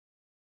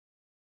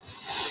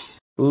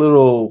a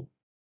little,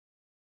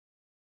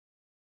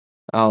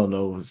 I don't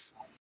know,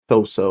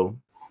 so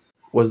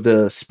was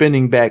the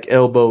spinning back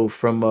elbow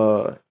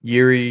from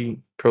Yuri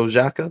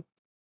Prochazka.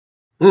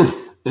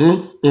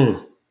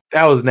 That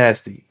was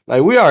nasty.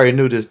 Like, we already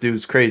knew this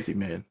dude's crazy,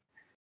 man.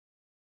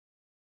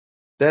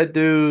 That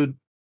dude,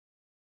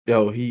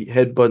 he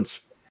headbutts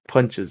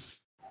punches.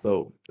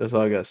 So that's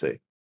all I gotta say.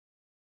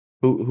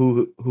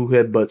 Who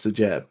headbutts a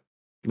jab?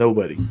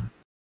 Nobody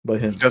but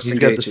him. He's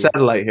got the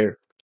satellite hair.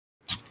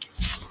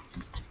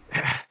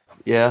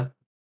 Yeah,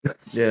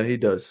 he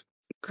does.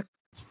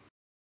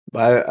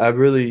 But I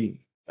really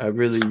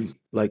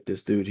like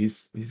this dude.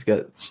 He's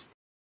got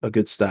a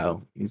good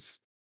style.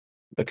 He's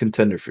a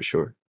contender for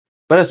sure.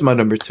 But that's my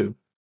number 2.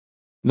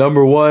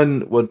 Number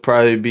 1 would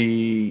probably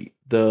be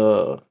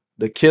the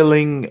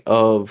killing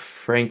of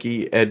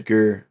Frankie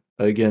Edgar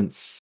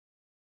against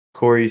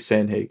Corey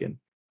Sandhagen.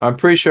 I'm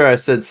pretty sure I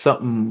said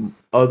something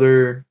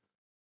other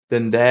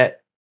than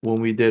that when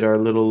we did our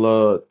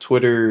little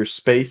Twitter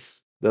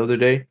space the other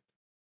day.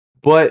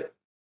 But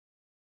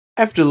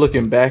after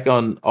looking back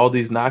on all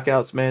these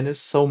knockouts, man, there's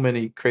so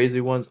many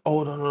crazy ones.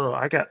 Oh, no.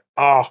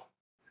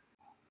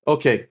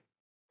 Okay.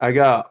 I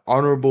got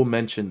honorable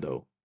mention,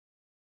 though.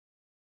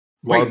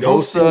 Wait,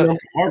 don't steal them from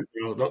Mark,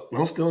 bro.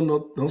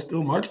 Don't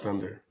steal Mark's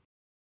thunder.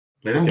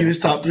 Let him get his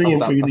top 3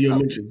 and for you to your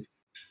mentions.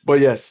 But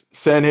yes,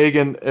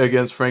 Sandhagen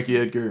against Frankie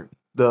Edgar.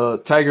 The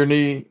tiger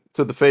knee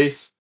to the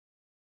face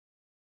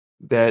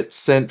that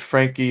sent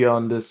Frankie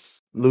on this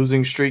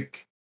losing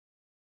streak.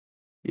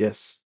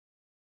 Yes.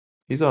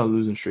 He's on a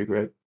losing streak,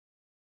 right?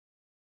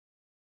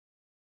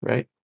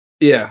 Right?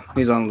 Yeah,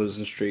 he's on a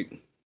losing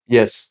streak.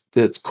 Yes,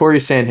 that's Corey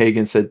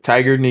Sandhagen said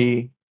Tiger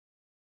knee,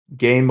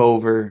 game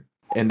over,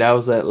 and that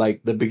was at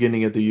like the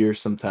beginning of the year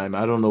sometime.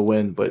 I don't know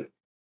when, but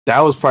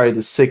that was probably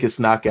the sickest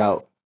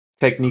knockout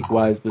technique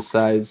wise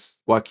besides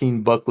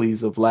Joaquin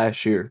Buckley's of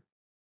last year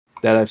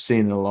that I've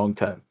seen in a long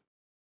time.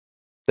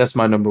 That's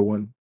my number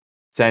one.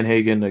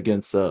 Sandhagen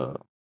against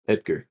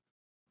Edgar.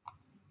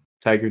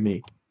 Tiger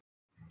knee.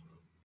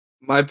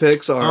 My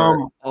picks are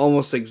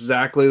almost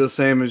exactly the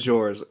same as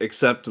yours,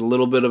 except a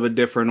little bit of a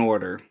different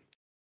order.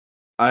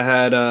 I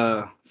had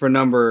for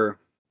number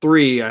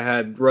 3, I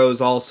had Rose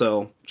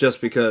also,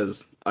 just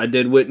because I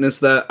did witness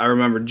that. I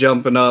remember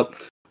jumping up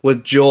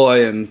with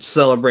joy and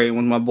celebrating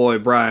with my boy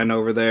Brian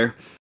over there.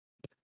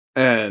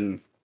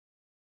 And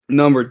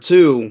number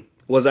 2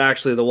 was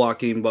actually the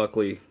Joaquin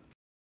Buckley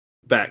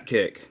back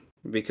kick,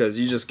 because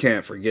you just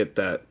can't forget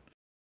that.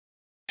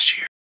 This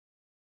year.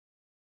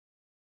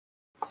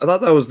 I thought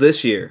that was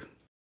this year.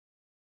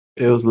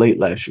 It was late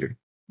last year.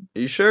 Are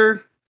you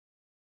sure?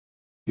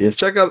 Yes.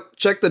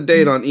 Check the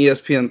date on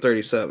ESPN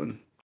 37.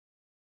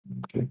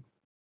 Okay.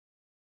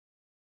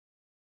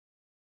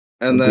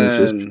 And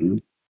then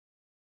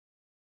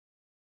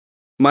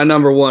my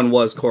number 1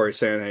 was Corey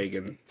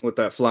Sandhagen with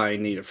that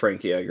flying knee to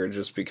Frankie Edgar,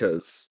 just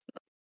because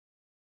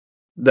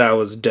that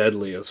was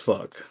deadly as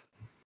fuck.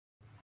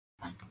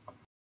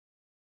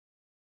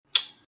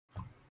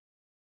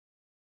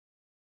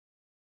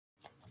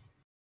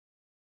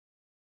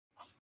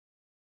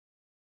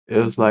 It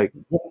was like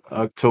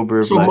October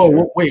of So last Mo,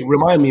 year. wait,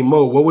 remind me,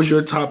 Mo, what was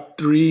your top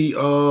 3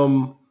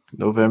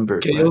 November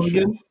KOs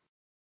again?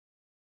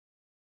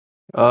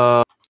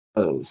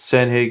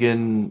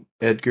 Sandhagen,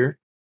 Edgar,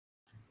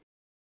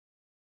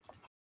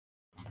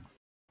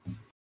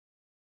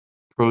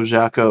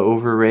 Projaca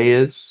over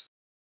Reyes,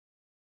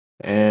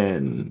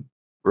 and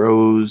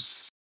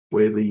Rose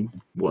Whaley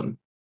won.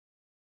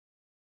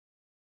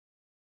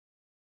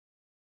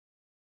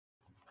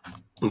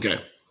 Okay.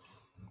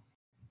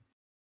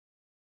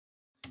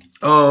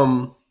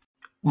 Mo,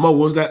 what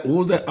was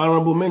that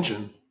honorable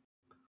mention?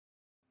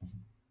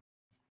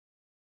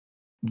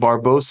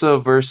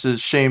 Barbosa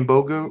versus Shane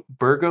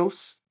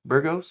Burgos.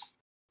 Burgos?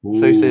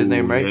 So you say his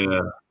name right?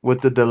 Yeah.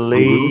 With the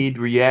delayed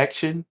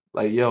reaction.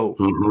 Like, yo,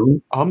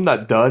 I'm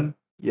not done.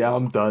 Yeah,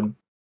 I'm done.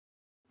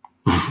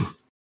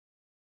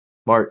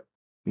 Mark,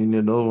 you need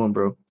another one,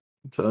 bro.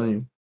 I'm telling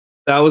you.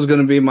 That was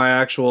going to be my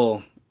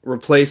actual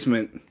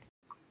replacement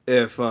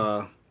if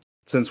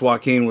since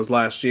Joaquin was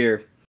last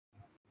year.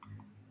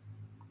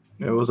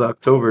 It was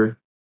October.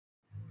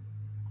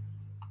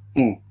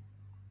 My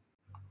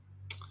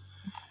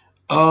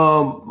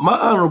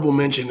honorable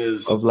mention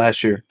is of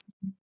last year.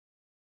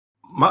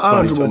 My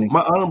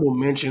honorable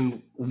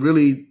mention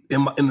really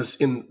in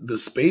the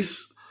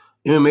space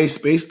MMA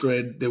space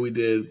thread that we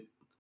did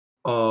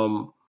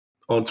on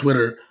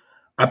Twitter.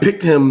 I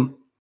picked him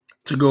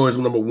to go as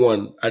number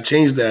 1. I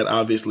changed that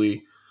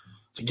obviously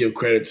to give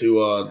credit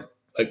to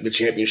like the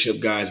championship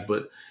guys,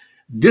 but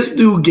this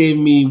dude gave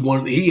me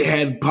one. He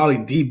had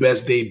probably the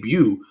best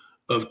debut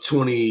of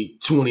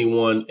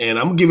 2021, and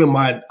I'm giving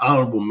my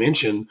honorable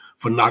mention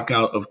for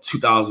knockout of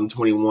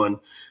 2021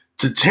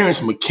 to Terrence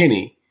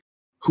McKinney,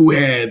 who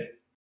had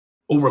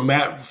over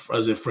Matt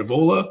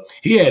Frivola.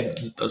 He had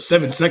a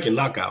 7-second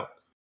knockout,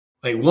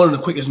 like one of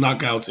the quickest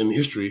knockouts in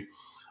history.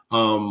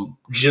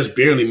 Just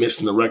barely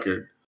missing the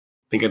record.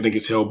 I think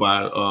it's held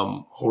by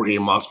Jorge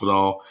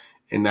Masvidal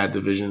in that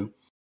division.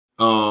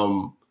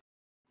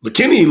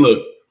 McKinney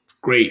looked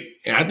great,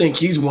 and I think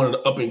he's one of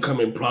the up and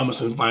coming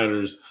promising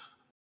fighters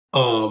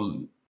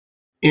in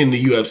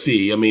the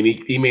UFC. I mean,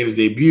 he made his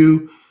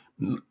debut,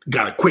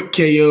 got a quick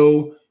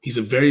KO. He's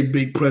a very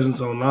big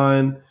presence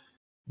online.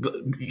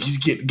 He's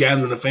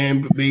gathering a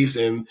fan base,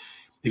 and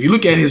if you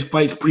look at his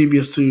fights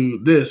previous to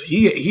this,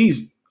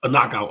 he's a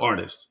knockout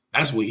artist.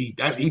 That's what he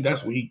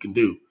can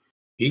do.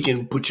 He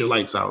can put your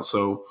lights out.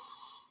 So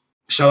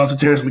shout out to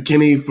Terrence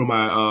McKinney for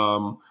my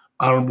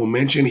honorable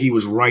mention. He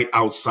was right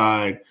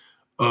outside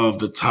of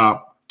the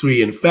top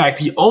 3. In fact,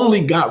 he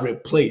only got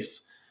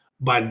replaced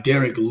by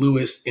Derek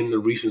Lewis in the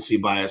recency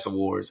bias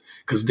awards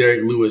because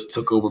Derek Lewis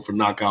took over for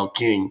Knockout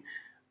King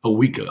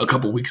a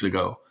couple weeks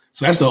ago.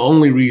 So that's the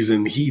only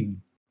reason he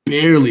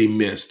barely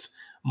missed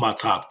my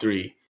top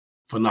 3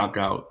 for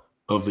knockout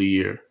of the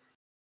year.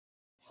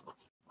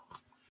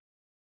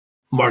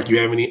 Mark, you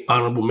have any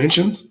honorable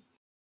mentions?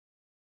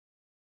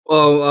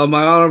 Well,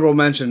 my honorable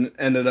mention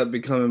ended up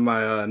becoming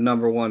my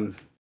number 1,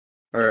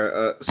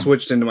 or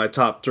switched into my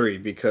top 3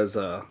 because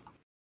I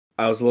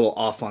was a little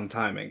off on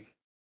timing.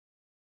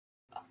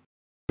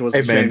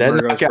 Hey man, that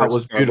knockout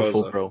was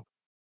beautiful, bro.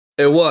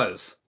 It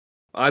was.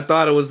 I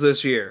thought it was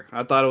this year.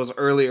 I thought it was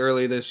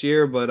early this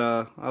year, but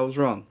I was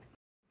wrong.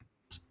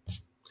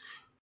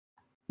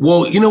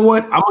 Well, you know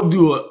what? I'm gonna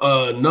do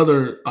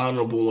another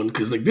honorable one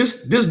because like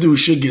this dude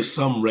should get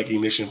some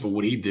recognition for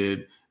what he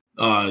did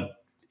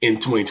in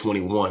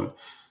 2021.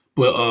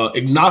 But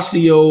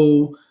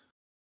Ignacio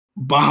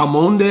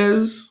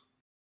Bahamondes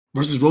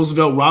versus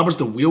Roosevelt Roberts,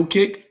 the wheel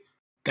kick,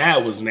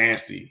 that was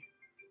nasty.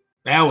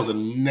 That was a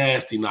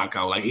nasty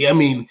knockout. Like, I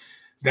mean,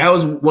 that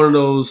was one of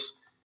those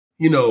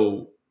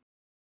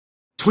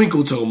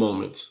twinkle toe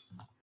moments.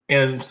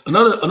 And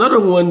another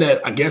one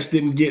that I guess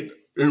didn't get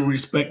in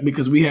respect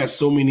because we had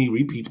so many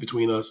repeats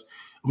between us.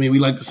 I mean, we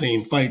like the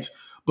same fights.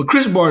 But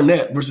Chris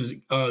Barnett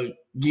versus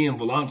Guillaume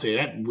Volante,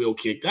 that wheel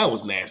kick, that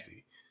was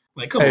nasty.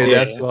 Like, come on.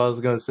 That's what I was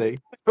gonna say.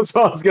 That's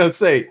what I was gonna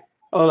say.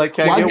 Oh, like,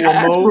 can I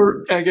get one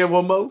more? Can I get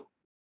one more?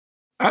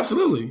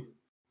 Absolutely.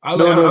 That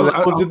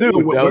was the dude.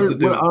 That was the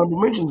dude. Where honorable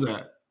mentions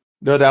at?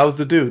 No, that was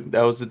the dude.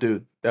 That was the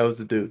dude.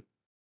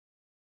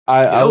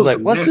 I was like,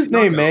 what's his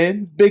name,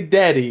 man? Big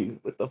Daddy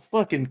with the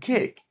fucking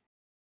kick.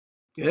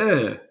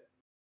 Yeah.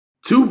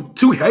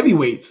 Two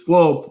heavyweights.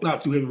 Well,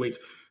 not two heavyweights.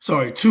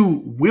 Sorry, two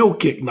wheel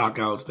kick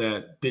knockouts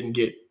that didn't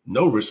get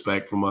no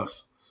respect from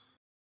us.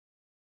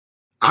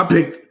 I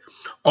picked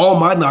all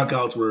my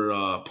knockouts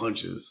were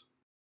punches.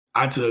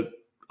 I took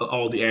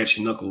all the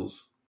ashy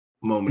knuckles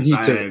moments.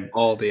 I had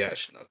all the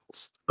ashy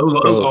knuckles. It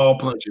was all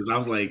punches. I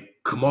was like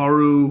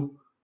Kamaru,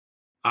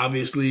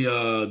 obviously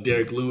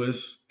Derek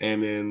Lewis,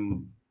 and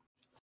then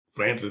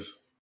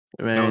Francis.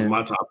 Man. That was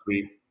my top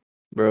three,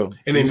 bro.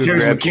 And then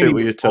Terrence McKinney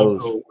with your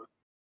toes.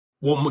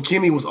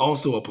 McKinney was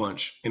also a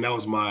punch, and that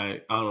was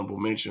my honorable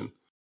mention.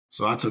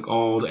 So I took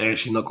all the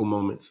ashy knuckle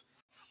moments,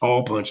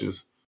 all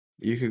punches.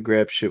 You could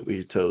grab shit with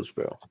your toes,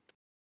 bro.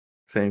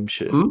 Same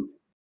shit. Hmm?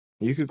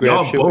 You could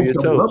grab shit with your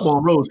toes. Up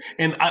on Rose,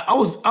 and I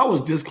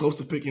was this close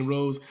to picking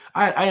Rose.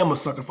 I am a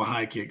sucker for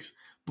high kicks,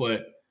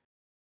 but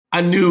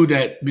I knew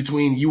that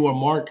between you or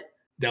Mark,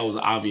 that was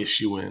an obvious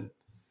shoe-in.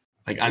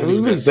 Like I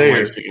knew that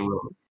somebody's picking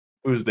Rose.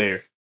 Who's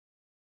there?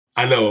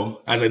 I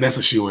know. I was like, that's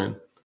a shoe-in.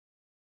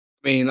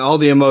 I mean, all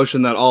the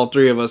emotion that all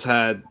three of us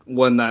had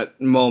when that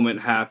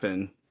moment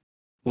happened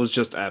was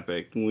just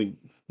epic. We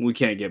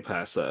can't get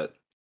past that.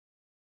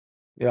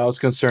 Yeah, I was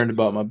concerned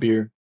about my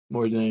beer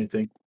more than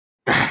anything.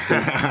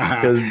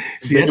 Because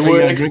that's how you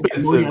gotta drink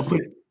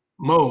it.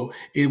 Mo,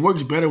 it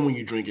works better when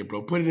you drink it,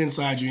 bro. Put it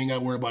inside you. You ain't got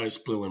to worry about it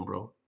spilling,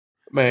 bro.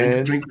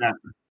 Man, drink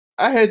faster.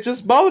 I had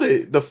just bought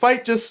it. The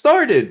fight just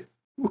started.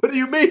 What do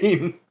you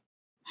mean?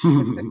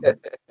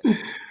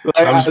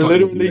 I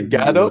literally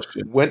got up,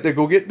 went to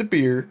go get the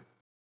beer,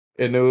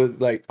 and it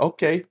was like,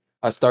 okay.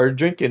 I started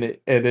drinking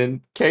it, and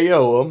then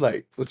KO. I'm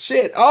like, well,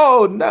 shit.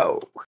 Oh no.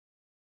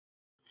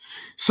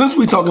 Since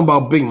we're talking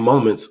about big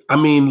moments, I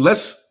mean,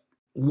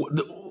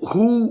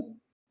 who,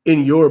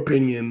 in your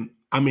opinion,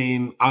 I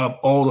mean, out of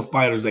all the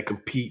fighters that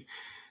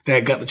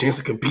got the chance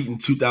to compete in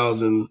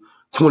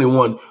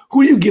 2021,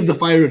 who do you give the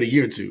fighter of the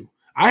year to?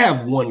 I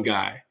have one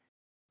guy.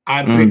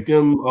 I picked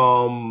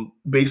him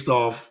based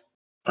off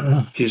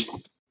his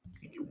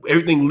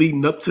everything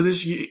leading up to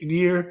this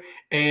year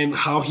and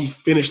how he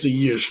finished the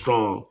year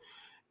strong.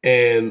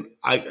 And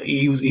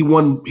he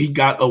won. He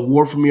got an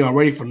award from me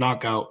already for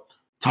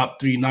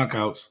top 3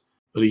 knockouts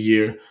of the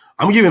year.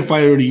 I'm giving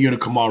fighter of the year to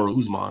Kamaru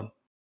Usman.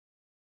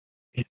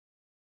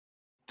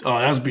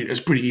 It's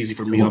pretty easy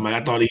for me.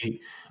 I thought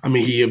he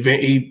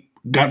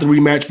got the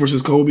rematch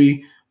versus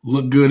Kobe,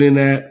 looked good in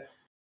that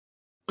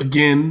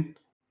again,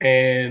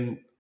 and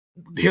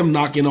him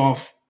knocking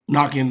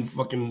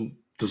fucking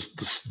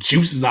the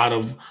juices out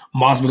of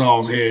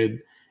Masvidal's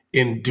head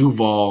in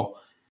Duval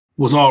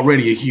was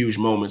already a huge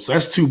moment. So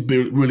that's two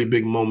really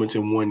big moments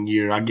in one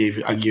year. I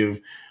give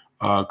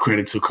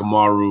credit to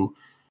Kamaru,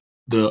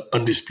 the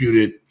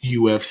undisputed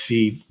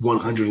UFC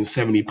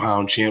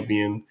 170-pound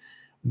champion,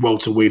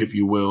 welterweight, if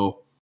you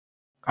will.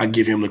 I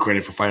give him the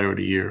credit for fighter of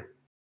the year.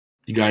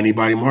 You got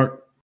anybody,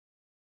 Mark?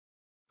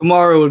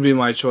 Kamaru would be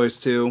my choice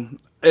too.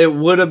 It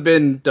would have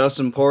been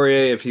Dustin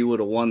Poirier if he would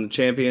have won the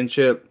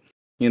championship.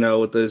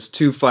 With those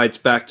 2 fights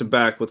back to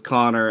back with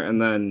Conor,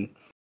 and then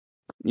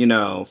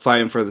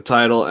fighting for the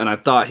title. And I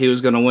thought he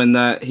was going to win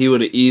that. He would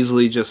have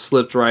easily just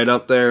slipped right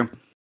up there.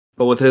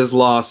 But with his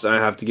loss, I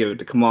have to give it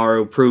to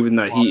Kamaru, proving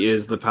that he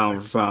is the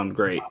pound for pound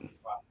great.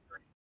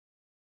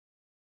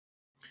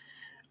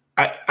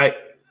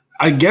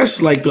 I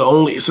guess like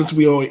since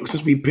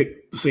we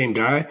picked the same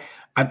guy,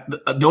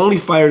 the only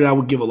fighter that I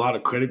would give a lot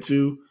of credit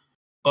to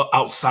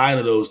outside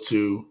of those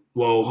two.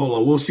 Well, hold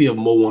on, we'll see if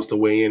Mo wants to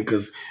weigh in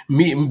because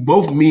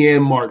both me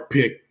and Mark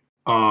picked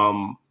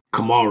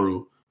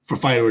Kamaru for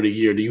fighter of the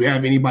year. Do you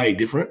have anybody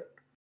different?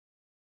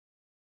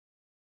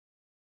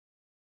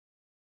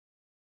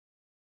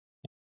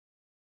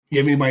 You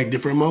have anybody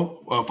different,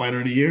 Mo? Fighter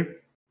of the year?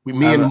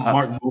 Me and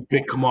Mark both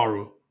picked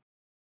Kamaru.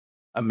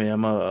 I mean,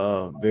 I'm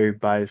a very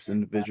biased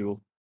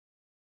individual.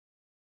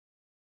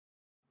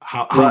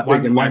 Why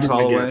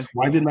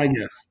didn't I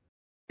guess?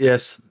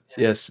 Yes.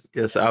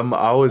 I'm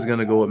always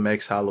gonna go with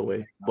Max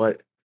Holloway,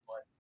 but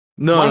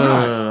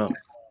no.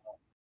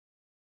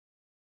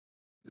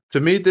 To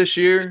me, this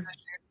year,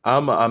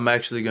 I'm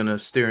actually gonna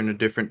steer in a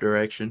different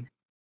direction.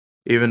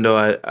 Even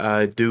though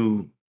I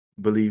do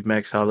believe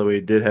Max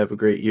Holloway did have a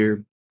great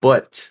year,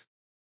 but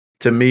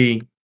to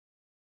me,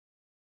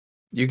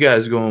 you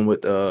guys going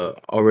with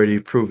already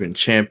proven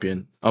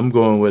champion. I'm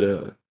going with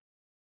a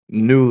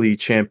newly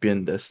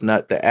champion that's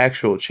not the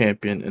actual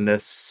champion, and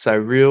that's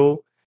Ciryl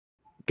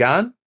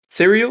Gane.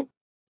 Ciryl,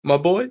 my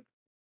boy.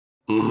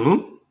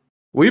 Mm-hmm.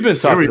 We've been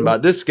talking Cereal.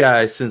 about this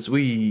guy since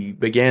we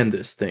began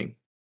this thing.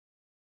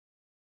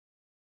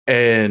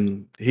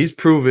 And he's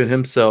proven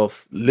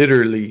himself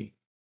literally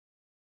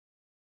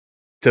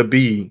to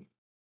be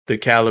the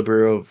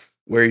caliber of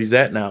where he's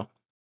at now.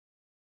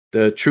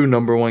 The true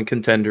number one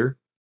contender.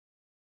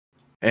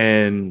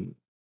 And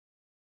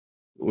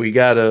we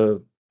got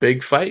a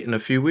big fight in a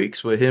few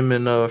weeks with him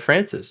and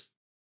Francis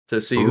to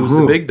see who's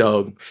the big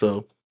dog.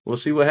 So we'll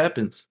see what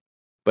happens.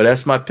 But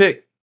that's my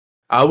pick.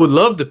 I would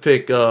love to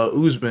pick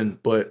Usman,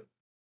 but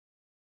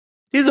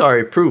he's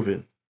already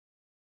proven.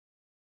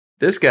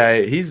 This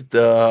guy, he's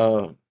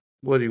the,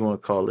 what do you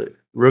want to call it?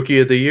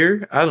 Rookie of the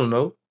year? I don't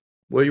know.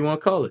 What do you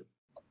want to call it?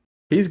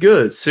 He's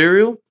good.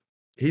 Serial?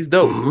 He's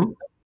dope. Mm-hmm.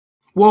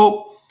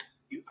 Well,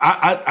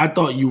 I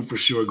thought you for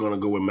sure going to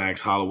go with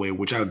Max Holloway,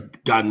 which I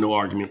got no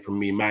argument from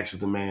me. Max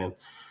is the man.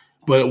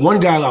 But one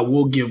guy I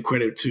will give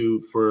credit to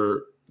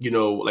for,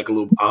 like a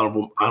little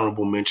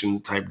honorable mention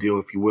type deal,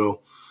 if you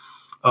will.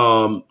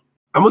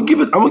 I'm gonna give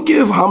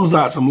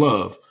Khamzat some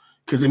love.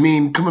 Because,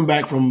 coming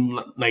back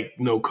from,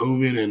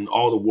 COVID and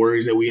all the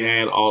worries that we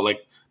had, all,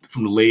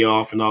 from the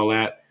layoff and all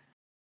that,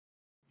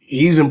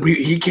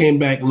 he came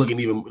back looking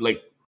even,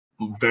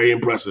 very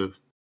impressive.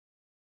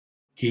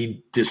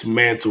 He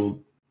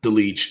dismantled the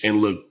Leech and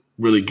looked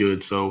really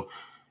good. So,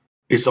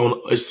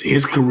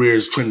 his career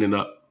is trending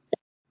up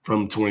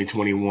from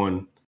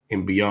 2021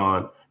 and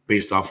beyond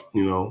based off,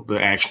 the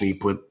action he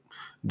put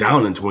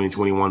down in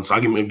 2021. So,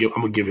 I'm going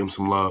to give him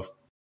some love.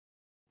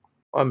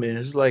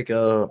 It's like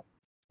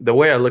the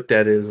way I looked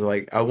at it is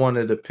I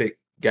wanted to pick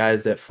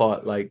guys that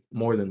fought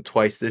more than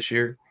twice this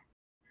year.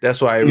 That's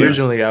why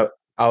originally I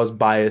was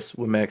biased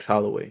with Max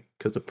Holloway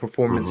because the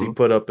performance he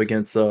put up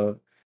against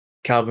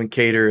Calvin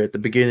Kattar at the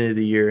beginning of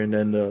the year, and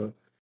then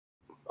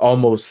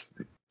almost,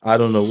 I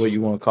don't know what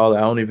you want to call it.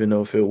 I don't even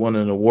know if it won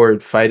an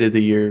award, fight of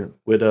the year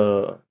with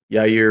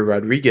Yair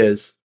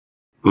Rodriguez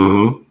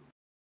in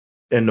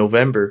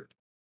November.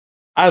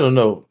 I don't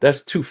know.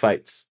 That's 2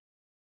 fights.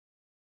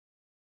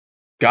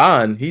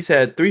 Gone, he's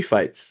had 3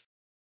 fights,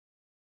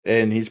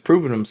 and he's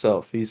proven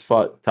himself. He's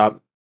fought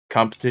top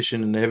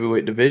competition in the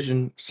heavyweight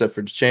division, except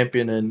for the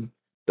champion and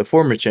the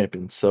former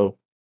champion. So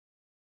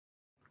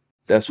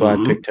that's why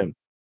I picked him.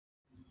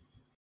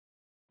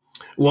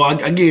 Well,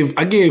 I gave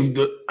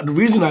the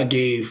reason I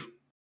gave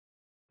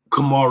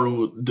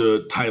Kamaru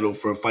the title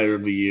for Fighter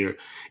of the Year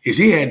is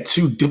he had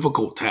 2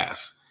 difficult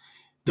tasks.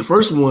 The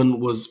first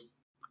one was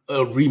a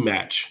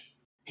rematch.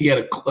 He had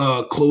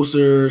a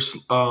closer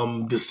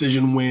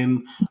decision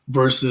win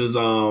versus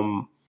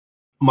Masvidal.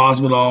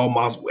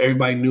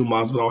 Everybody knew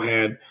Masvidal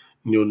had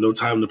no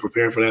time to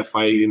prepare for that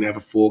fight. He didn't have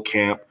a full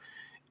camp,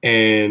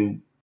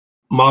 and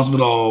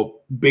Masvidal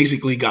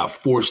basically got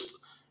forced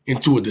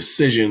into a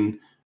decision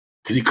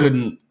because he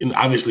couldn't,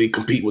 obviously,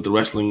 compete with the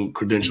wrestling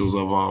credentials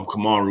of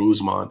Kamaru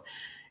Usman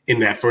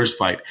in that first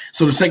fight.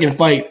 So the second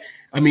fight,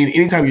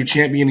 anytime you're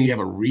champion and you have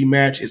a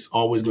rematch, it's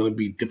always going to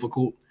be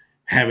difficult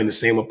having the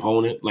same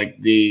opponent.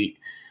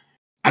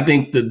 I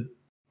think the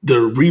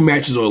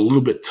rematches are a little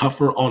bit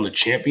tougher on the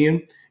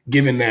champion,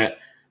 given that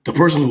the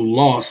person who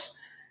lost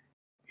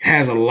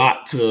has a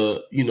lot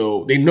to,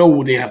 they know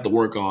what they have to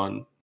work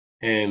on,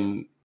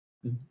 and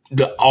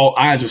all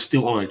eyes are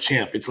still on a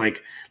champ. It's it's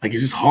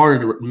just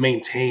harder to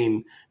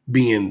maintain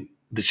being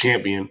the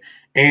champion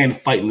and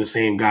fighting the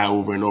same guy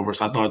over and over.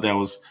 So I thought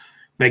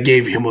that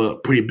gave him a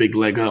pretty big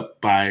leg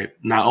up by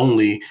not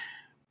only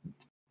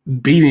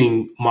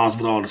beating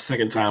Masvidal the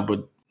second time,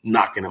 but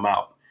knocking him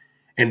out.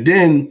 And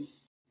then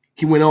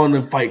he went on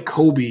to fight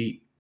Kobe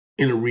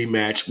in a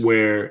rematch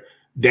where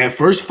that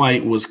first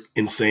fight was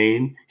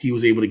insane. He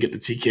was able to get the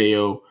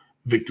TKO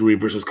victory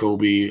versus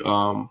Kobe. Did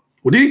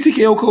he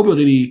TKO Kobe or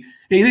did he?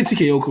 Yeah, he did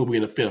TKO Kobe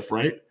in the 5th,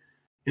 right?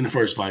 In the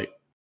first fight.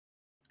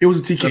 It was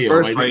a TKO, the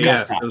first right? Fight,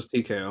 yes, it was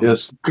TKO.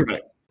 Yes.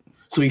 Correct.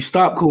 So he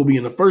stopped Kobe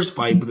in the first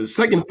fight, but the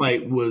second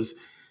fight was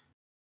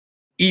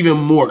even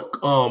more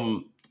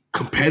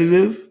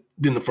competitive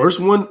than the first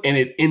one, and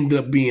it ended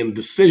up being a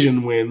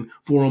decision win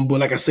for him.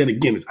 But like I said,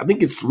 again, I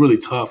think it's really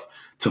tough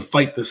to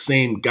fight the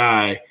same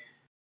guy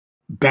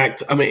in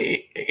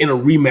a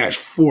rematch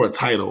for a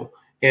title.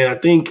 And I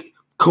think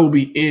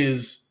Kobe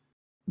is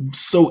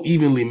so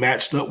evenly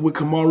matched up with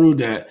Kamaru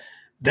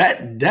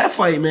that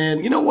fight,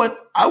 man, you know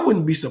what? I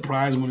wouldn't be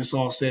surprised when it's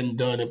all said and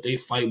done if they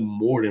fight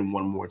more than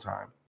one more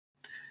time.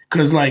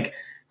 Because,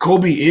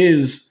 Kobe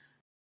is,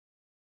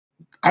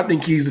 I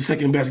think he's the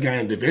second best guy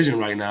in the division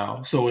right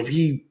now. So if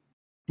he,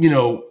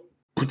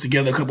 put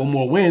together a couple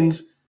more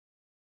wins,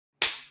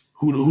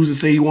 who's to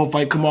say he won't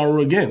fight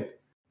Kamaru again?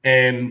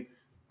 And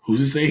who's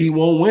to say he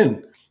won't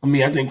win?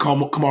 I think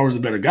Kamaru's a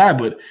better guy,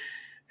 but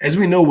as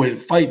we know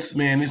with fights,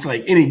 man, it's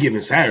like any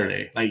given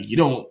Saturday. You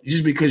don't,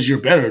 just because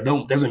you're better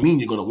doesn't mean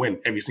you're going to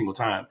win every single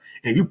time.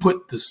 And if you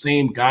put the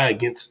same guy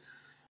against,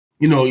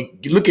 I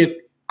look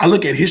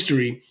at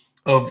history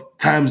of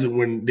times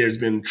when there's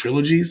been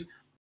trilogies.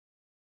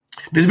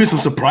 There's been some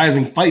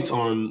surprising fights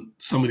on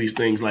some of these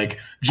things, like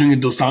Junior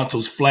Dos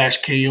Santos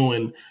flash KO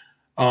and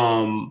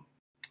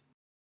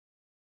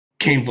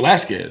Cain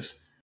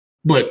Velasquez.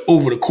 But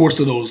over the course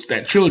of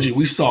that trilogy,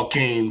 we saw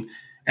Kane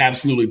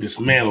absolutely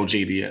dismantle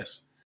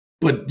JDS.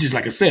 But just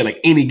like I said, like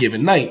any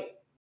given night,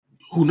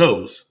 who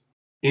knows?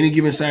 Any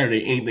given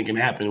Saturday, anything can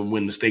happen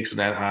when the stakes are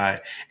that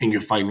high and you're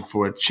fighting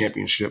for a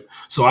championship.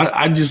 So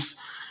I just,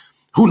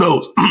 who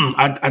knows?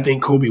 I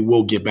think Kobe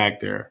will get back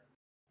there,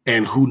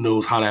 and who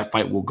knows how that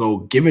fight will go,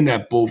 given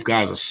that both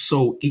guys are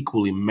so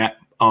equally,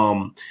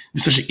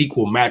 it's such an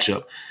equal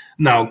matchup.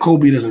 Now,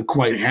 Kobe doesn't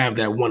quite have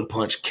that one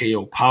punch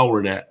KO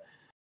power that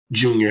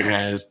Junior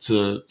has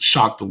to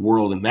shock the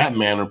world in that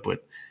manner,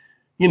 but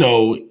you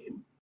know,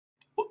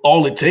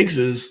 all it takes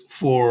is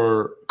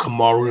for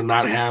Kamaru to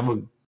not have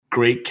a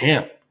great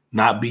camp,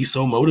 not be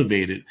so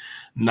motivated,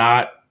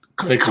 not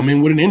come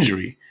in with an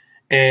injury,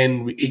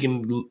 and he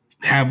can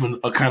have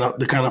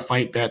the kind of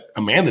fight that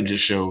Amanda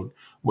just showed,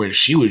 where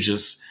she was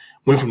just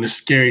went from the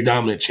scary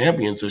dominant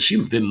champion to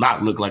she did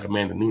not look like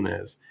Amanda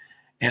Nunes,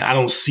 and I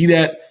don't see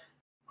that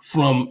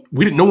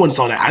no one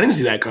saw that. I didn't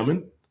see that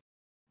coming,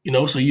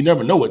 so you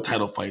never know what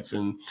title fights,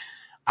 and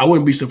I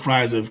wouldn't be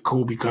surprised if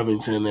Colby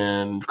Covington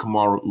and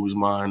Kamaru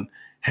Usman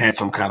had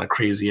some kind of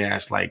crazy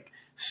ass like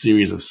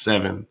series of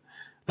 7,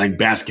 like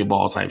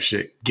basketball type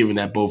shit, given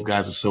that both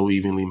guys are so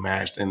evenly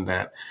matched and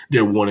that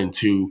they're 1 and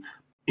 2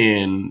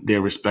 in their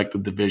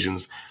respective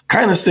divisions.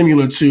 Kind of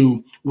similar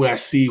to what I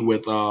see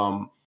with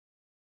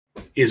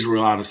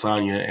Israel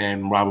Adesanya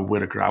and Robert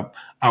Whittaker.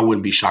 I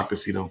wouldn't be shocked to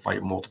see them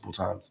fight multiple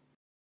times.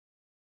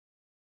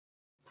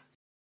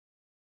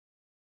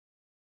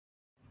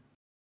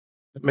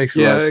 It makes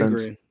a lot of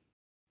sense. Agree.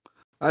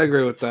 I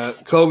agree with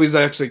that. Kobe's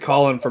actually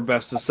calling for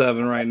best of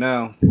 7 right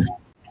now.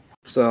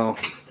 So,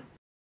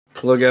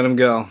 look at him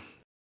go.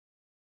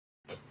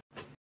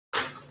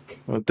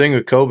 Well, the thing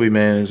with Kobe,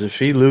 man, is if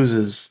he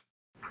loses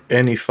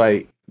any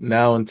fight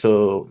now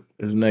until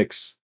his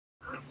next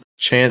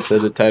chance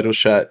at a title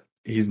shot,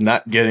 he's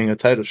not getting a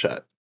title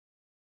shot.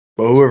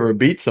 But whoever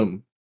beats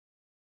him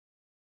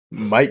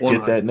might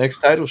get that next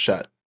title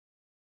shot.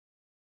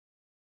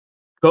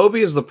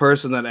 Kobe is the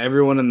person that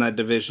everyone in that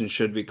division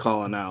should be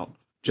calling out,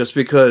 just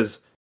because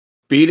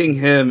beating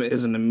him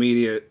is an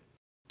immediate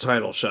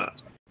title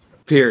shot,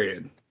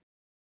 period.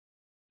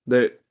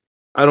 I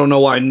don't know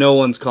why no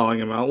one's calling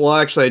him out. Well,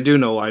 actually, I do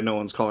know why no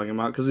one's calling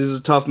him out, because he's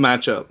a tough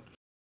matchup.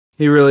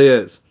 He really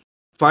is.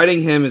 Fighting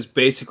him is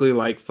basically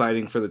like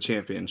fighting for the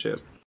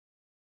championship.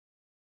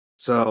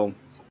 So...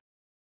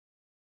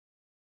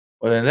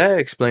 Well, then that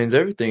explains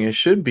everything. It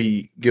should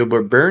be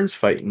Gilbert Burns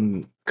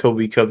fighting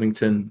Kobe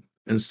Covington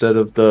instead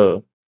of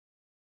the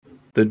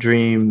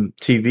Dream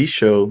TV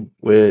show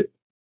with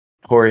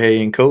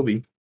Jorge and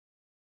Kobe.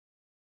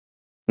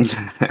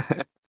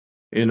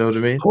 You know what I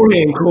mean?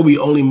 Jorge and Kobe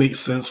only makes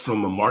sense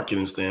from a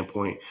marketing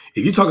standpoint.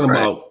 If you're talking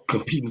about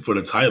competing for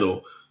the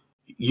title,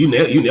 you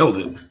nailed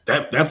it.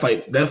 That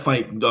fight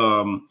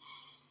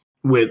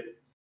with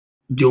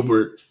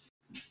Gilbert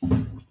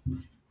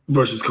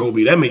versus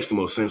Kobe, that makes the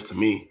most sense to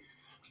me.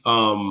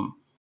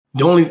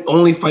 The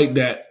only fight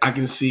that I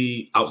can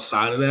see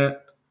outside of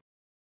that,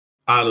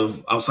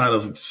 outside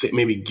of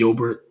maybe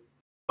Gilbert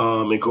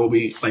and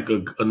Kobe, like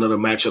another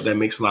matchup that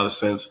makes a lot of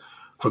sense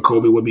for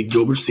Kobe would be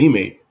Gilbert's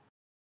teammate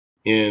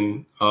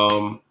in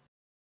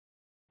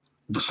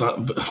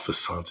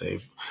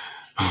Vicente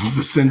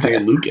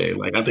Luque.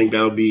 Like, I think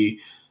that would be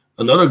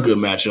another good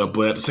matchup.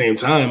 But at the same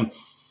time,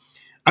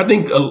 I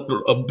think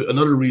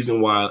another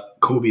reason why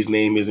Kobe's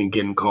name isn't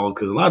getting called,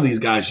 because a lot of these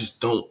guys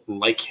just don't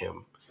like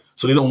him.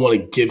 So they don't want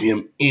to give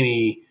him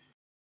any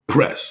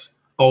press.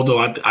 Although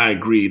I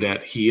agree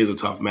that he is a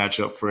tough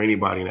matchup for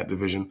anybody in that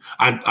division.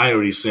 I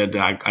already said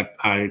that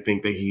I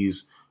think that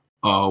he's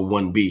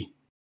 1B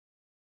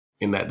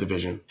in that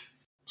division.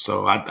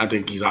 So I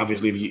think he's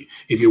obviously,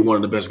 if you're one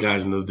of the best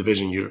guys in the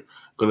division, you're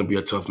going to be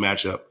a tough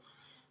matchup.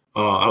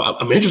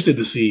 I'm interested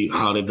to see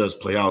how that does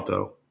play out,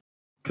 though.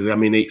 Because, I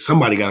mean,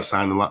 somebody got to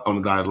sign on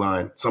the dotted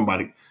line.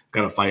 Somebody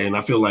got to fight. And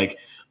I feel like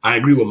I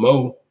agree with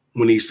Mo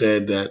when he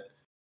said that,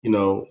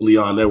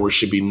 Leon Edwards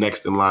should be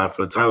next in line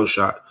for the title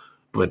shot.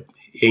 But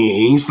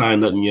he ain't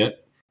signed nothing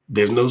yet.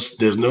 There's no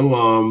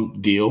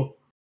deal.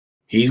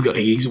 He's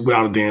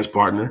without a dance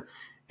partner.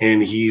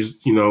 And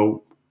he's,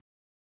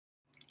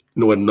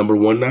 number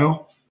 1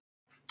 now?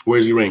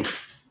 Where's he ranked?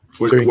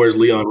 Where's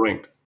Leon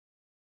ranked?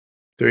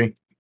 3.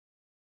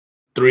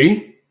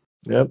 3?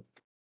 Yep.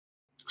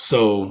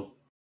 So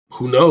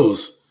who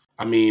knows?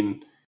 I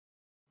mean,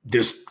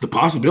 the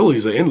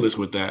possibilities are endless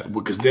with that,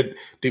 because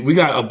we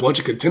got a bunch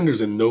of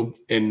contenders and no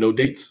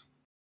dates.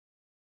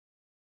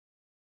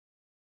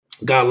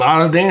 Got a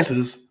lot of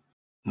dances,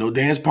 no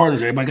dance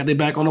partners. Everybody got their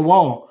back on the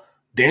wall.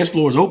 Dance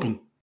floor is open.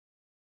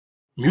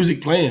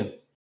 Music playing,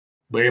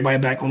 but everybody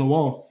back on the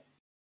wall.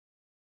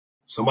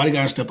 Somebody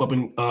got to step up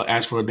and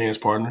ask for a dance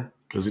partner,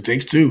 because it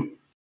takes 2.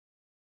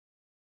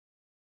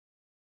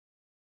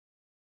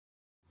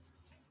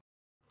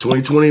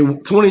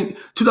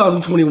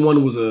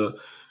 2021 was a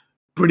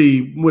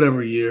pretty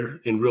whatever year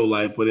in real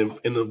life, but in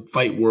the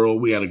fight world,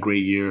 we had a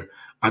great year.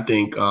 I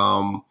think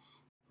a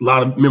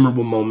lot of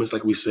memorable moments,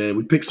 like we said.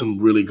 We picked some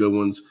really good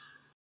ones.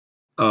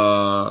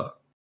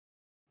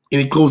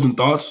 Any closing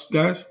thoughts,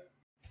 guys?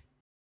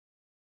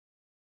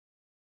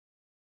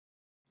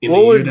 In What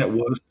the year would- that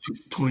was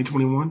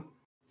 2021?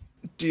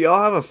 Do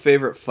y'all have a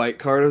favorite fight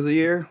card of the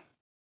year?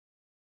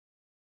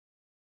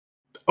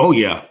 Oh,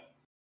 yeah.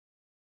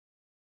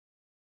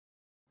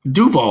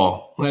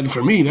 Duval. Like,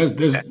 for me,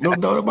 there's no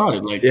doubt about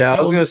it. Like, Yeah, I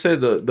that was gonna say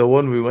the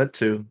one we went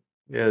to.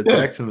 Yeah, Yeah.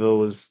 Jacksonville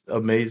was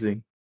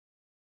amazing.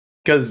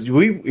 Because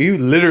we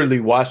literally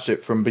watched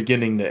it from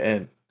beginning to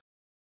end.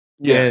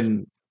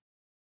 And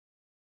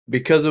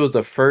because it was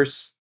the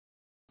first,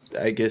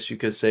 I guess you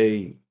could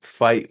say,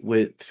 fight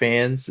with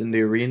fans in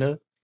the arena,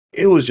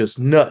 it was just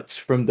nuts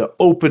from the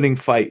opening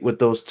fight with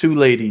those two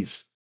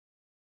ladies.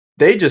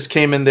 They just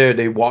came in there,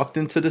 they walked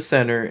into the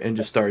center and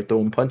just started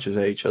throwing punches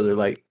at each other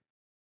like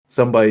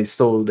somebody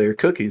stole their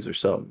cookies or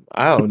something.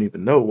 I don't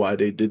even know why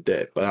they did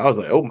that, but I was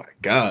like, oh my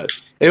God.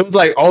 It was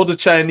like all the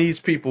Chinese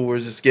people were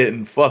just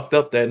getting fucked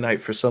up that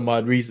night for some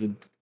odd reason.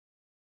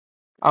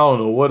 I don't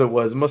know what it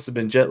was. It must have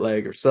been jet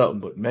lag or something,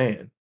 but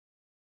man.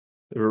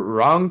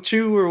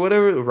 Rongchu or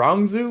whatever,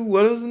 Rongzu,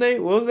 what was his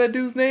name? What was that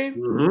dude's name?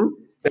 Mm-hmm.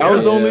 That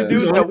was the only Yeah. He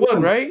was dude the that only won,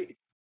 one. right?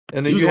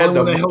 And then He was you the had only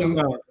the one that held him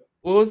down.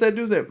 what was that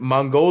dude's name?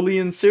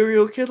 Mongolian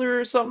serial killer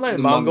or something like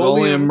The that?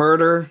 Mongolian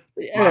murder.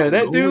 Yeah,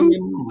 that dude.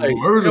 Mongolian Like, yo,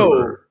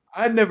 murderer.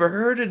 I never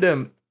heard of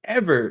them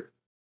ever.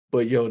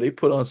 But yo, they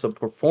put on some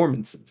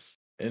performances.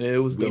 And it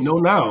was We dope. know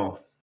now.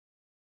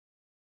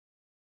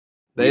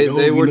 They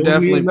We know were who he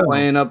definitely is now.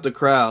 playing up the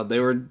crowd. They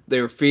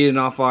were feeding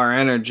off our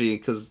energy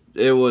because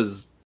it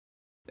was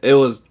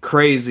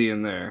crazy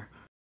in there,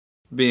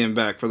 being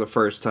back for the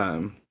first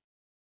time.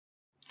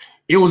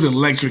 It was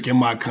electric in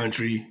my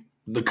country,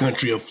 the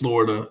country of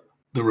Florida,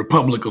 the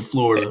Republic of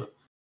Florida.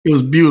 It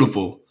was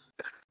beautiful.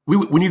 We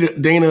need a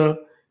Dana.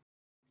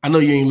 I know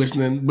you ain't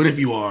listening, but if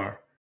you are,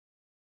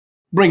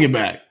 bring it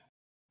back.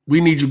 We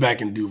need you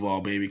back in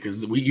Duval, baby,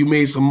 because you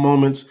made some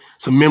moments,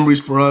 some memories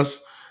for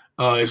us.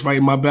 It's right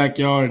in my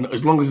backyard, and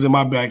as long as it's in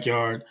my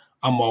backyard,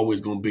 I'm always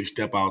gonna big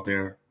step out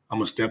there. I'm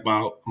gonna step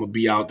out. I'm gonna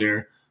be out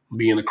there,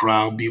 be in the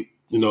crowd, be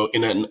in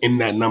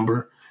that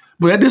number.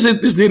 But this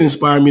did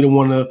inspire me to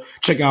want to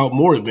check out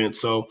more events.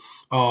 So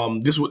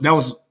that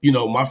was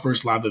my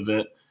first live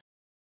event.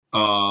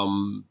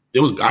 I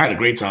had a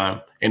great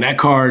time, and that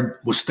card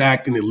was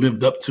stacked, and it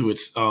lived up to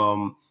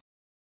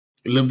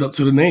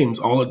the names,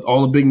 all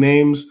the big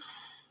names.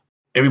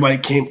 Everybody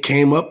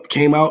came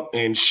out,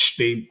 and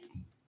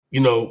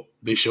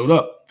they showed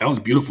up. That was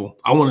beautiful.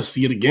 I want to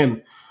see it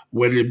again,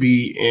 whether it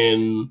be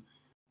in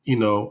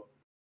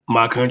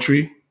my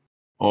country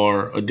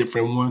or a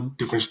different one,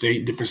 different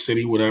state, different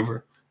city,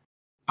 whatever.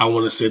 I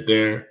want to sit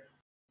there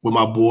with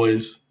my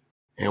boys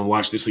and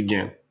watch this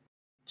again.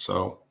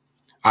 So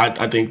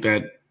I think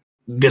that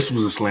this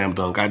was a slam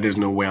dunk. There's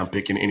no way I'm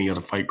picking any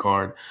other fight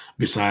card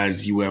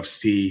besides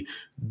UFC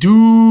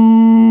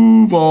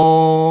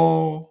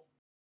Duval.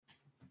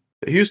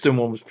 The Houston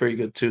one was pretty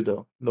good too,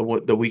 though.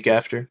 The week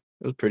after,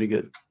 it was pretty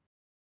good.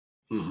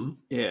 Mm-hmm.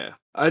 Yeah,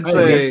 I'd I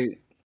say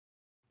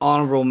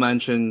honorable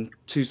mention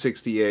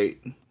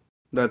 268.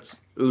 That's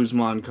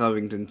Usman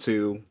Covington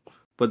too,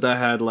 but that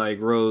had like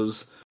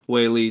Rose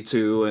Whaley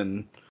too,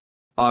 and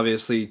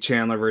obviously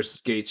Chandler versus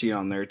Gaethje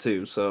on there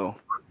too. So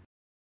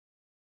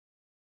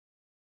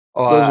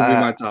those would be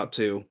my top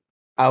two.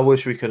 I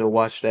wish we could have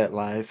watched that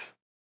live.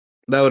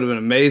 That would have been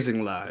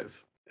amazing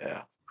live.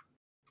 Yeah,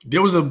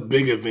 there was a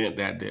big event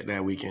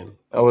that weekend.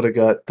 I would have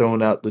got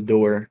thrown out the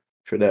door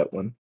for that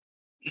one.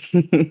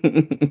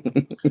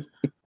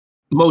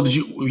 Mo, did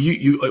you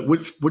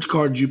which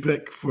card did you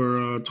pick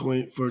for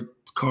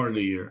card of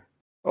the year?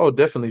 Oh,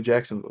 definitely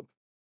Jacksonville.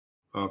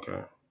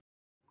 Okay.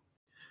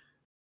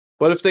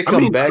 But if they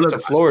come back to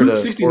Florida,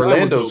 269 was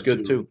Orlando's dope,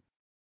 good too.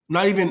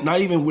 Not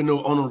even with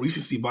no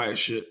recency bias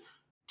shit.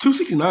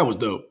 269 was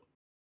dope.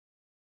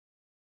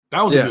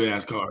 That was a good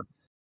ass card.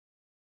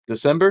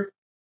 December?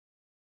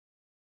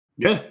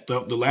 Yeah, the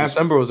last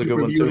December was a good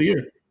one review of the too.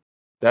 year.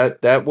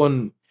 That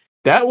one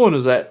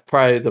was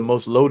probably the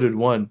most loaded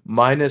one,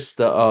 minus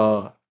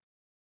the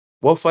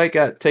what fight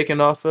got taken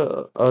off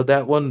of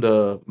that one,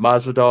 the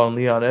Masvidal and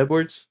Leon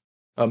Edwards.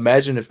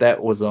 Imagine if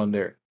that was on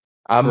there.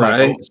 I'm not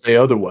going to say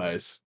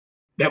otherwise.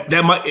 That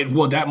might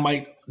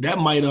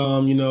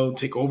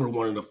take over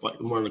one of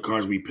the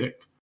cards we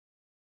picked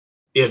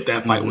if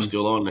that fight was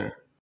still on there.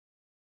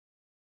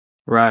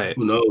 Right.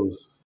 Who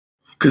knows?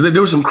 Because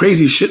there was some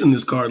crazy shit in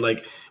this card.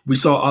 Like we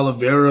saw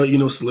Oliveira,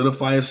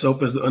 solidify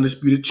himself as the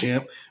undisputed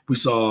champ. We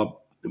saw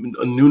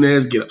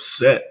Nunes get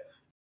upset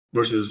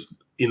versus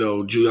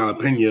Juliana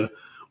Pena.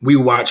 We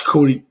watched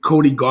Cody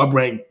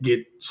Garbrandt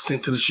get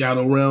sent to the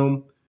Shadow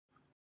Realm.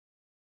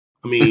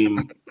 I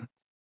mean,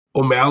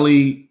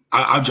 O'Malley.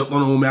 I jumped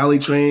on the O'Malley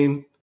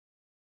train.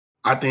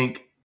 I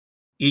think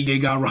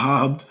Ige got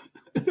robbed.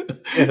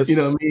 Yes. You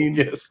know what I mean?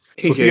 Yes.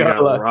 Ige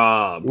got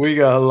robbed. We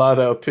got a lot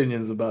of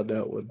opinions about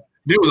that one.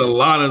 There was a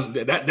lot of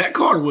that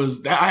card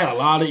was that I had a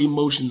lot of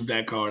emotions.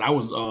 That card, I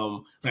was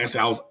like I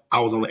said, I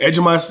was on the edge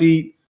of my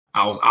seat.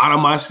 I was out of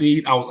my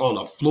seat. I was on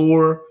the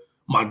floor.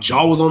 My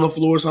jaw was on the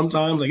floor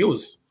sometimes. Like it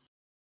was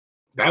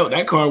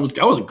That card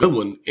was a good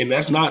one, and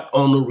that's not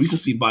on the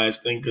recency bias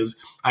thing because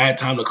I had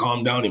time to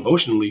calm down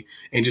emotionally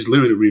and just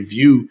literally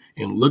review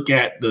and look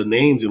at the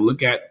names and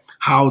look at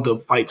how the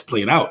fights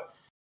played out.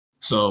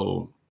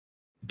 So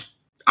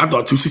I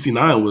thought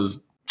 269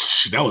 was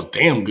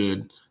damn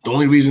good. The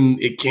only reason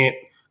it can't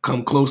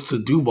come close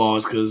to Duval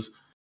is because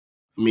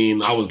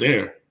I was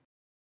there,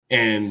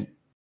 and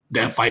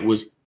that card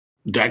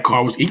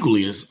was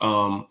equally as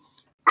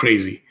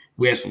crazy.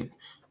 We had some.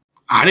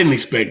 I didn't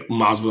expect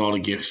Masvidal to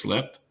get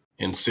slept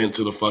and sent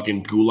to the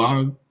fucking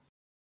gulag.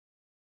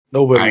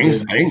 Nobody I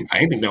didn't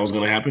think that was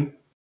going to happen.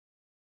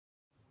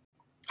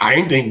 I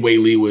didn't think Wei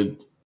Li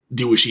would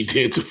do what she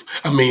did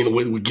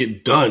would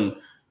get done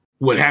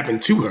what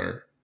happened to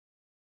her.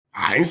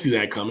 I didn't see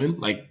that coming.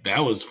 Like,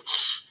 that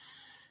was...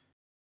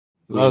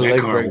 A lot of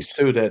leg breaks,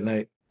 too, that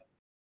night.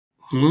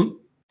 A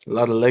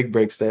lot of leg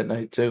breaks that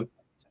night, too.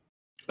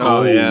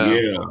 Oh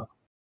yeah.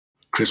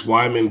 Chris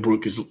Weidman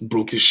broke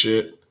his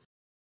shit.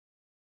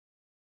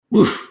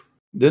 Woof.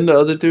 Didn't the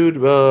other dude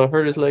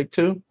hurt his leg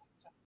too?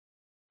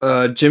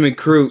 Jimmy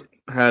Crute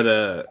had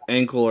a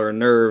ankle or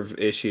nerve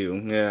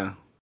issue. Yeah.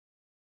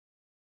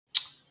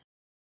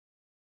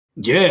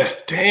 Yeah.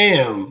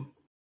 Damn.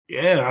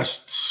 Yeah. I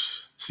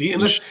see.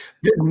 And this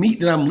meat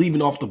that I'm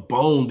leaving off the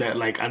bone that I'm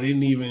not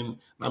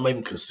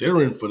even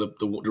considering for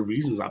the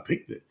reasons I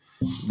picked it.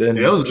 Then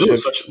that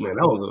was such man.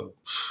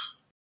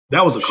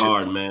 That was a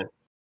card, man.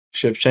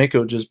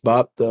 Shevchenko just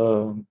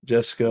bopped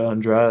Jessica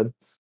Andrade.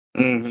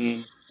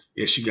 Mm-hmm.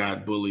 Yeah, she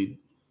got bullied.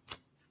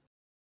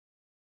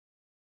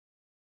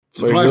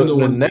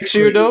 Next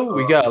year, though,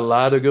 we got a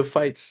lot of good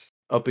fights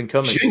up and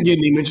coming. She didn't get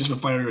any mentions for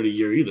Fighter of the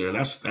Year either, and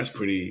that's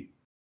pretty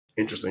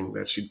interesting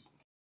that she.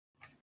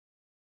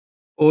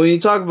 Well, when you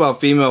talk about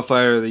female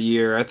Fighter of the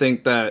Year, I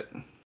think that,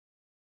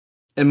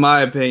 in my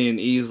opinion,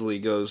 easily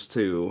goes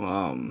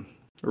to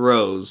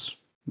Rose.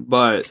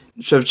 But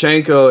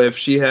Shevchenko, if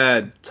she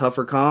had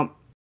tougher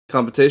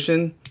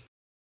competition,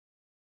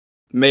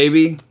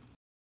 maybe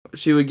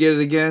she would get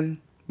it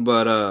again.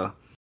 But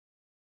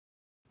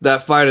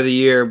that fight of the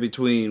year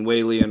between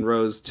Wei Li and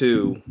Rose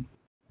too,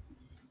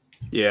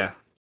 yeah,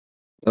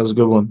 that was a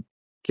good one.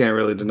 Can't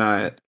really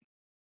deny it.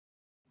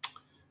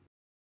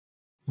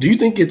 Do you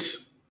think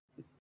it's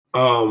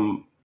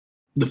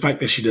the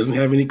fact that she doesn't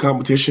have any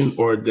competition,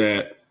 or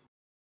that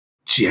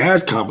she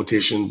has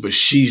competition, but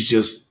she's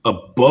just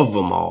above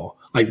them all?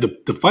 Like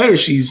the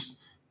fighters she's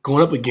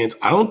going up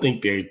against, I don't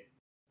think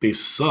they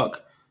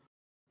suck.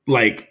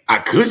 Like, I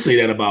could say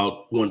that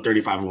about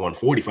 135 and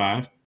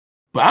 145,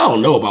 but I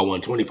don't know about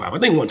 125. I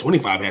think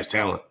 125 has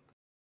talent.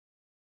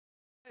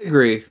 I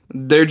agree.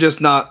 They're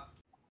just not.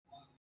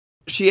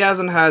 She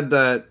hasn't had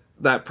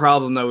that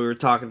problem that we were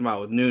talking about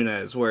with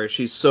Nunes, where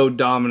she's so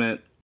dominant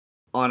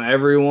on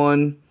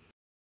everyone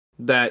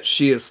that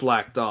she is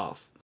slacked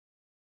off.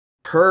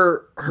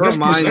 Her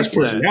mindset. That's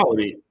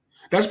personality.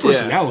 That's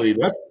personality. Yeah.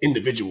 That's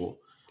individual.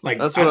 Like,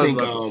 that's what I was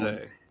about to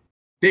say.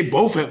 They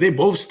both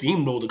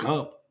steamrolled the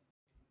comp.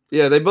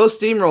 Yeah, they both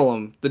steamroll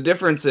them. The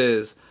difference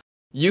is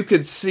you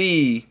could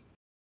see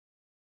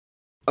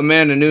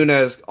Amanda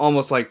Nunes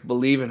almost like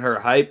believe in her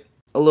hype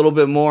a little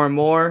bit more and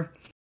more.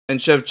 And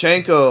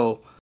Shevchenko,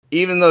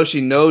 even though she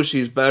knows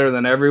she's better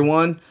than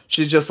everyone,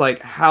 she's just like,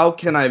 how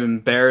can I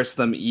embarrass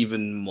them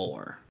even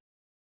more?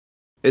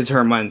 Is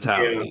her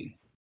mentality.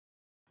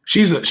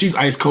 Yeah. She's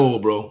ice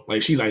cold, bro.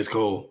 Like, she's ice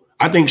cold.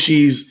 I think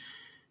she's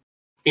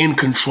in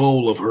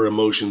control of her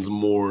emotions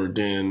more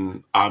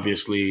than,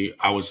 obviously,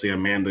 I would say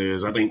Amanda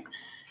is. I think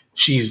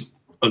she's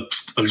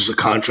just a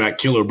contract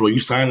killer, bro. You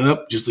sign it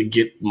up just to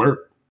get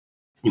murked.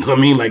 You know what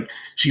I mean? Like,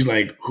 she's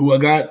like, who I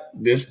got?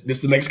 This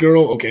the next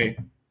girl? Okay.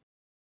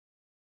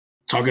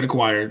 Target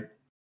acquired.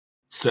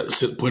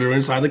 Put her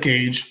inside the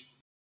cage,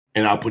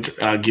 and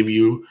I'll give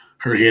you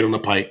her head on the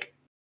pike.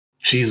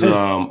 She's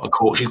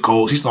she's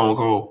cold. She's stone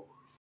cold.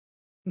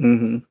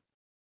 Mm-hmm.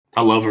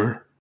 I love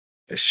her.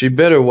 She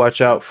better watch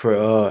out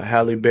for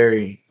Halle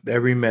Berry. That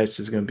rematch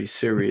is going to be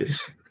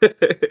serious.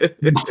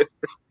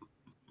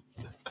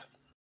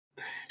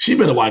 She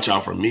better watch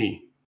out for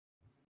me.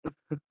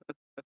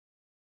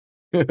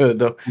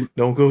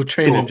 don't go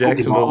train in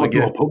Jacksonville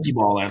again. Throw a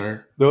Pokeball at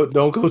her.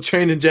 Don't go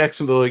train in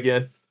Jacksonville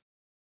again.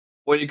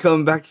 When you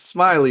coming back to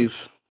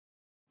Smiley's?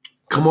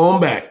 Come on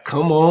back.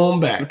 Come on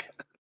back.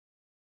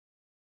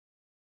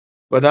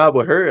 But now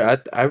with her,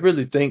 I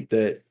really think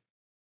that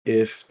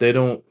if they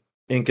don't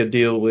ink a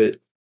deal with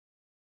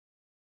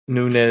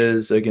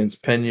Nunes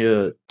against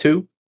Pena 2, you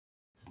know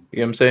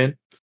what I'm saying?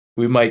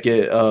 We might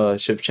get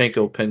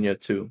Shevchenko Pena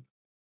 2.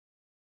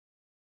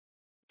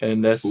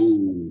 And that's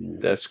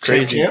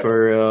crazy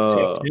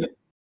for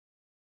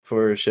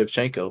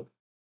Shevchenko.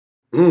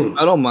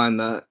 I don't mind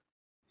that.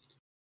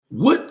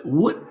 What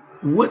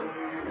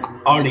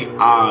are the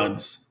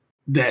odds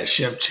that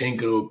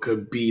Shevchenko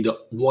could be the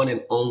one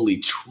and only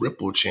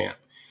triple champ?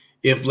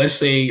 If, let's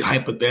say,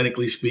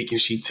 hypothetically speaking,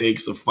 she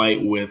takes the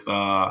fight with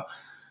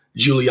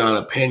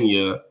Juliana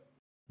Pena,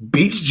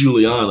 beats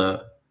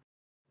Juliana,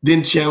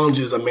 then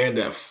challenges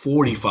Amanda at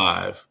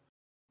 45,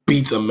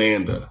 beats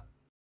Amanda.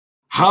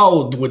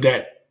 How would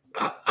that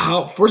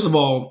how first of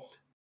all,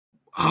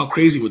 how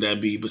crazy would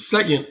that be? But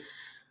second,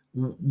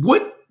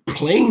 what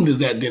plane does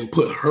that then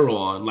put her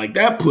on? Like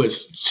that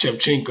puts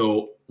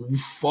Shevchenko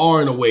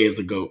far and away as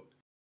the GOAT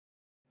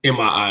in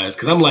my eyes.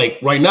 Because I'm like,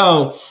 right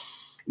now,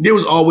 there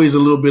was always a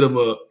little bit of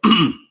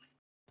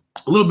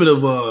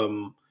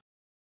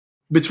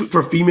between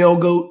for female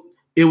GOAT.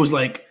 It was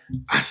like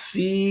I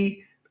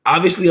see.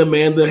 Obviously,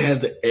 Amanda has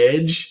the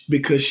edge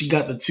because she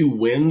got the 2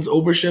 wins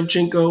over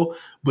Shevchenko,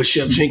 but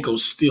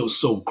Shevchenko's still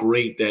so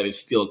great that it's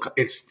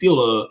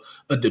still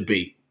a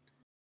debate.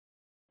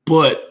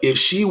 But if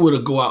she were to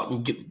go out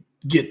and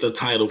get the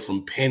title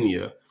from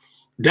Pena,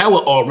 that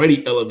would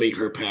already elevate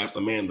her past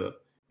Amanda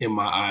in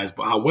my eyes.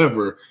 But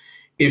however,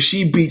 if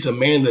she beats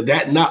Amanda,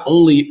 that not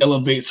only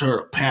elevates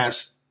her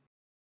past,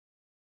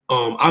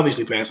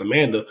 obviously past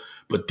Amanda,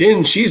 but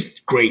then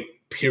she's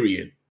great,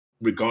 period,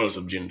 regardless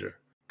of gender.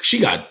 She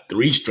got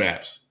 3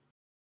 straps,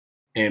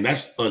 and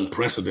that's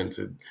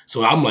unprecedented.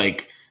 So I'm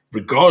like,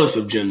 regardless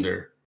of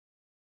gender,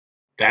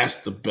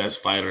 that's the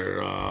best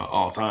fighter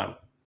all time.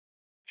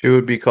 She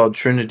would be called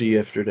Trinity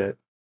after that.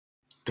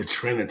 The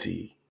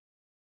Trinity.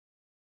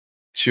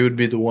 She would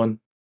be the one.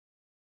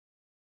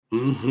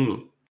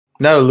 Mm-hmm.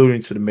 Not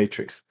alluding to the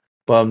Matrix,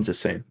 but I'm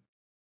just saying.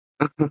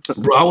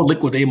 Bro, I would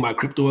liquidate my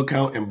crypto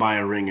account and buy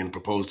a ring and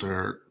propose to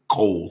her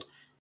cold.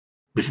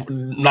 Before,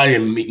 not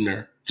even meeting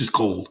her, just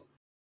cold.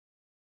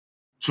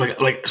 So I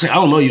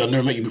don't know you. I've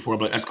never met you before,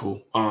 but that's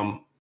cool.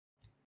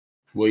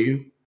 Will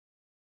you?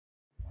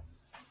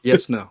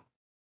 Yes, no.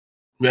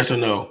 Yes or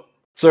no?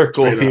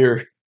 Circle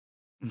here.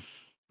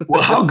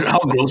 Well, how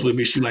gross would it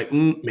be? She like,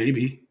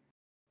 maybe.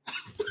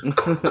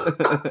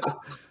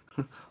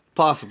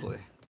 Possibly.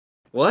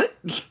 What?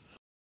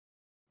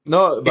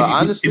 No, but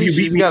honestly,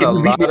 she's got a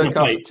lot of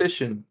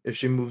competition if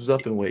she moves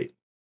up in weight.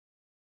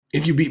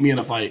 If you beat me in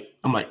a fight,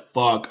 I'm like,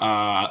 fuck,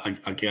 I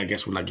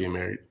guess we're not getting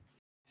married.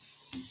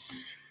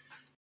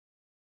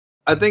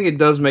 I think it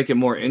does make it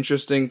more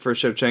interesting for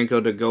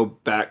Shevchenko to go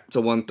back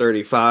to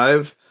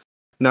 135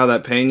 now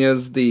that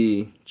Pena's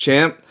the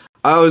champ.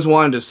 I always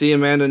wanted to see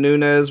Amanda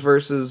Nunes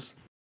versus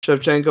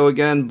Shevchenko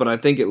again, but I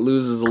think it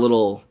loses a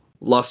little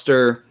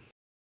luster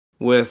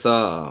with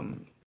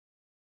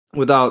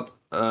without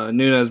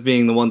Nunes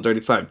being the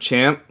 135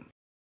 champ.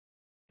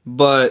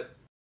 But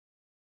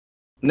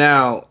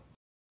now,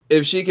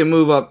 if she can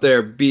move up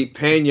there, beat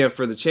Pena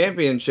for the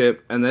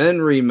championship, and then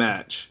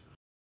rematch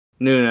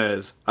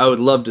Nunes, I would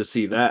love to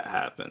see that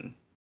happen.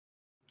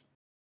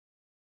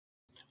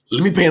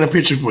 Let me paint a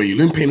picture for you.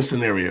 Let me paint a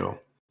scenario.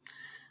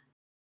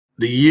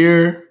 The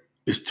year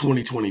is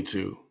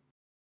 2022.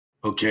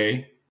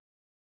 Okay?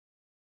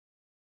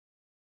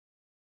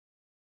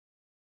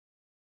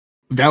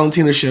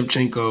 Valentina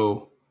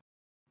Shevchenko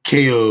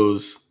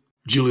KOs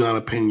Juliana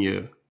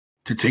Pena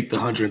to take the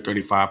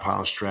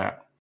 135-pound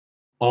strap.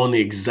 On the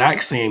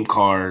exact same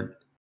card,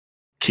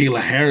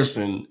 Kayla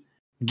Harrison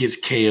gets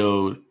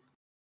KO'd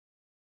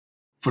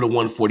for the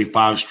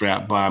 145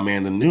 strap by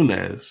Amanda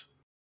Nunes.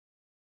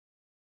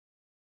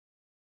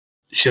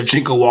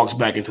 Shevchenko walks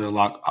back into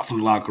from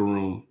the locker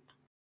room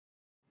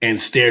and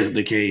stares at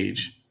the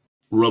cage,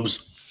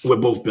 rubs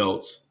with both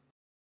belts,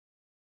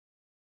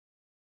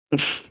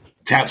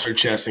 taps her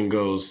chest and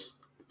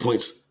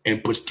points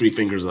and puts 3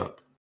 fingers up,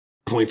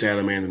 points at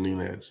Amanda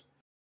Nunes.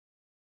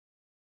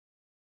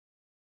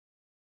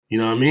 You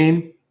know what I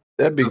mean?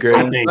 That'd be great.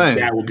 I think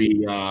that would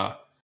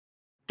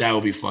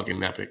be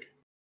fucking epic.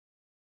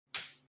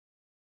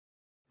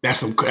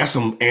 That's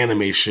some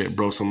anime shit,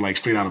 bro. Some like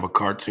straight out of a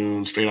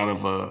cartoon, straight out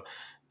of a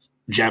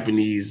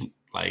Japanese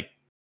like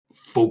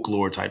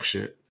folklore type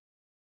shit.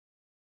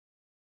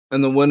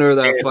 And the winner of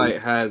that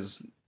fight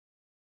has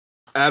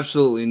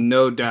absolutely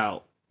no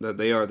doubt that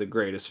they are the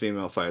greatest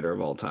female fighter of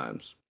all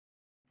times.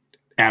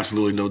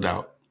 Absolutely no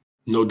doubt.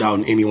 No doubt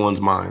in anyone's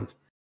mind.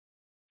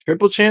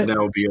 Triple champ? That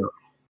would be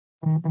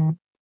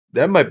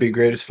that might be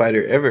greatest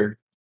fighter ever.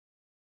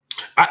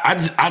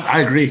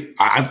 I agree.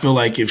 I feel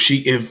like if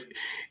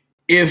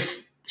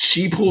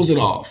she pulls it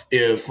off,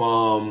 if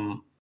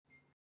Amanda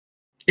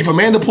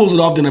pulls it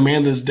off, then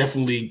Amanda's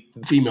definitely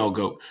female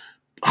GOAT.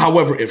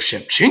 However, if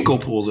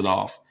Shevchenko pulls it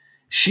off,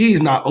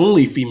 she's not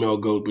only female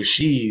GOAT, but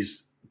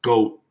she's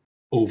GOAT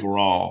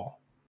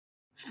overall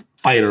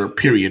fighter,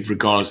 period,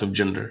 regardless of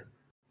gender.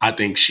 I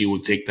think she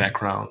would take that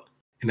crown.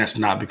 And that's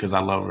not because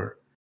I love her.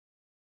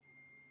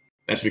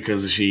 That's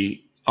because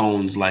she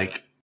owns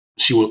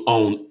she will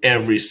own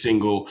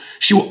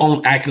she will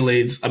own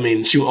accolades. I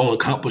mean, she will own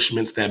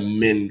accomplishments that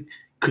men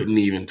couldn't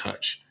even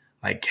touch.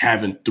 Like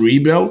having 3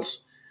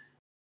 belts,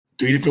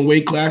 3 different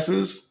weight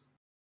classes,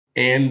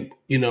 and,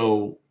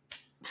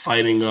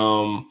 fighting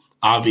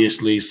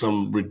obviously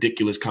some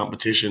ridiculous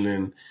competition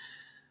and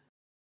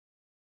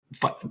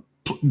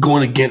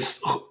going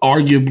against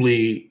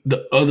arguably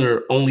the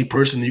other only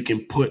person you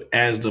can put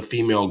as the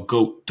female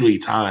GOAT 3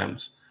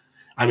 times.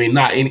 I mean,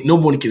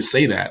 nobody can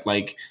say that.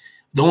 Like,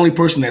 the only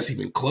person that's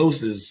even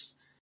close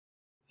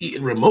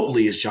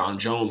remotely is John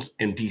Jones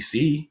in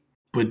DC,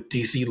 but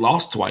DC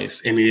lost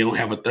twice and they don't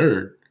have a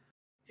third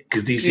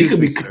because DC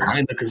could be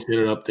kind of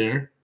considered up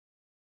there.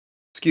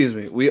 Excuse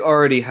me. We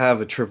already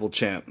have a triple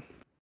champ.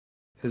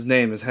 His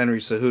name is Henry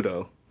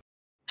Cejudo.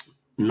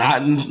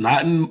 Not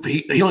in.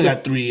 He only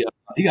got 3.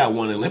 He got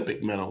 1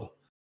 Olympic medal,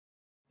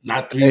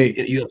 not 3 Hey.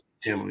 UFC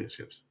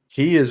championships.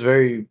 He is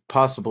very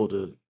possible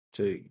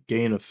to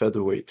gain a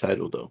featherweight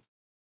title, though.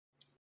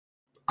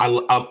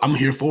 I'm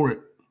here for it.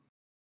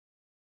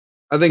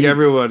 I think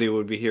everybody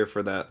would be here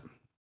for that.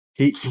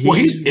 He that's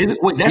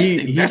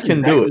can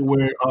exactly do it.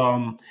 where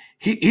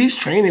he's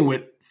training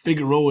with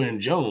Figueroa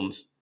and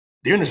Jones.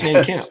 They're in the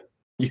same camp.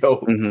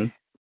 Yo,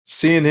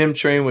 seeing him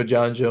train with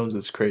John Jones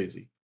is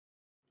crazy.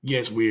 Yeah,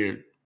 it's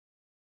weird.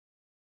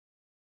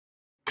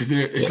 Because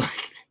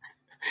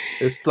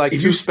it's like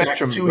if two you stack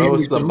spectrums, two bro.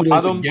 It's the Cejudo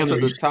bottom together,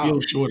 to the he's still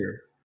top.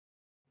 shorter.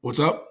 What's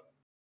up?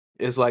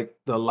 It's like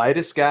the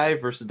lightest guy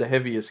versus the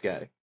heaviest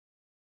guy.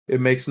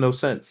 It makes no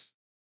sense.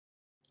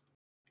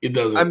 It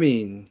doesn't. I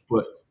mean,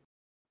 but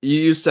you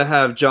used to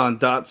have John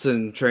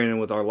Dotson training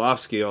with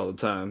Arlovsky all the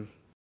time.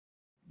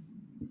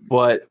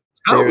 But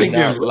I don't think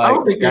they're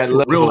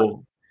for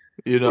real.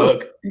 You know,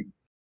 look,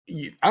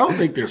 I don't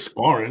think they're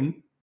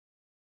sparring.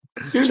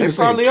 They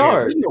probably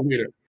are. There's no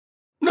way.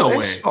 No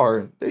way.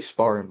 Sparring. They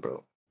sparring,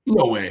 bro.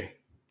 No way.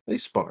 They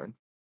sparring.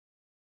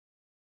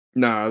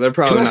 No, they're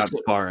probably not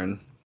sparring.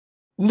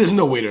 There's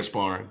no way they're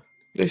sparring.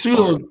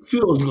 Pseudo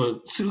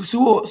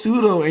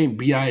ain't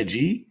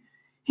BIG.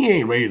 He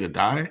ain't ready to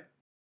die.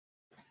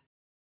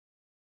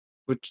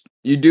 Which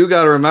you do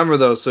got to remember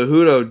though,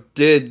 Cejudo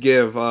did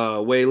give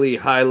Wei Li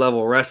high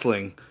level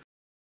wrestling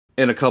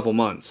in a couple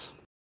months.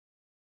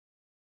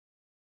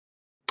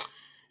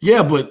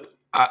 Yeah, but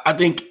I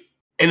think,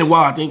 and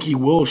while I think he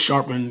will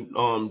sharpen,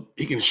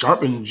 he can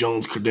sharpen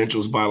Jones'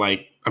 credentials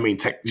by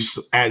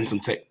just adding some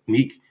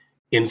technique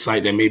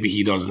insight that maybe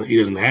he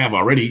doesn't have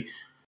already.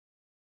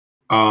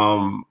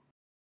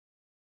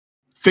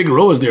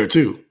 Figueroa is there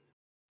too.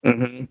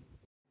 Mm-hmm.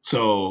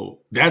 So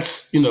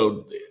that's,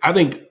 I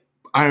think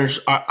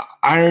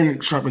iron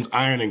sharpens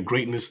iron and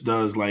greatness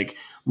does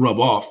rub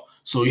off.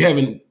 So you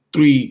having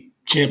 3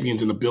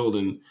 champions in the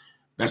building,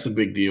 that's a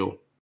big deal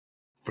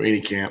for any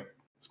camp,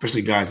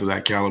 especially guys of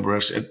that caliber.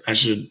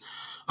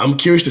 I'm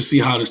curious to see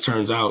how this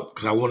turns out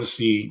because I want to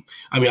see.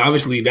 I mean,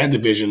 obviously that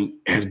division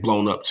has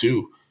blown up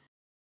too,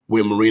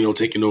 with Marino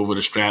taking over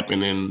the strap,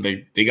 and then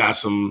they got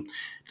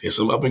there's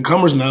some up and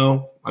comers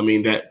now. I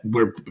mean that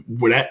where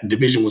that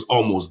division was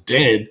almost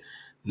dead,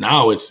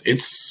 now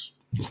it's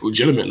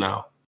legitimate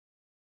now.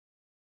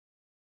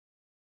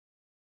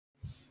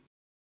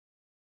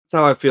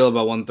 That's how I feel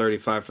about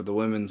 135 for the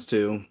women's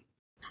too.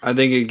 I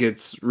think it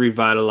gets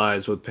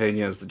revitalized with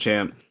Pena as the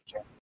champ.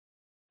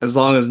 As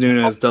long as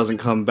Nunes doesn't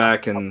come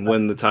back and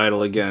win the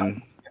title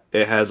again,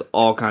 it has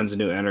all kinds of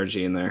new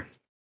energy in there.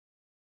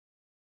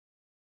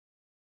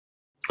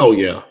 Oh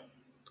yeah,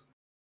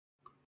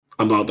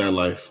 I'm about that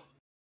life.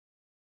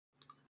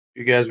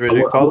 You guys ready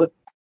to call it?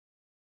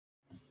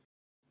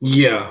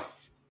 Yeah.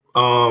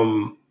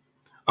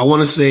 I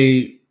want to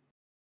say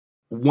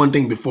one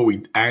thing before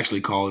we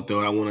actually call it,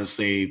 though. I want to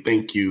say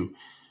thank you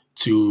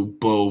to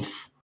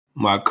both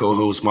my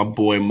co-hosts, my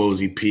boy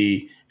Mosey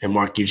P and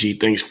Marky G.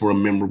 Thanks for a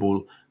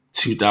memorable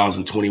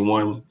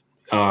 2021.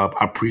 I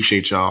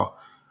appreciate y'all.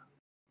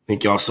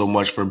 Thank y'all so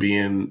much for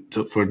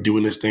for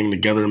doing this thing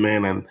together,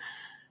 man. And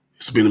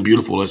it's been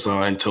beautiful. Let's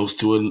and toast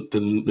to the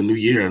new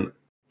year. And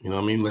you know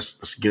what I mean?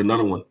 Let's get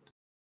another one.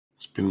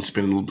 It's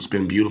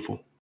been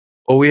beautiful.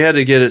 Well, we had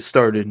to get it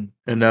started,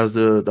 and that was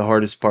the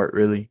hardest part,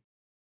 really.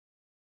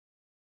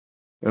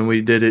 And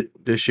we did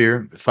it this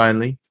year,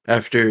 finally,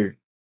 after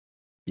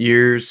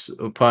years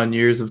upon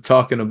years of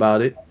talking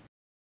about it.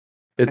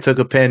 It took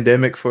a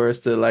pandemic for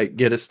us to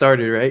get it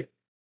started, right?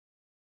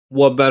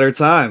 What better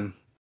time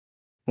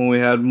when we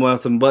had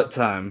nothing but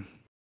time?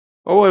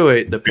 Oh,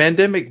 wait. The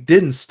pandemic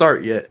didn't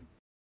start yet.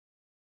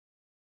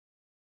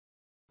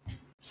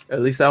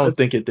 At least I don't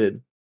think it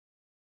did.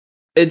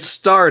 It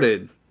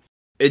started.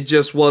 It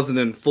just wasn't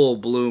in full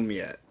bloom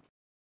yet.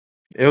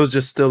 It was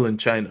just still in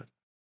China.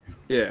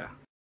 Yeah.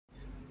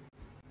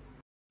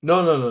 No.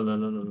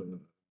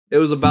 It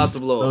was about to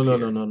blow up.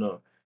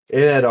 No.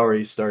 It had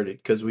already started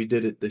because we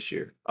did it this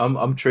year.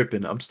 I'm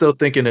tripping. I'm still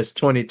thinking it's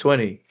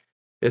 2020.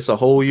 It's a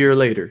whole year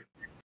later.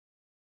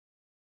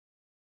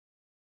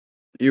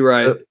 You're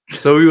right.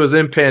 So we was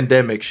in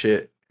pandemic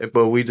shit,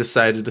 but we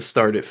decided to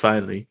start it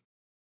finally.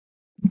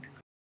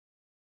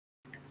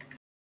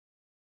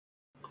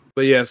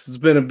 But yes, it's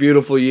been a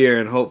beautiful year,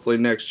 and hopefully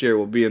next year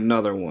will be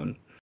another one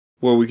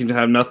where we can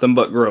have nothing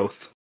but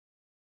growth.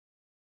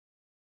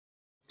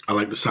 I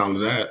like the sound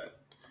of that.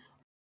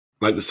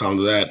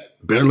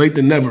 Better late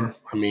than never.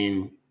 I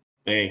mean,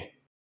 hey,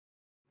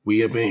 we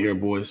have been here,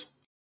 boys.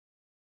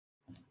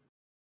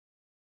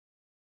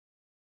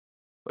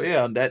 Well,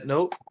 yeah, on that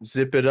note,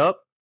 zip it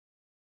up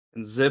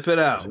and zip it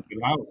out. Zip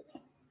it out.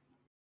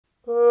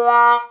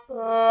 La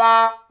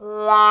la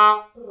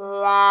la la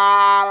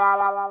la la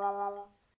la la la.